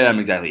wouldn't say that I'm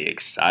exactly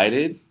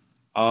excited.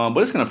 But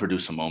it's going to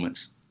produce some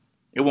moments.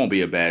 It won't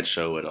be a bad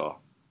show at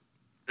all.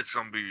 It's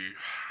going to be...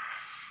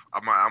 I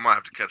might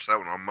have to catch that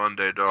one on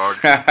Monday, dog.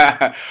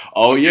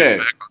 Oh, yeah.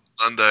 Back on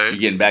Sunday. You're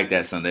getting back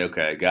that Sunday.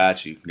 Okay,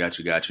 got you.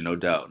 No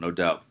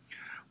doubt.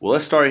 Well,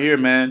 let's start here,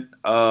 man.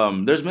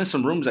 There's been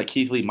some rumors that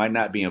Keith Lee might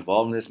not be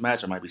involved in this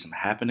match. There might be some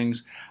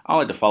happenings. I don't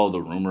like to follow the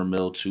rumor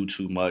mill too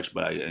much,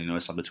 but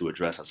it's something to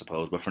address, I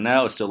suppose. But for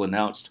now, it's still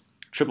announced.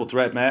 Triple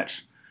threat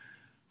match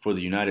for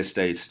the United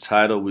States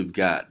title. We've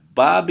got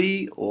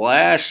Bobby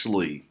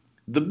Lashley,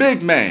 the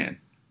big man,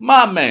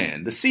 my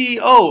man, the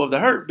CEO of the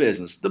Hurt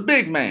Business, the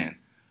big man.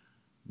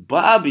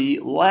 Bobby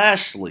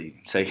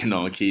Lashley taking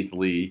on Keith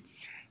Lee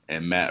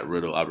and Matt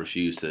Riddle. I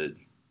refuse to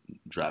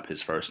drop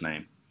his first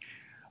name.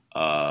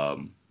 How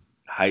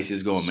is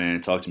this going, man?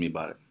 Talk to me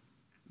about it.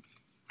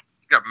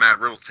 Got Matt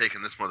Riddle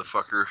taking this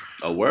motherfucker.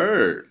 A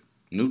word.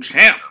 New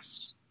champ.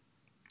 Yes.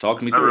 Talk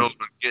to me Matt through. Riddle's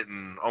been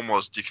getting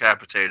almost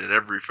decapitated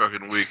every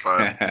fucking week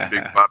by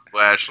big Bobby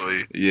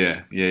Lashley.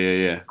 Yeah.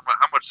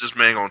 How much is this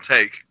man gonna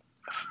take?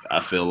 I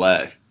feel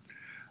that.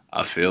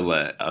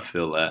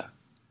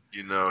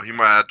 You know, he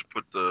might have to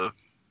put the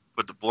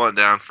blunt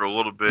down for a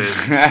little bit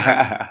and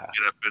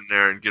get up in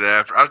there and get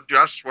after.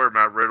 I swear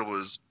Matt Riddle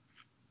is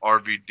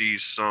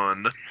RVD's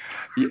son.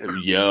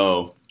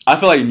 Yo, I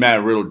feel like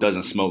Matt Riddle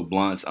doesn't smoke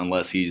blunts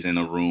unless he's in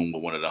a room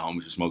with one of the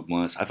homies who smoke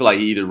blunts. I feel like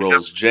he either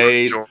rolls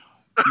J's.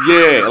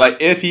 Yeah, like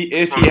if he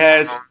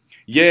has,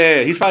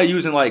 he's probably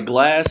using like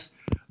glass,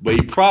 but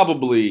he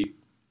probably,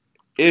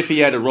 if he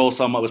had to roll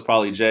something up, it's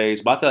probably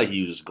J's. But I feel like he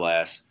uses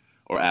glass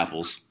or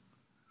apples.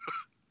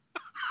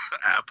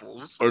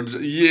 apples. Or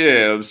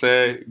yeah, I'm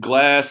saying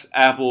glass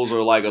apples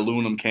or like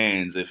aluminum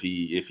cans. If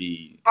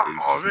he.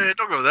 Oh man,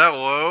 don't go that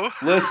low.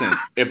 Listen,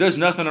 if there's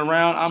nothing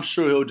around, I'm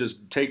sure he'll just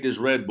take this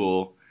Red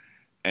Bull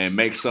and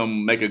make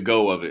a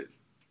go of it.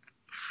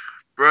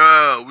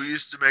 Bro, we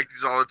used to make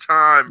these all the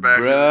time back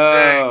in the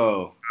day.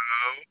 Bro.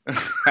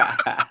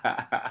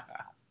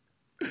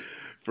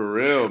 For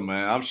real,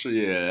 man. I'm sure.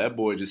 Yeah, that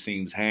boy just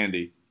seems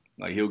handy.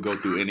 Like he'll go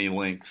through any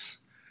lengths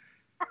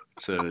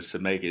to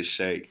make it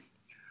shake.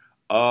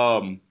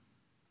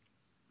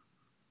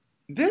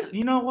 This,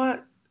 you know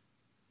what?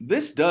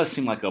 This does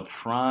seem like a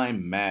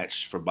prime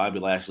match for Bobby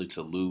Lashley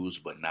to lose,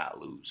 but not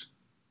lose.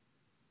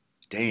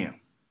 Damn.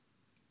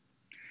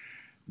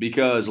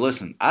 Because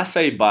listen, I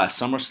say by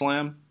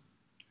SummerSlam,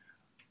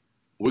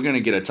 we're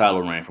gonna get a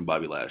title reign from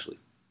Bobby Lashley.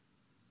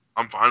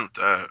 I'm fine with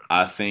that.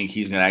 I think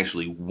he's gonna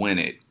actually win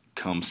it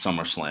come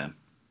SummerSlam.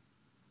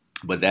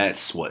 But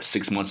that's what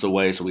 6 months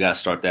away, so we gotta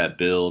start that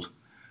build.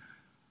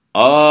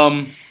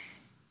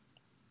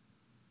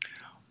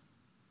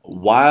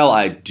 While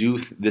I do,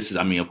 this is,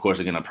 I mean, of course,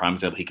 again, a prime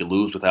example. He could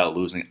lose without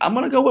losing. I'm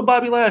gonna go with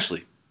Bobby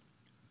Lashley.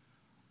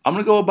 I'm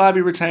gonna go with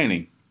Bobby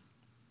retaining.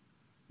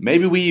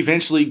 Maybe we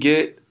eventually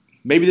get.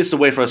 Maybe this is a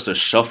way for us to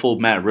shuffle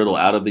Matt Riddle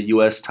out of the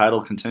U.S.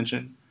 title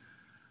contention.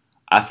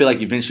 I feel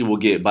like eventually we'll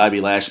get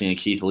Bobby Lashley and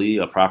Keith Lee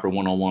a proper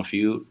one-on-one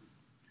feud,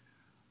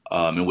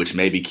 in which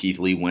maybe Keith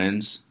Lee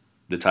wins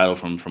the title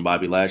from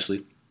Bobby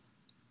Lashley,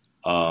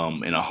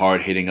 in a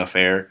hard-hitting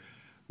affair,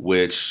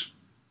 which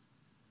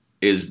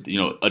is, you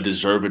know, a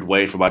deserved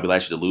way for Bobby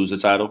Lashley to lose the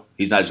title.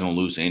 He's not just gonna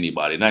lose to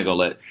anybody.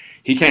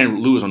 He can't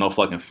lose on no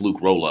fucking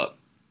fluke roll-up.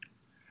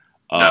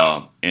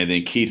 No. And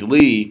then Keith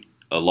Lee,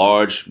 a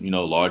large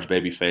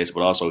baby face,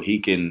 but also he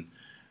can,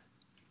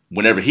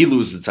 whenever he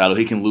loses the title,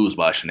 he can lose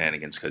by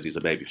shenanigans because he's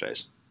a baby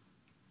face.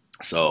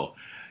 So,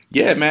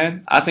 yeah,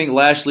 man, I think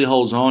Lashley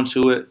holds on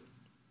to it,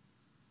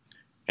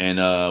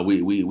 and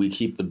we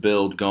keep the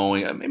build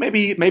going. I mean,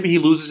 maybe he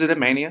loses it at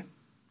Mania.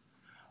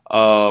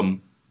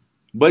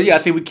 But yeah,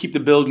 I think we keep the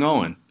build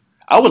going.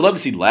 I would love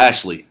to see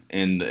Lashley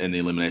in the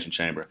Elimination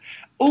Chamber.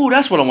 Oh,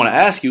 that's what I want to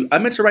ask you. I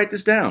meant to write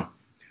this down.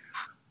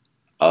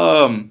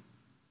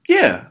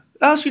 Yeah,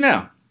 I'll ask you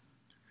now.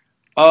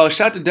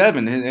 Shout out to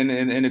Devin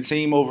and the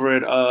team over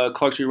at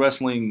Clark Street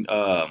Wrestling,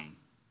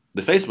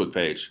 the Facebook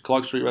page,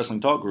 Clark Street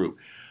Wrestling Talk Group.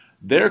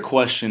 Their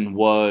question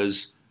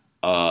was,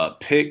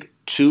 pick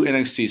 2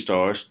 NXT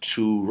stars,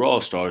 2 Raw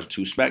stars,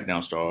 2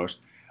 SmackDown stars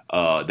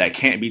that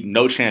can't be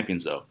no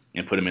champions though,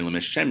 and put them in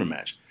Elimination Chamber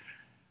match.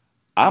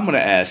 I'm gonna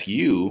ask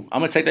you.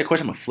 I'm gonna take that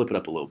question. I'm gonna flip it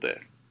up a little bit.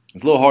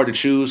 It's a little hard to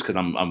choose because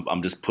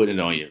I'm just putting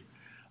it on you.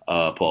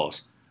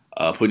 Pause.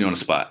 Putting you on the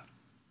spot.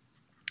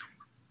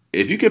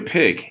 If you could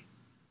pick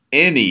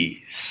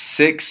any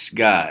 6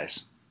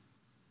 guys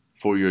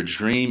for your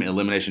dream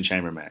Elimination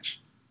Chamber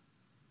match,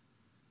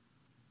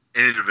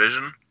 any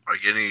division, like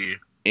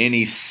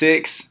any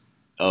 6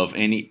 of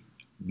any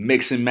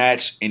mix and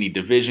match, any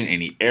division,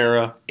 any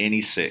era,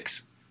 any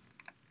 6.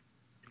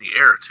 The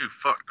era too.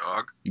 Fuck,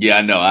 dog. Yeah,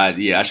 I know.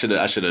 I should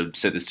have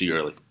said this to you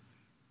early.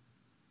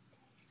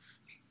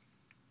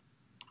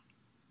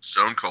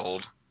 Stone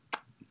Cold.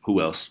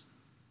 Who else?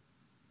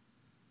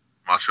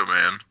 Macho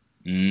Man.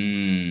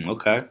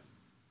 Okay.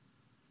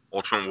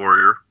 Ultimate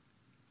Warrior.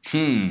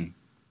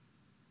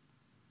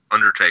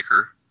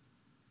 Undertaker.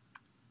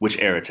 Which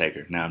era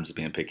Taker? Now I'm just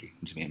being picky.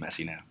 I'm just being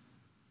messy now.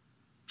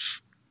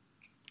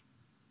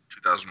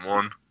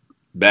 2001.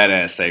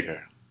 Badass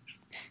Taker.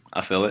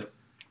 I feel it.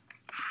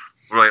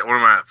 What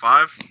am I at?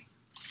 5?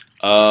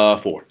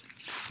 4.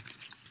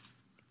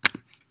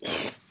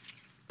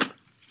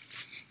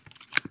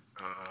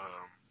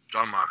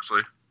 John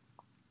Moxley.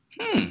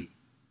 Nice.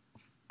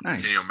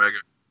 Kenny Omega.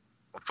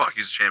 Well, fuck,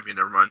 he's a champion.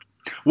 Never mind.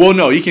 Well,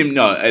 no, you can.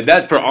 No,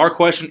 that's for our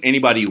question.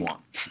 Anybody you want.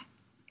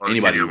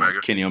 Anybody Kenny you Omega.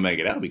 want. Kenny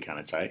Omega. That'll be kind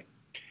of tight.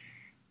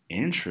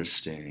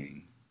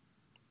 Interesting.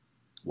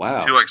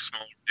 Wow. 2 like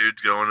small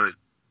dudes going to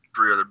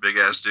 3 other big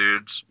ass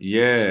dudes.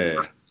 Yeah.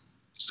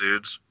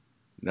 Dudes.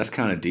 That's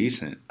kind of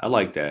decent. I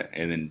like that.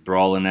 And then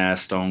brawling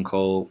ass Stone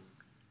Cold,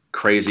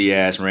 crazy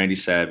ass Randy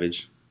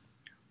Savage,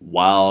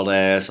 wild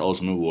ass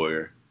Ultimate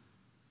Warrior,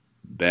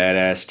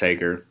 badass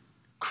Taker,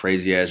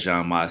 crazy ass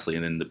John Moxley,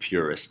 and then the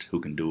purist who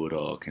can do it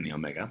all, Kenny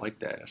Omega. I like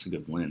that. That's a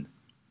good blend.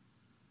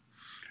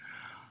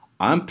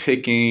 I'm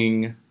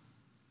picking.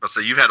 Let's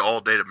say you've had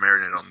all day to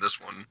marinate on this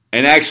one.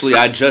 And actually,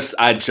 I just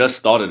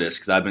thought of this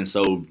because I've been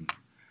so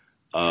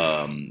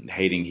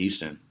hating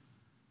Houston.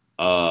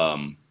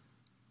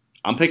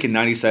 I'm picking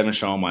 97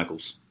 Shawn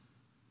Michaels.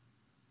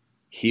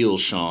 Heel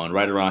Shawn,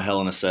 right around Hell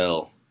in a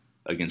Cell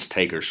against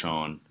Taker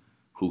Shawn,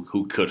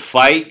 who could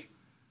fight,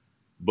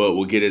 but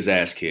will get his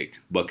ass kicked,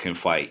 but can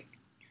fight.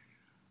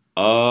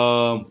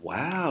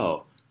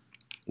 Wow.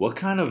 What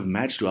kind of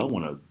match do I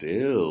want to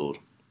build?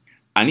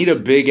 I need a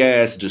big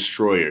ass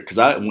destroyer because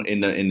in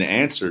the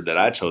answer that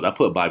I chose, I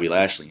put Bobby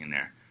Lashley in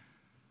there,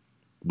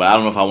 but I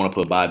don't know if I want to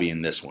put Bobby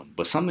in this one.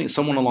 But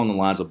someone along the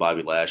lines of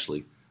Bobby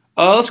Lashley.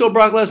 Let's go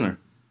Brock Lesnar.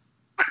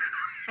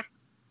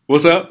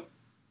 What's up?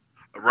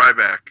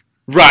 Ryback.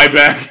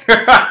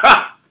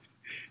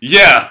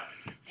 Yeah,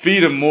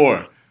 feed him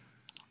more.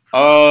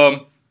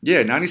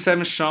 Yeah,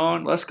 97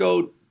 Sean. Let's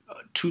go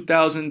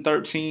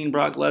 2013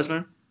 Brock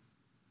Lesnar.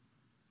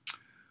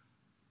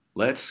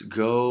 Let's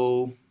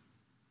go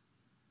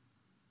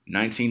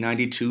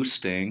 1992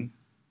 Sting.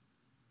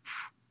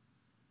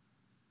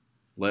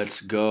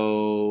 Let's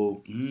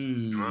go.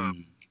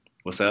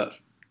 What's up?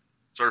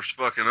 Surf's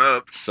fucking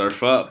up.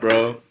 Surf up,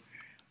 bro.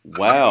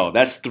 Wow,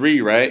 that's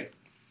 3, right?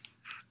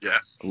 Yeah.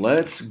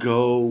 Let's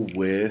go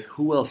with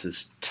who else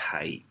is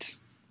tight?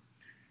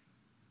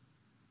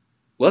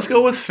 Let's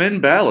go with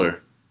Finn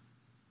Balor.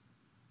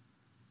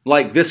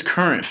 Like this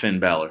current Finn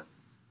Balor.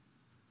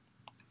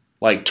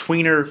 Like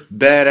tweener,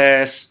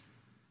 badass.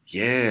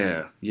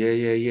 Yeah.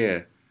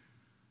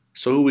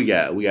 So who we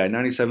got? We got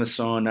 97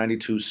 Son,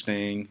 92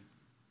 Sting,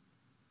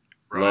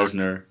 Rock.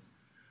 Lesnar.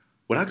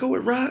 Would I go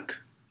with Rock?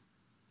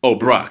 Oh,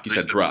 Brock. You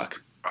said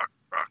Brock.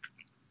 Rock.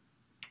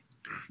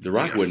 The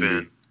Rock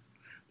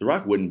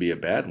wouldn't be a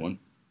bad one.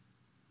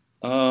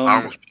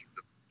 I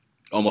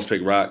almost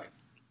picked Rock.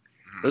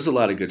 There's a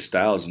lot of good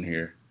styles in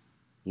here.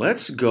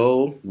 Let's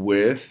go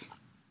with.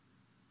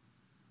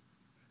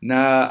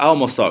 Nah, I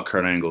almost thought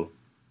Kurt Angle.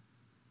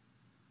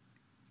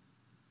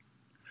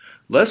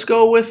 Let's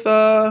go with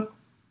because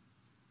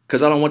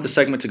I don't want the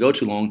segment to go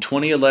too long.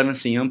 2011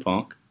 CM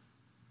Punk.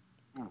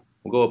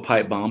 We'll go with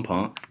Pipe Bomb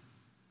Punk.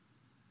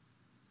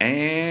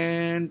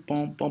 And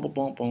boom.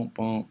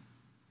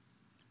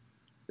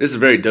 This is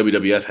very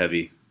WWF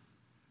heavy.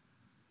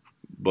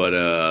 But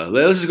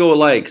let's just go with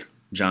like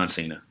John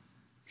Cena.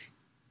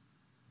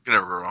 You can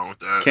never go wrong with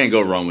that. Can't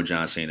go wrong with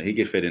John Cena. He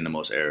can fit into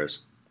most eras.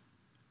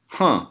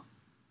 Huh.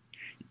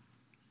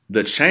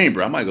 The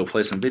Chamber. I might go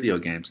play some video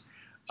games.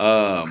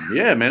 Yeah,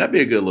 man, that'd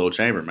be a good little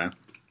chamber, man.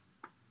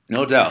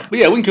 No doubt. But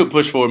yeah, we can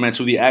push forward, man,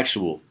 to the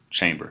actual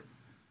chamber.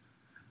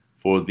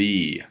 For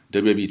the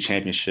WWE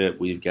Championship,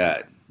 we've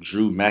got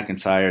Drew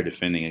McIntyre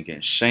defending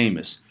against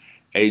Sheamus,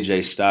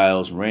 AJ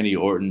Styles, Randy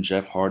Orton,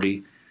 Jeff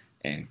Hardy,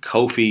 and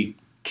Kofi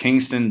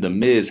Kingston. The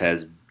Miz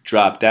has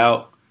dropped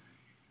out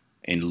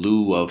in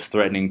lieu of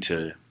threatening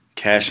to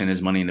cash in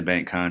his Money in the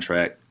Bank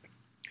contract.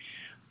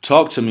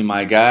 Talk to me,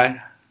 my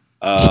guy.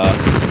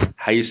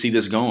 How you see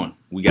this going?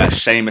 We got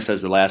Sheamus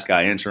as the last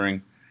guy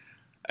entering,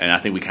 and I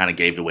think we kind of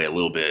gave it away a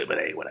little bit, but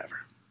hey, whatever.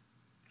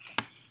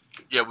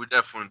 Yeah, we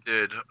definitely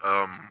did.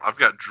 I've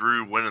got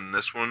Drew winning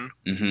this one.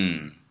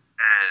 Mm-hmm.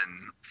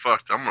 And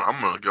fuck, I'm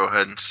gonna go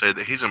ahead and say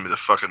that he's gonna be the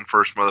fucking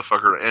first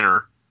motherfucker to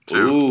enter.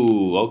 Too.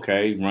 Ooh,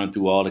 okay. Run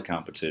through all the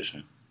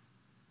competition.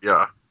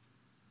 Yeah.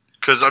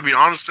 Because, I mean,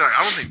 honestly,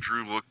 I don't think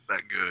Drew looks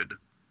that good.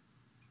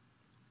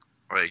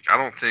 Like, I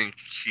don't think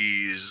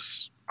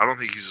he's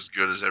as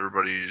good as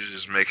everybody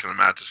is making him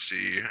out to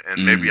see.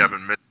 And maybe I've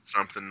been missing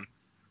something.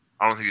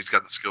 I don't think he's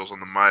got the skills on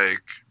the mic.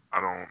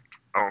 I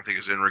don't think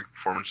his in-ring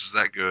performance is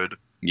that good.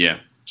 Yeah.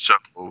 So,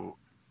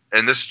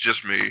 and this is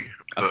just me,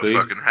 but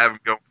fucking have him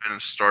go in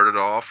and start it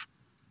off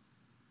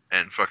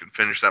and fucking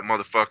finish that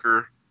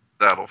motherfucker.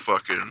 That'll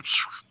fucking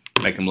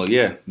make him look.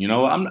 Yeah. You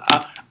know, I'm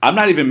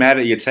not even mad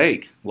at your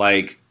take.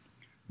 Like,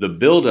 the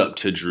build up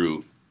to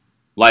Drew.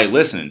 Like,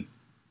 listen,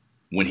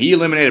 when he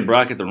eliminated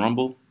Brock at the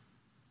Rumble,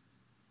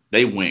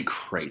 they went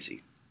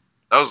crazy.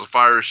 That was the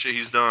fire shit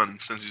he's done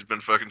since he's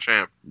been fucking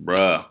champ.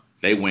 Bruh,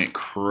 they went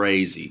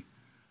crazy.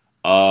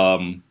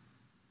 But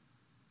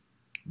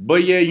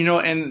yeah, you know,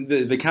 and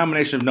the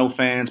combination of no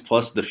fans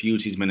plus the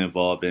feuds he's been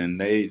involved in,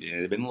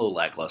 they've been a little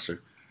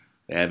lackluster.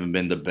 They haven't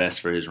been the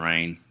best for his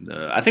reign.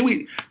 I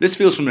think this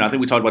feels familiar. I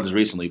think we talked about this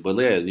recently, but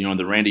yeah, you know,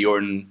 the Randy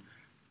Orton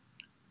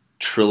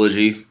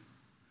trilogy.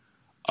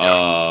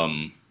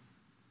 Yeah.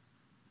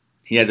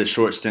 He had the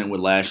short stint with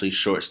Lashley,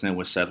 short stint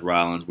with Seth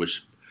Rollins,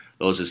 which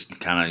those just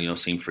kind of, you know,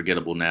 seem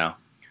forgettable now.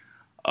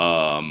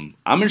 I'm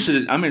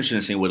interested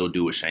in seeing what he'll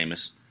do with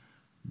Sheamus.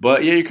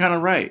 But yeah, you're kind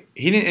of right.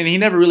 He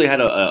never really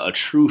had a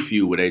true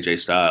feud with AJ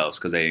Styles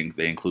because they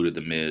included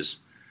the Miz,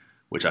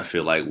 which I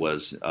feel like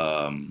was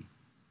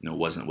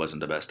wasn't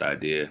the best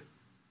idea.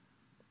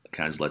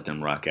 Kind of just let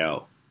them rock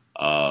out.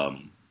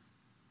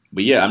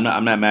 But yeah, I'm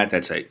not mad at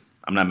that take.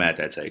 I'm not mad at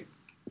that take.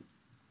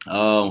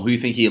 Who do you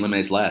think he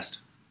eliminates last?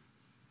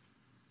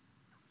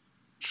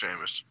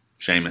 Sheamus.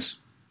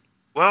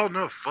 Well,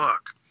 no,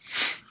 fuck.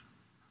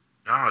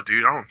 Nah,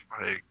 dude, I don't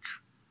like.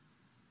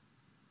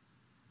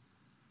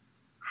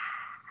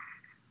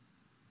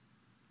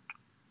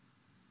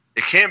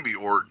 It can't be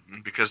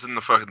Orton because then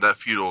that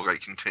feud will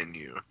like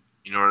continue.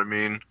 You know what I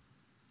mean?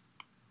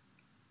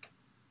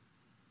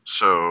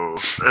 So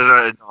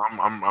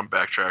I'm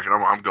backtracking.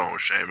 I'm going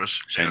with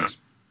Sheamus.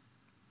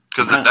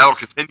 Because that'll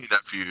continue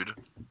that feud.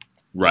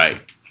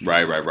 Right.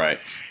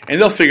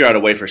 And they'll figure out a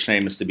way for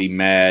Sheamus to be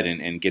mad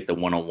and get the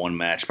one-on-one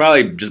match.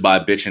 Probably just by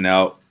bitching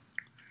out.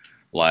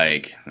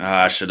 Like,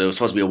 it was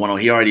supposed to be a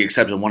one-on-one. He already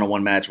accepted a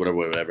one-on-one match,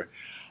 whatever.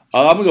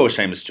 I'm going to go with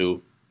Sheamus,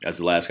 too, as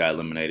the last guy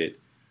eliminated.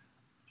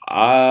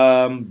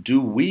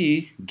 Do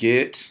we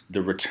get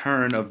the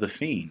return of The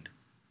Fiend?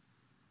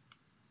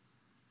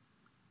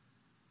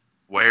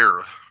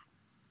 Where?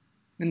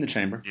 In the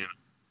chamber. Yeah.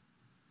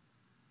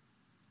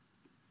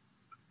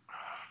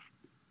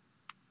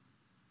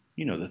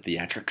 the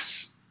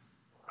theatrics.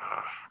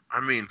 I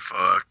mean,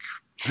 fuck.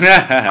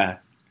 I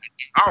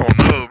don't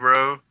know,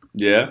 bro.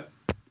 Yeah.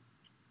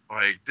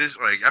 Like this,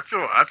 like I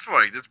feel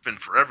like it's been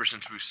forever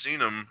since we've seen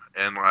him,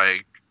 and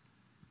like,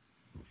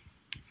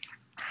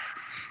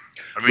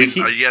 I mean,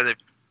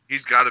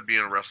 he's got to be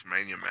in a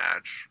WrestleMania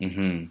match.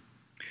 Mm-hmm.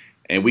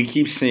 And we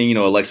keep seeing,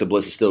 Alexa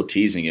Bliss is still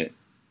teasing it.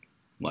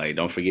 Like,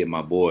 don't forget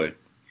my boy.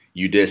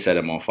 You did set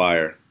him on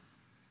fire.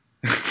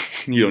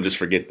 You don't just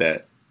forget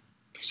that.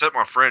 Set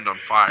my friend on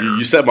fire.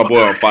 You set my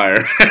boy on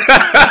fire.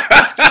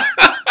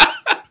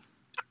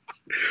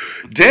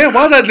 Damn,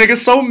 why is that nigga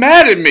so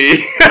mad at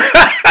me?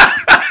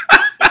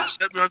 You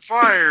set me on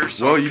fire.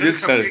 So well, you did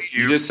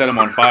set him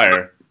on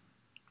fire.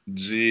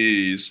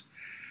 Jeez.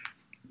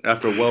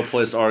 After a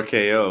well-placed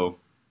RKO.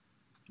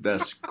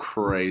 That's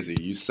crazy.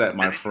 You set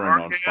my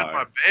friend on fire.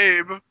 My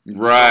babe.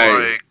 Right. So,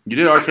 like, you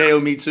did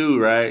RKO me too,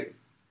 right?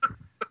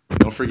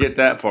 Don't forget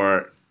that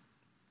part.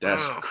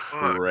 That's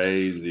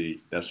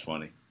crazy. That's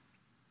funny.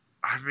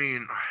 I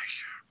mean,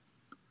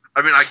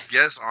 I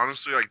guess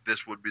honestly, like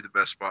this would be the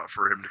best spot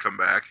for him to come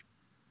back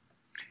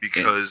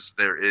because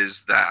there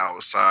is that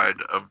outside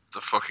of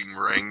the fucking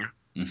ring.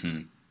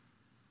 Mm-hmm.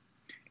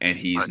 And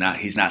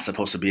he's not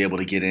supposed to be able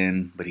to get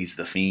in, but he's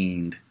the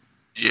Fiend.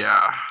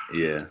 Yeah.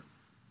 Yeah.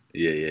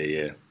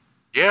 Yeah.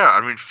 Yeah,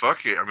 I mean,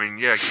 fuck it. I mean,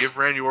 yeah, give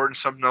Randy Orton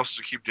something else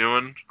to keep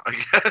doing, I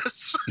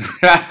guess.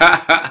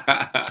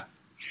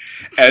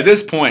 At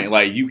this point,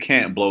 like, you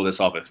can't blow this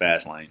off at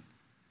Fastlane.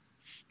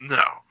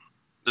 No.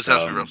 This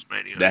has to be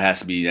WrestleMania.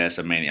 That's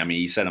a Mania. I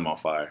mean, you set him on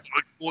fire.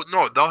 Well,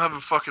 no, they'll have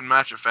a fucking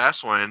match at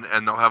Fastlane,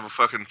 and they'll have a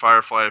fucking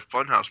Firefly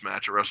Funhouse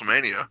match at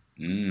WrestleMania.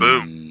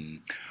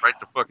 Boom. Write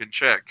the fucking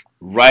check.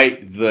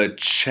 Write the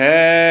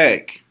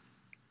check.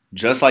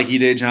 Just like he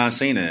did John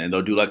Cena, and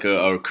they'll do like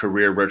a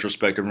career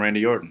retrospective of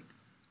Randy Orton.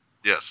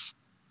 Yes.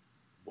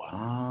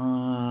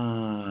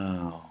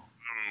 Wow.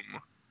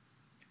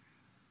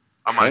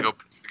 I might go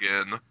piss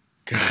again.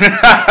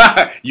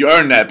 You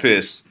earned that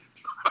piss.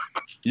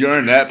 You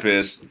earned that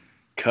piss.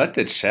 Cut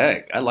the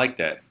check. I like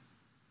that.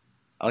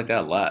 I like that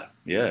a lot.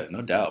 Yeah,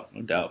 no doubt.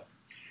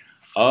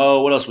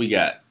 What else we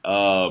got?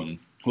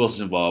 Who else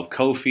is involved?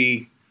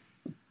 Kofi.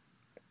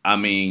 I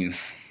mean,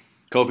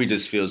 Kofi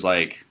just feels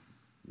like,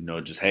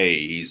 just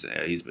hey, he's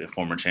a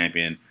former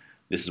champion.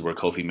 This is where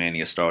Kofi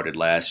Mania started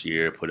last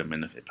year. Put him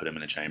in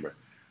the chamber.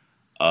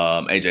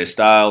 AJ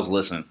Styles.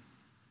 Listen,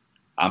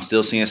 I'm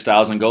still seeing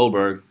Styles and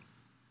Goldberg.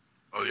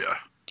 Oh yeah,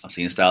 I'm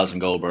seeing Styles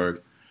and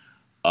Goldberg.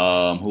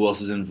 Who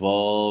else is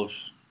involved?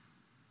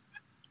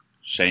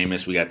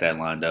 Sheamus. We got that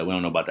lined up. We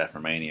don't know about that for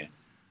Mania.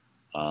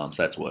 So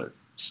that's what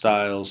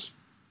Styles,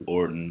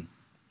 Orton.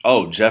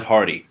 Oh, Jeff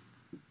Hardy.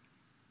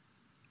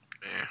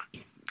 Yeah.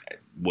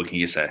 What can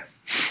you say?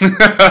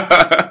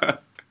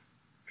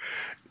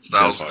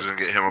 Styles is going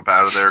to get him up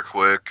out of there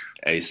quick.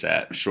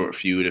 ASAP. Short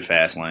feud at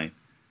Fastlane.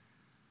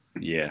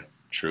 Yeah,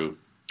 true.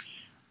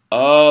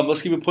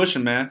 Let's keep it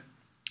pushing, man.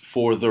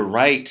 For the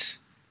right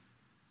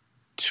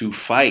to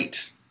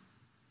fight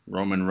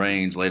Roman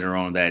Reigns later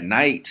on that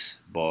night,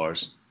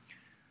 bars.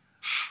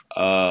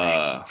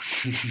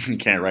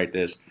 Can't write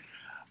this.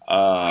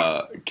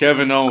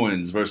 Kevin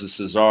Owens versus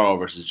Cesaro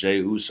versus Jey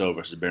Uso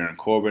versus Baron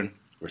Corbin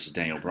versus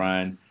Daniel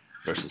Bryan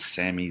versus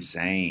Sami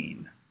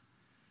Zayn.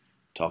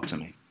 Talk to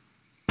me.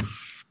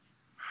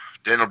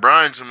 Daniel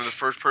Bryan's going to be the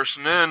first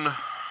person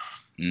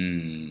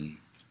in.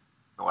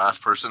 The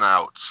last person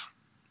out.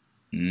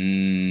 Who's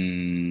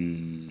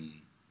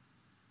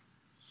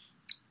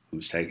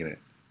taking it?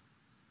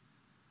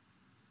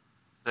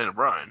 Daniel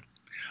Bryan.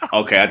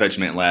 Okay, I thought you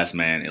meant last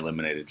man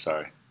eliminated.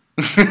 Sorry.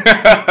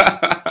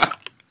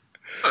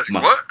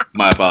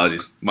 My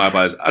apologies.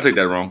 I took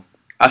that wrong.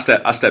 I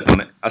stepped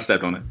on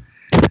it.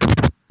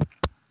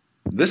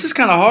 This is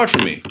kind of hard for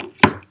me.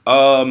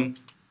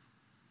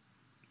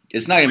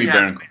 It's not gonna be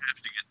Baron.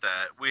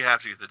 We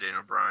have to get the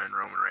Daniel Bryan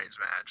Roman Reigns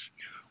match.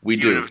 We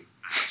do.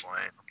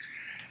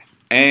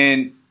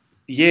 And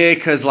yeah,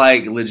 because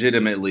like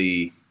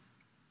legitimately,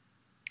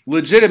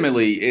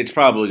 it's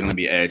probably gonna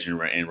be Edge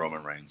and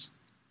Roman Reigns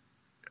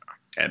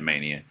at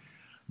Mania,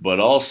 but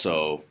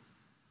also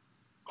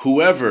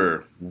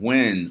whoever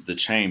wins the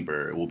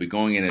Chamber will be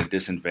going in at a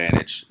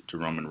disadvantage to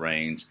Roman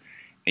Reigns,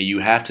 and you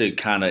have to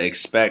kind of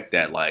expect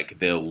that like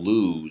they'll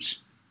lose,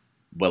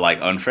 but like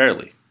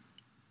unfairly,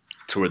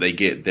 to where they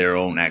get their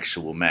own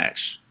actual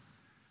match.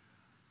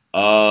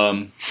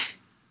 It's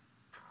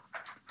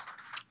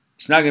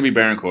not going to be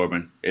Baron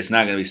Corbin. It's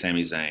not going to be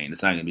Sami Zayn.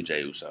 It's not going to be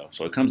Jey Uso.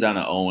 So it comes down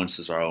to Owens,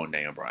 Cesaro, and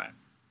Daniel Bryan.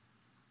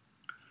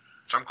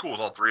 So I'm cool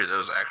with all three of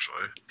those,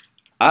 actually.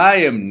 I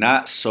am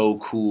not so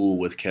cool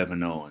with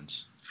Kevin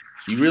Owens.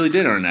 You really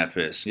did earn that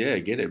piss. Yeah,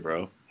 get it,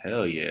 bro.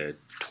 Hell yeah.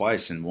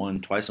 Twice in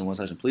one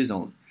session. Please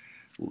don't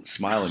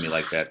smile at me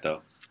like that,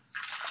 though.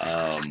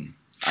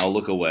 I'll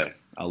look away.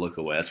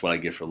 That's what I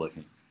get for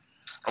looking.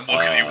 I'm looking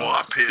at you while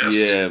I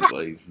piss. Yeah,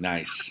 buddy.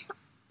 Nice.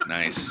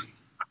 No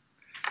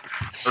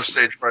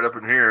stage right up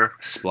in here.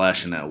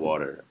 Splashing that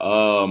water.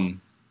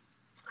 I'm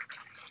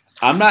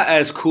not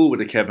as cool with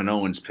the Kevin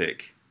Owens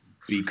pick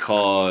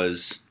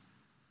because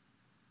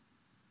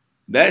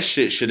That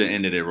shit should have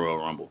ended at Royal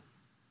Rumble.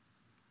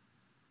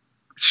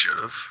 Should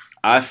have.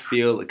 I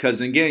feel because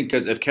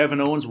if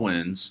Kevin Owens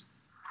wins,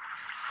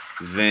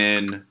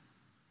 then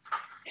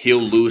he'll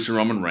lose to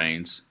Roman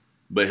Reigns,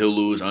 but he'll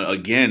lose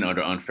again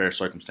under unfair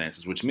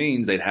circumstances, which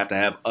means they'd have to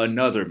have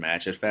another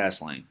match at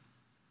Fastlane.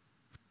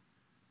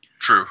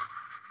 True.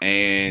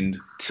 And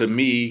to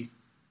me,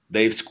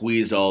 they've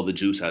squeezed all the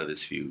juice out of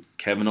this feud.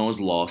 Kevin Owens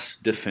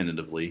lost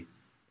definitively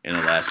in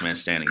the last man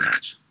standing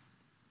match.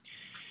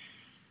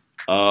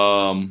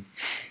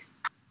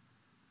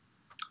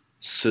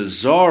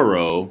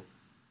 Cesaro,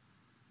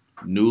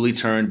 newly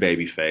turned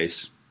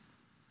babyface,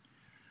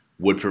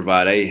 would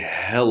provide a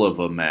hell of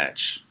a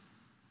match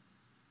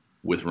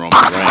with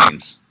Roman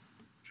Reigns.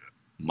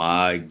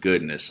 My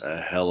goodness,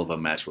 a hell of a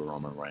match with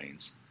Roman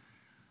Reigns.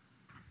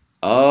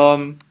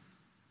 I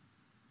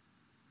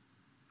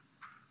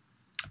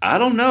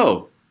don't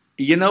know.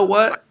 You know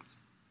what?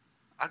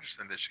 I just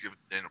think they should give it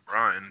to Daniel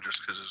Bryan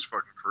just because his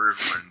fucking career's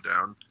running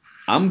down.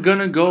 I'm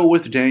gonna go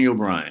with Daniel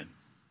Bryan.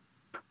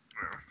 Yeah.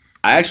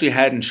 I actually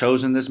hadn't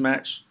chosen this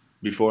match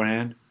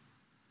beforehand.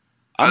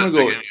 I'm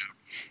gonna go.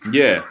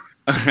 Yeah,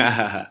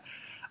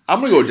 I'm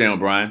gonna go with Daniel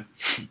Bryan.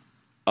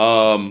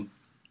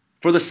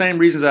 For the same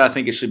reasons that I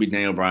think it should be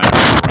Daniel Bryan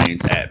and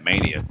Reigns at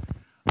Mania.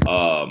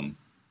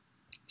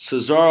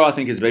 Cesaro, I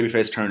think his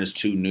babyface turn is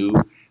too new.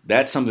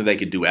 That's something they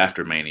could do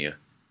after Mania,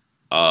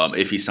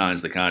 if he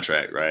signs the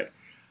contract, right?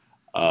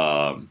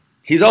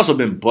 He's also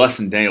been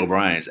busting Daniel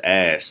Bryan's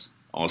ass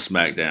on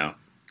SmackDown.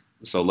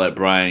 So let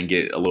Bryan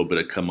get a little bit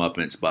of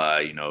comeuppance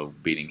by,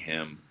 beating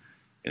him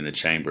in the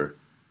chamber.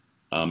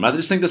 I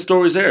just think the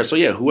story's there. So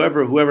yeah,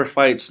 whoever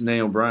fights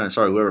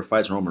whoever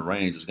fights Roman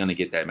Reigns is gonna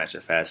get that match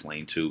at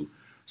Fastlane too.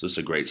 So it's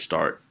a great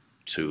start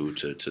to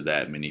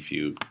that mini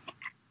feud.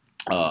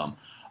 I'll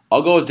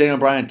go with Daniel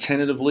Bryan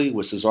tentatively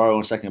with Cesaro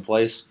in second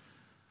place,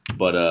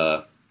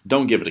 but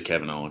don't give it to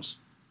Kevin Owens.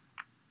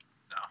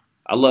 No.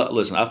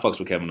 Listen, I fucks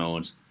with Kevin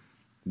Owens.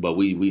 But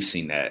we've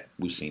seen that.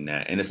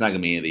 And it's not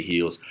going to be any of the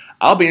heels.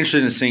 I'll be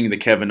interested in seeing the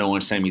Kevin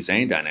Owens Sami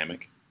Zayn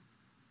dynamic.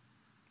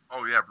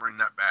 Oh yeah, bring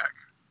that back.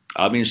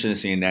 I'll be interested in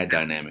seeing that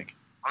dynamic.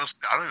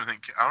 Honestly, I don't even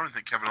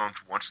think Kevin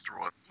Owens wants to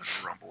win the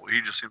Rumble. He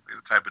just seems like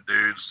the type of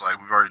dude. It's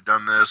like, we've already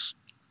done this.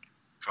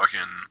 Fucking,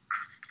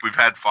 we've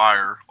had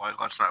fire. Like,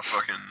 let's not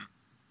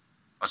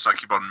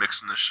keep on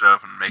mixing this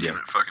stuff and making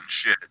it fucking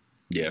shit.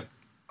 Yeah.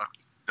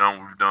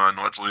 We've done.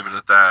 Let's leave it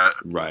at that.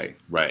 Right.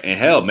 And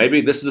hell,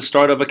 maybe this is the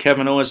start of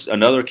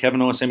another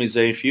Kevin Owens Sami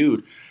Zayn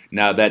feud.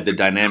 Now that the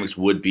dynamics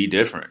would be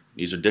different.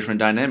 These are different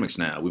dynamics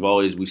now.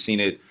 We've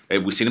seen it.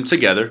 We've seen them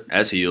together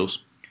as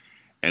heels,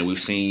 and we've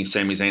seen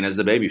Sami Zayn as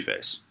the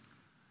babyface.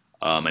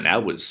 And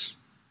that was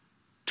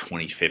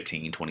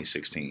 2015,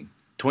 2016,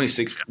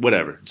 26,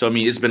 whatever. So I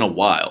mean, it's been a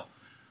while.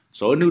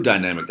 So a new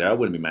dynamic there. I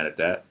wouldn't be mad at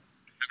that.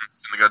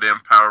 Seen the goddamn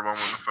powerbomb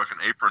on the fucking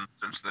apron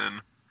since then.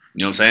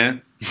 You know what I'm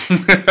saying?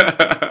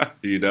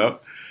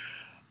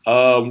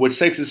 Which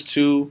takes us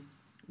to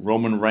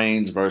Roman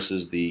Reigns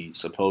versus the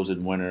supposed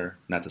winner,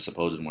 not the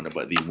supposed winner,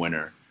 but the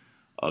winner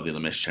of the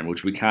Elimination Chamber,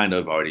 which we kind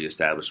of already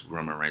established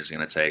Roman Reigns is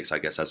going to take, so I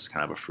guess that's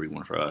kind of a free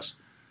one for us.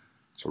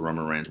 So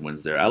Roman Reigns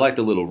wins there. I like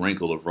the little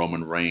wrinkle of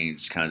Roman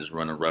Reigns kind of just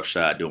running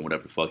roughshod, doing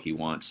whatever the fuck he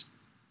wants.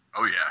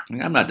 Oh, yeah.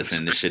 I'm not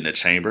defending this shit in the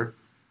chamber.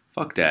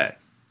 Fuck that.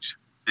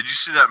 Did you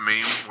see that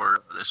meme where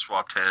they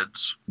swapped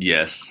heads?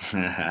 Yes.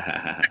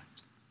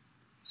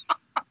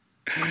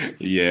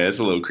 Yeah, it's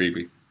a little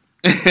creepy.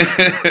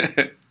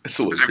 It's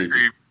a little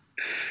creepy.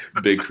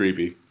 Big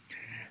creepy.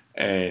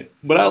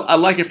 But I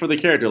like it for the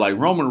character. Like,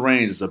 Roman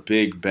Reigns is a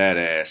big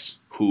badass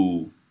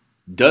who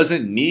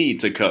doesn't need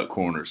to cut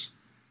corners.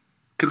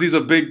 Because he's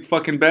a big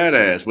fucking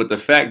badass. But the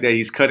fact that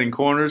he's cutting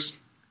corners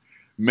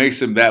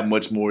makes him that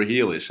much more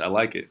heelish. I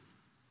like it.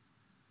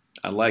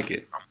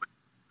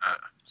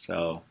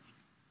 So,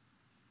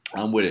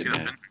 I'm with it,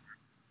 man.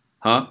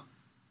 Huh?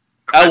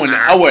 I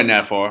wasn't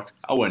that far.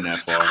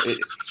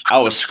 I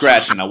was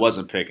scratching. I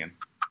wasn't picking.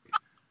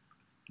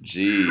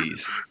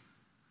 Jeez.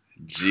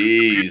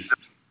 The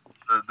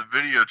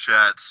video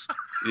chats.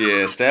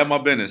 Yeah, stay out my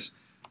business.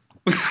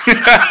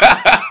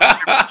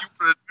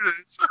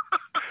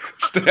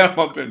 Stay out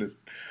my business.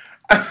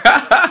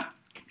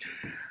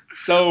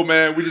 So,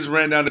 man, we just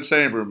ran down the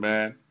chamber,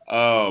 man.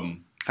 How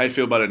you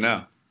feel about it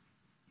now?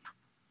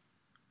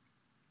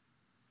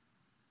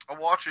 I'll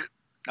watch it.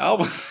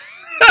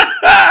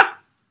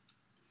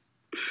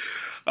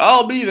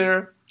 I'll be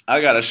there. I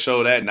got a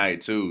show that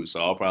night too,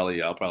 so I'll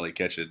probably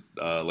catch it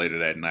later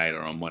that night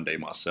or on Monday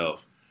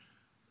myself.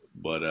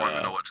 But I want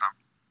to know what time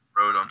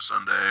road on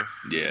Sunday.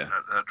 Yeah,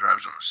 that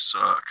drive's gonna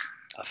suck.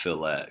 I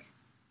feel that.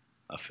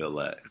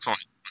 It's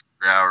only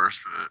 3 hours,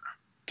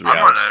 but I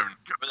might not even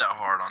go that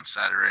hard on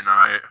Saturday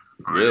night.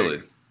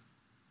 Really?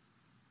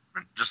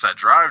 Just that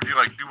drive, dude.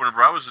 Like,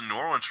 whenever I was in New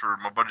Orleans for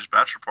my buddy's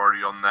bachelor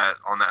party on that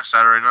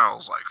Saturday night, I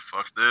was like,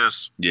 "Fuck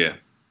this." Yeah.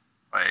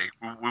 Like,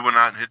 we went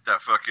out and hit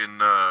that fucking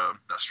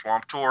that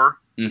swamp tour.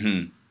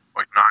 Mm-hmm.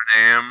 Like 9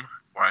 a.m.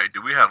 Like,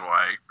 dude, we had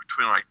like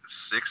between like the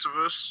 6 of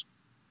us,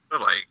 but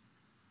like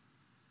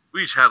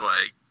we each had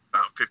like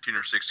about 15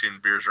 or 16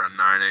 beers around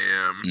 9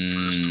 a.m.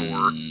 for this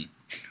tour.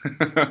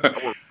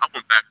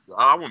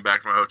 I went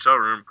back to my hotel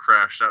room,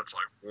 crashed out. It's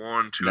like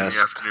 1, 2 in the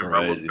afternoon. When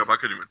I woke up, I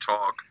couldn't even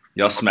talk.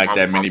 Y'all smacked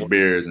that many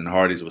beers, and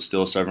Hardee's was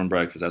still serving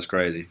breakfast. That's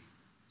crazy.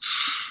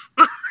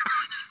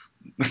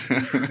 No,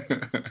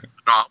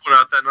 I went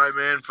out that night,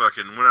 man.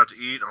 Fucking went out to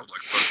eat. And I was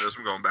like, "Fuck this!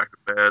 I'm going back to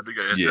bed." We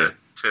got to hit that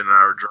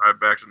 10-hour drive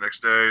back the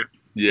next day.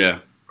 Yeah.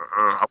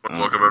 I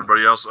wouldn't woke up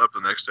everybody else up the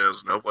next day. I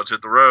was nope. Let's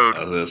hit the road.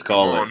 Let's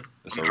call it.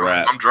 It's a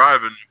wrap. I'm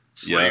driving.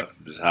 Sleep. Yeah.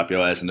 Just hop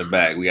your ass in the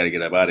back. We got to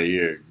get up out of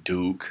here,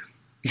 Duke.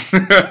 Hell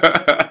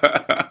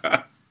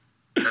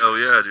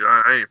yeah, dude.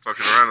 I ain't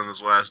fucking around in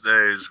those last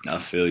days. I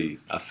feel you.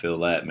 I feel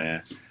that,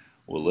 man.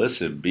 Well,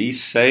 listen, be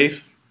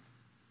safe.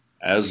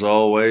 As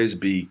always,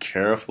 be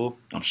careful.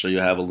 I'm sure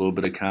you'll have a little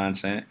bit of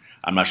content.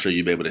 I'm not sure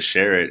you'll be able to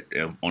share it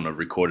on a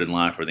recorded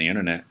line for the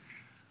internet.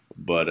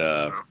 But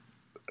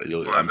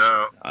you'll find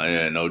out.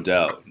 Yeah, no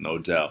doubt. No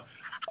doubt.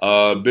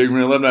 Big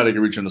Ren, let me know how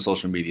to reach you on the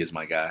social medias,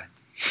 my guy.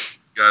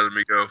 Got it,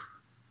 Miko.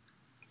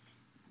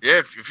 Yeah,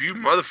 if you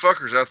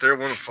motherfuckers out there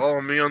want to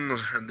follow me on the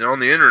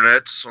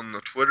internets, on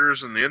the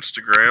Twitters and the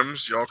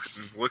Instagrams, y'all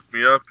can look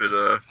me up at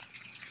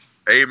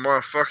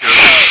A_M_AAFHUCKA.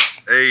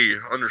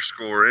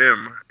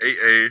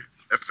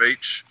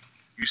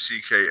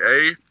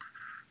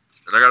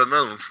 And I got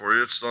another one for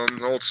you. It's on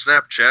the old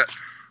Snapchat.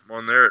 I'm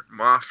on there at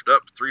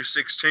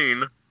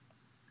MoffedUp316.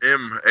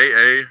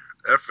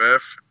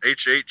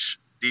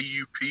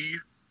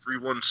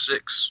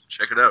 MAAFFHHDUP316.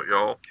 Check it out,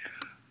 y'all.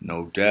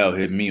 No doubt.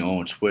 Hit me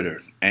on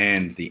Twitter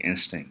and the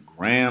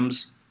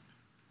Instagrams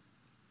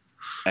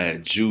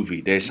at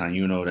Juvie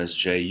Desayuno. That's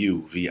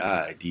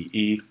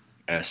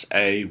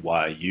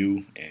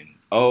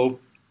JUVIDESAYUNO.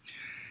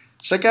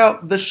 Check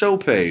out the show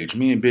page.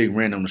 Me and Big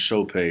Ren on the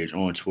show page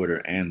on Twitter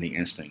and the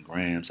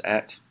Instagrams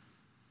at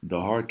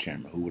The Hard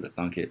Camera. Who would have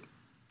thunk it?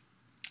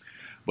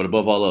 But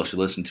above all else, you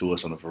listen to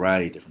us on a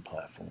variety of different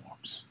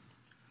platforms.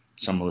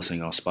 Some are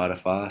listening on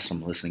Spotify.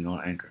 Some are listening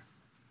on Anchor.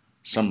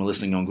 Some are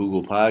listening on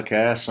Google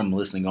Podcasts. Some are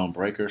listening on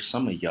Breaker.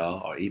 Some of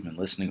y'all are even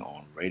listening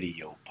on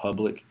Radio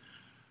Public.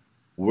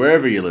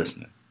 Wherever you're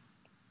listening,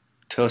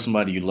 tell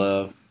somebody you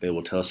love. They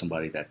will tell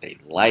somebody that they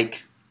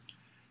like.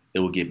 It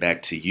will get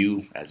back to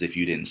you as if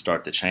you didn't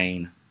start the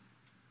chain.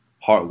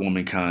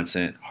 Heartwarming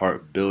content,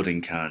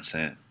 heart-building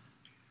content.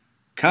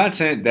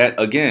 Content that,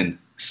 again,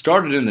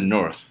 started in the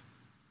North.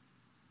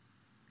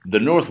 The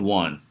North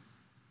won.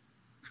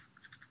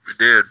 We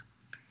did.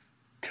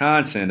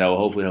 Content that will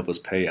hopefully help us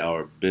pay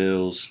our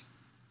bills.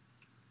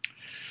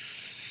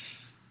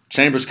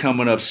 Chamber's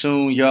coming up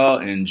soon, y'all.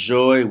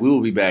 Enjoy. We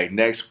will be back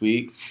next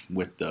week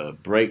with the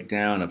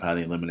breakdown of how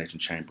the Elimination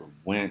Chamber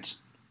went.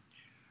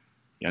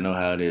 Y'all know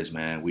how it is,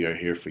 man. We are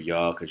here for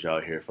y'all because y'all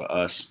are here for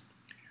us.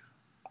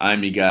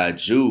 I'm your guy,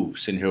 Juve,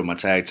 sitting here with my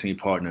tag team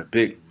partner,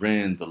 Big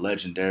Ren, the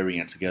legendary,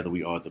 and together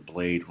we are the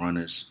Blade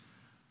Runners.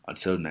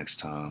 Until next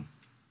time,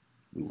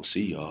 we will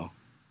see y'all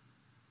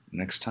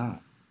next time.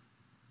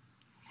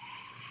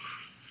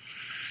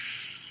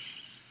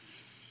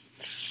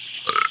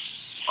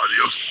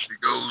 Adios,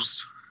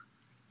 amigos.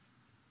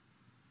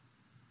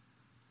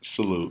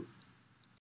 Salute.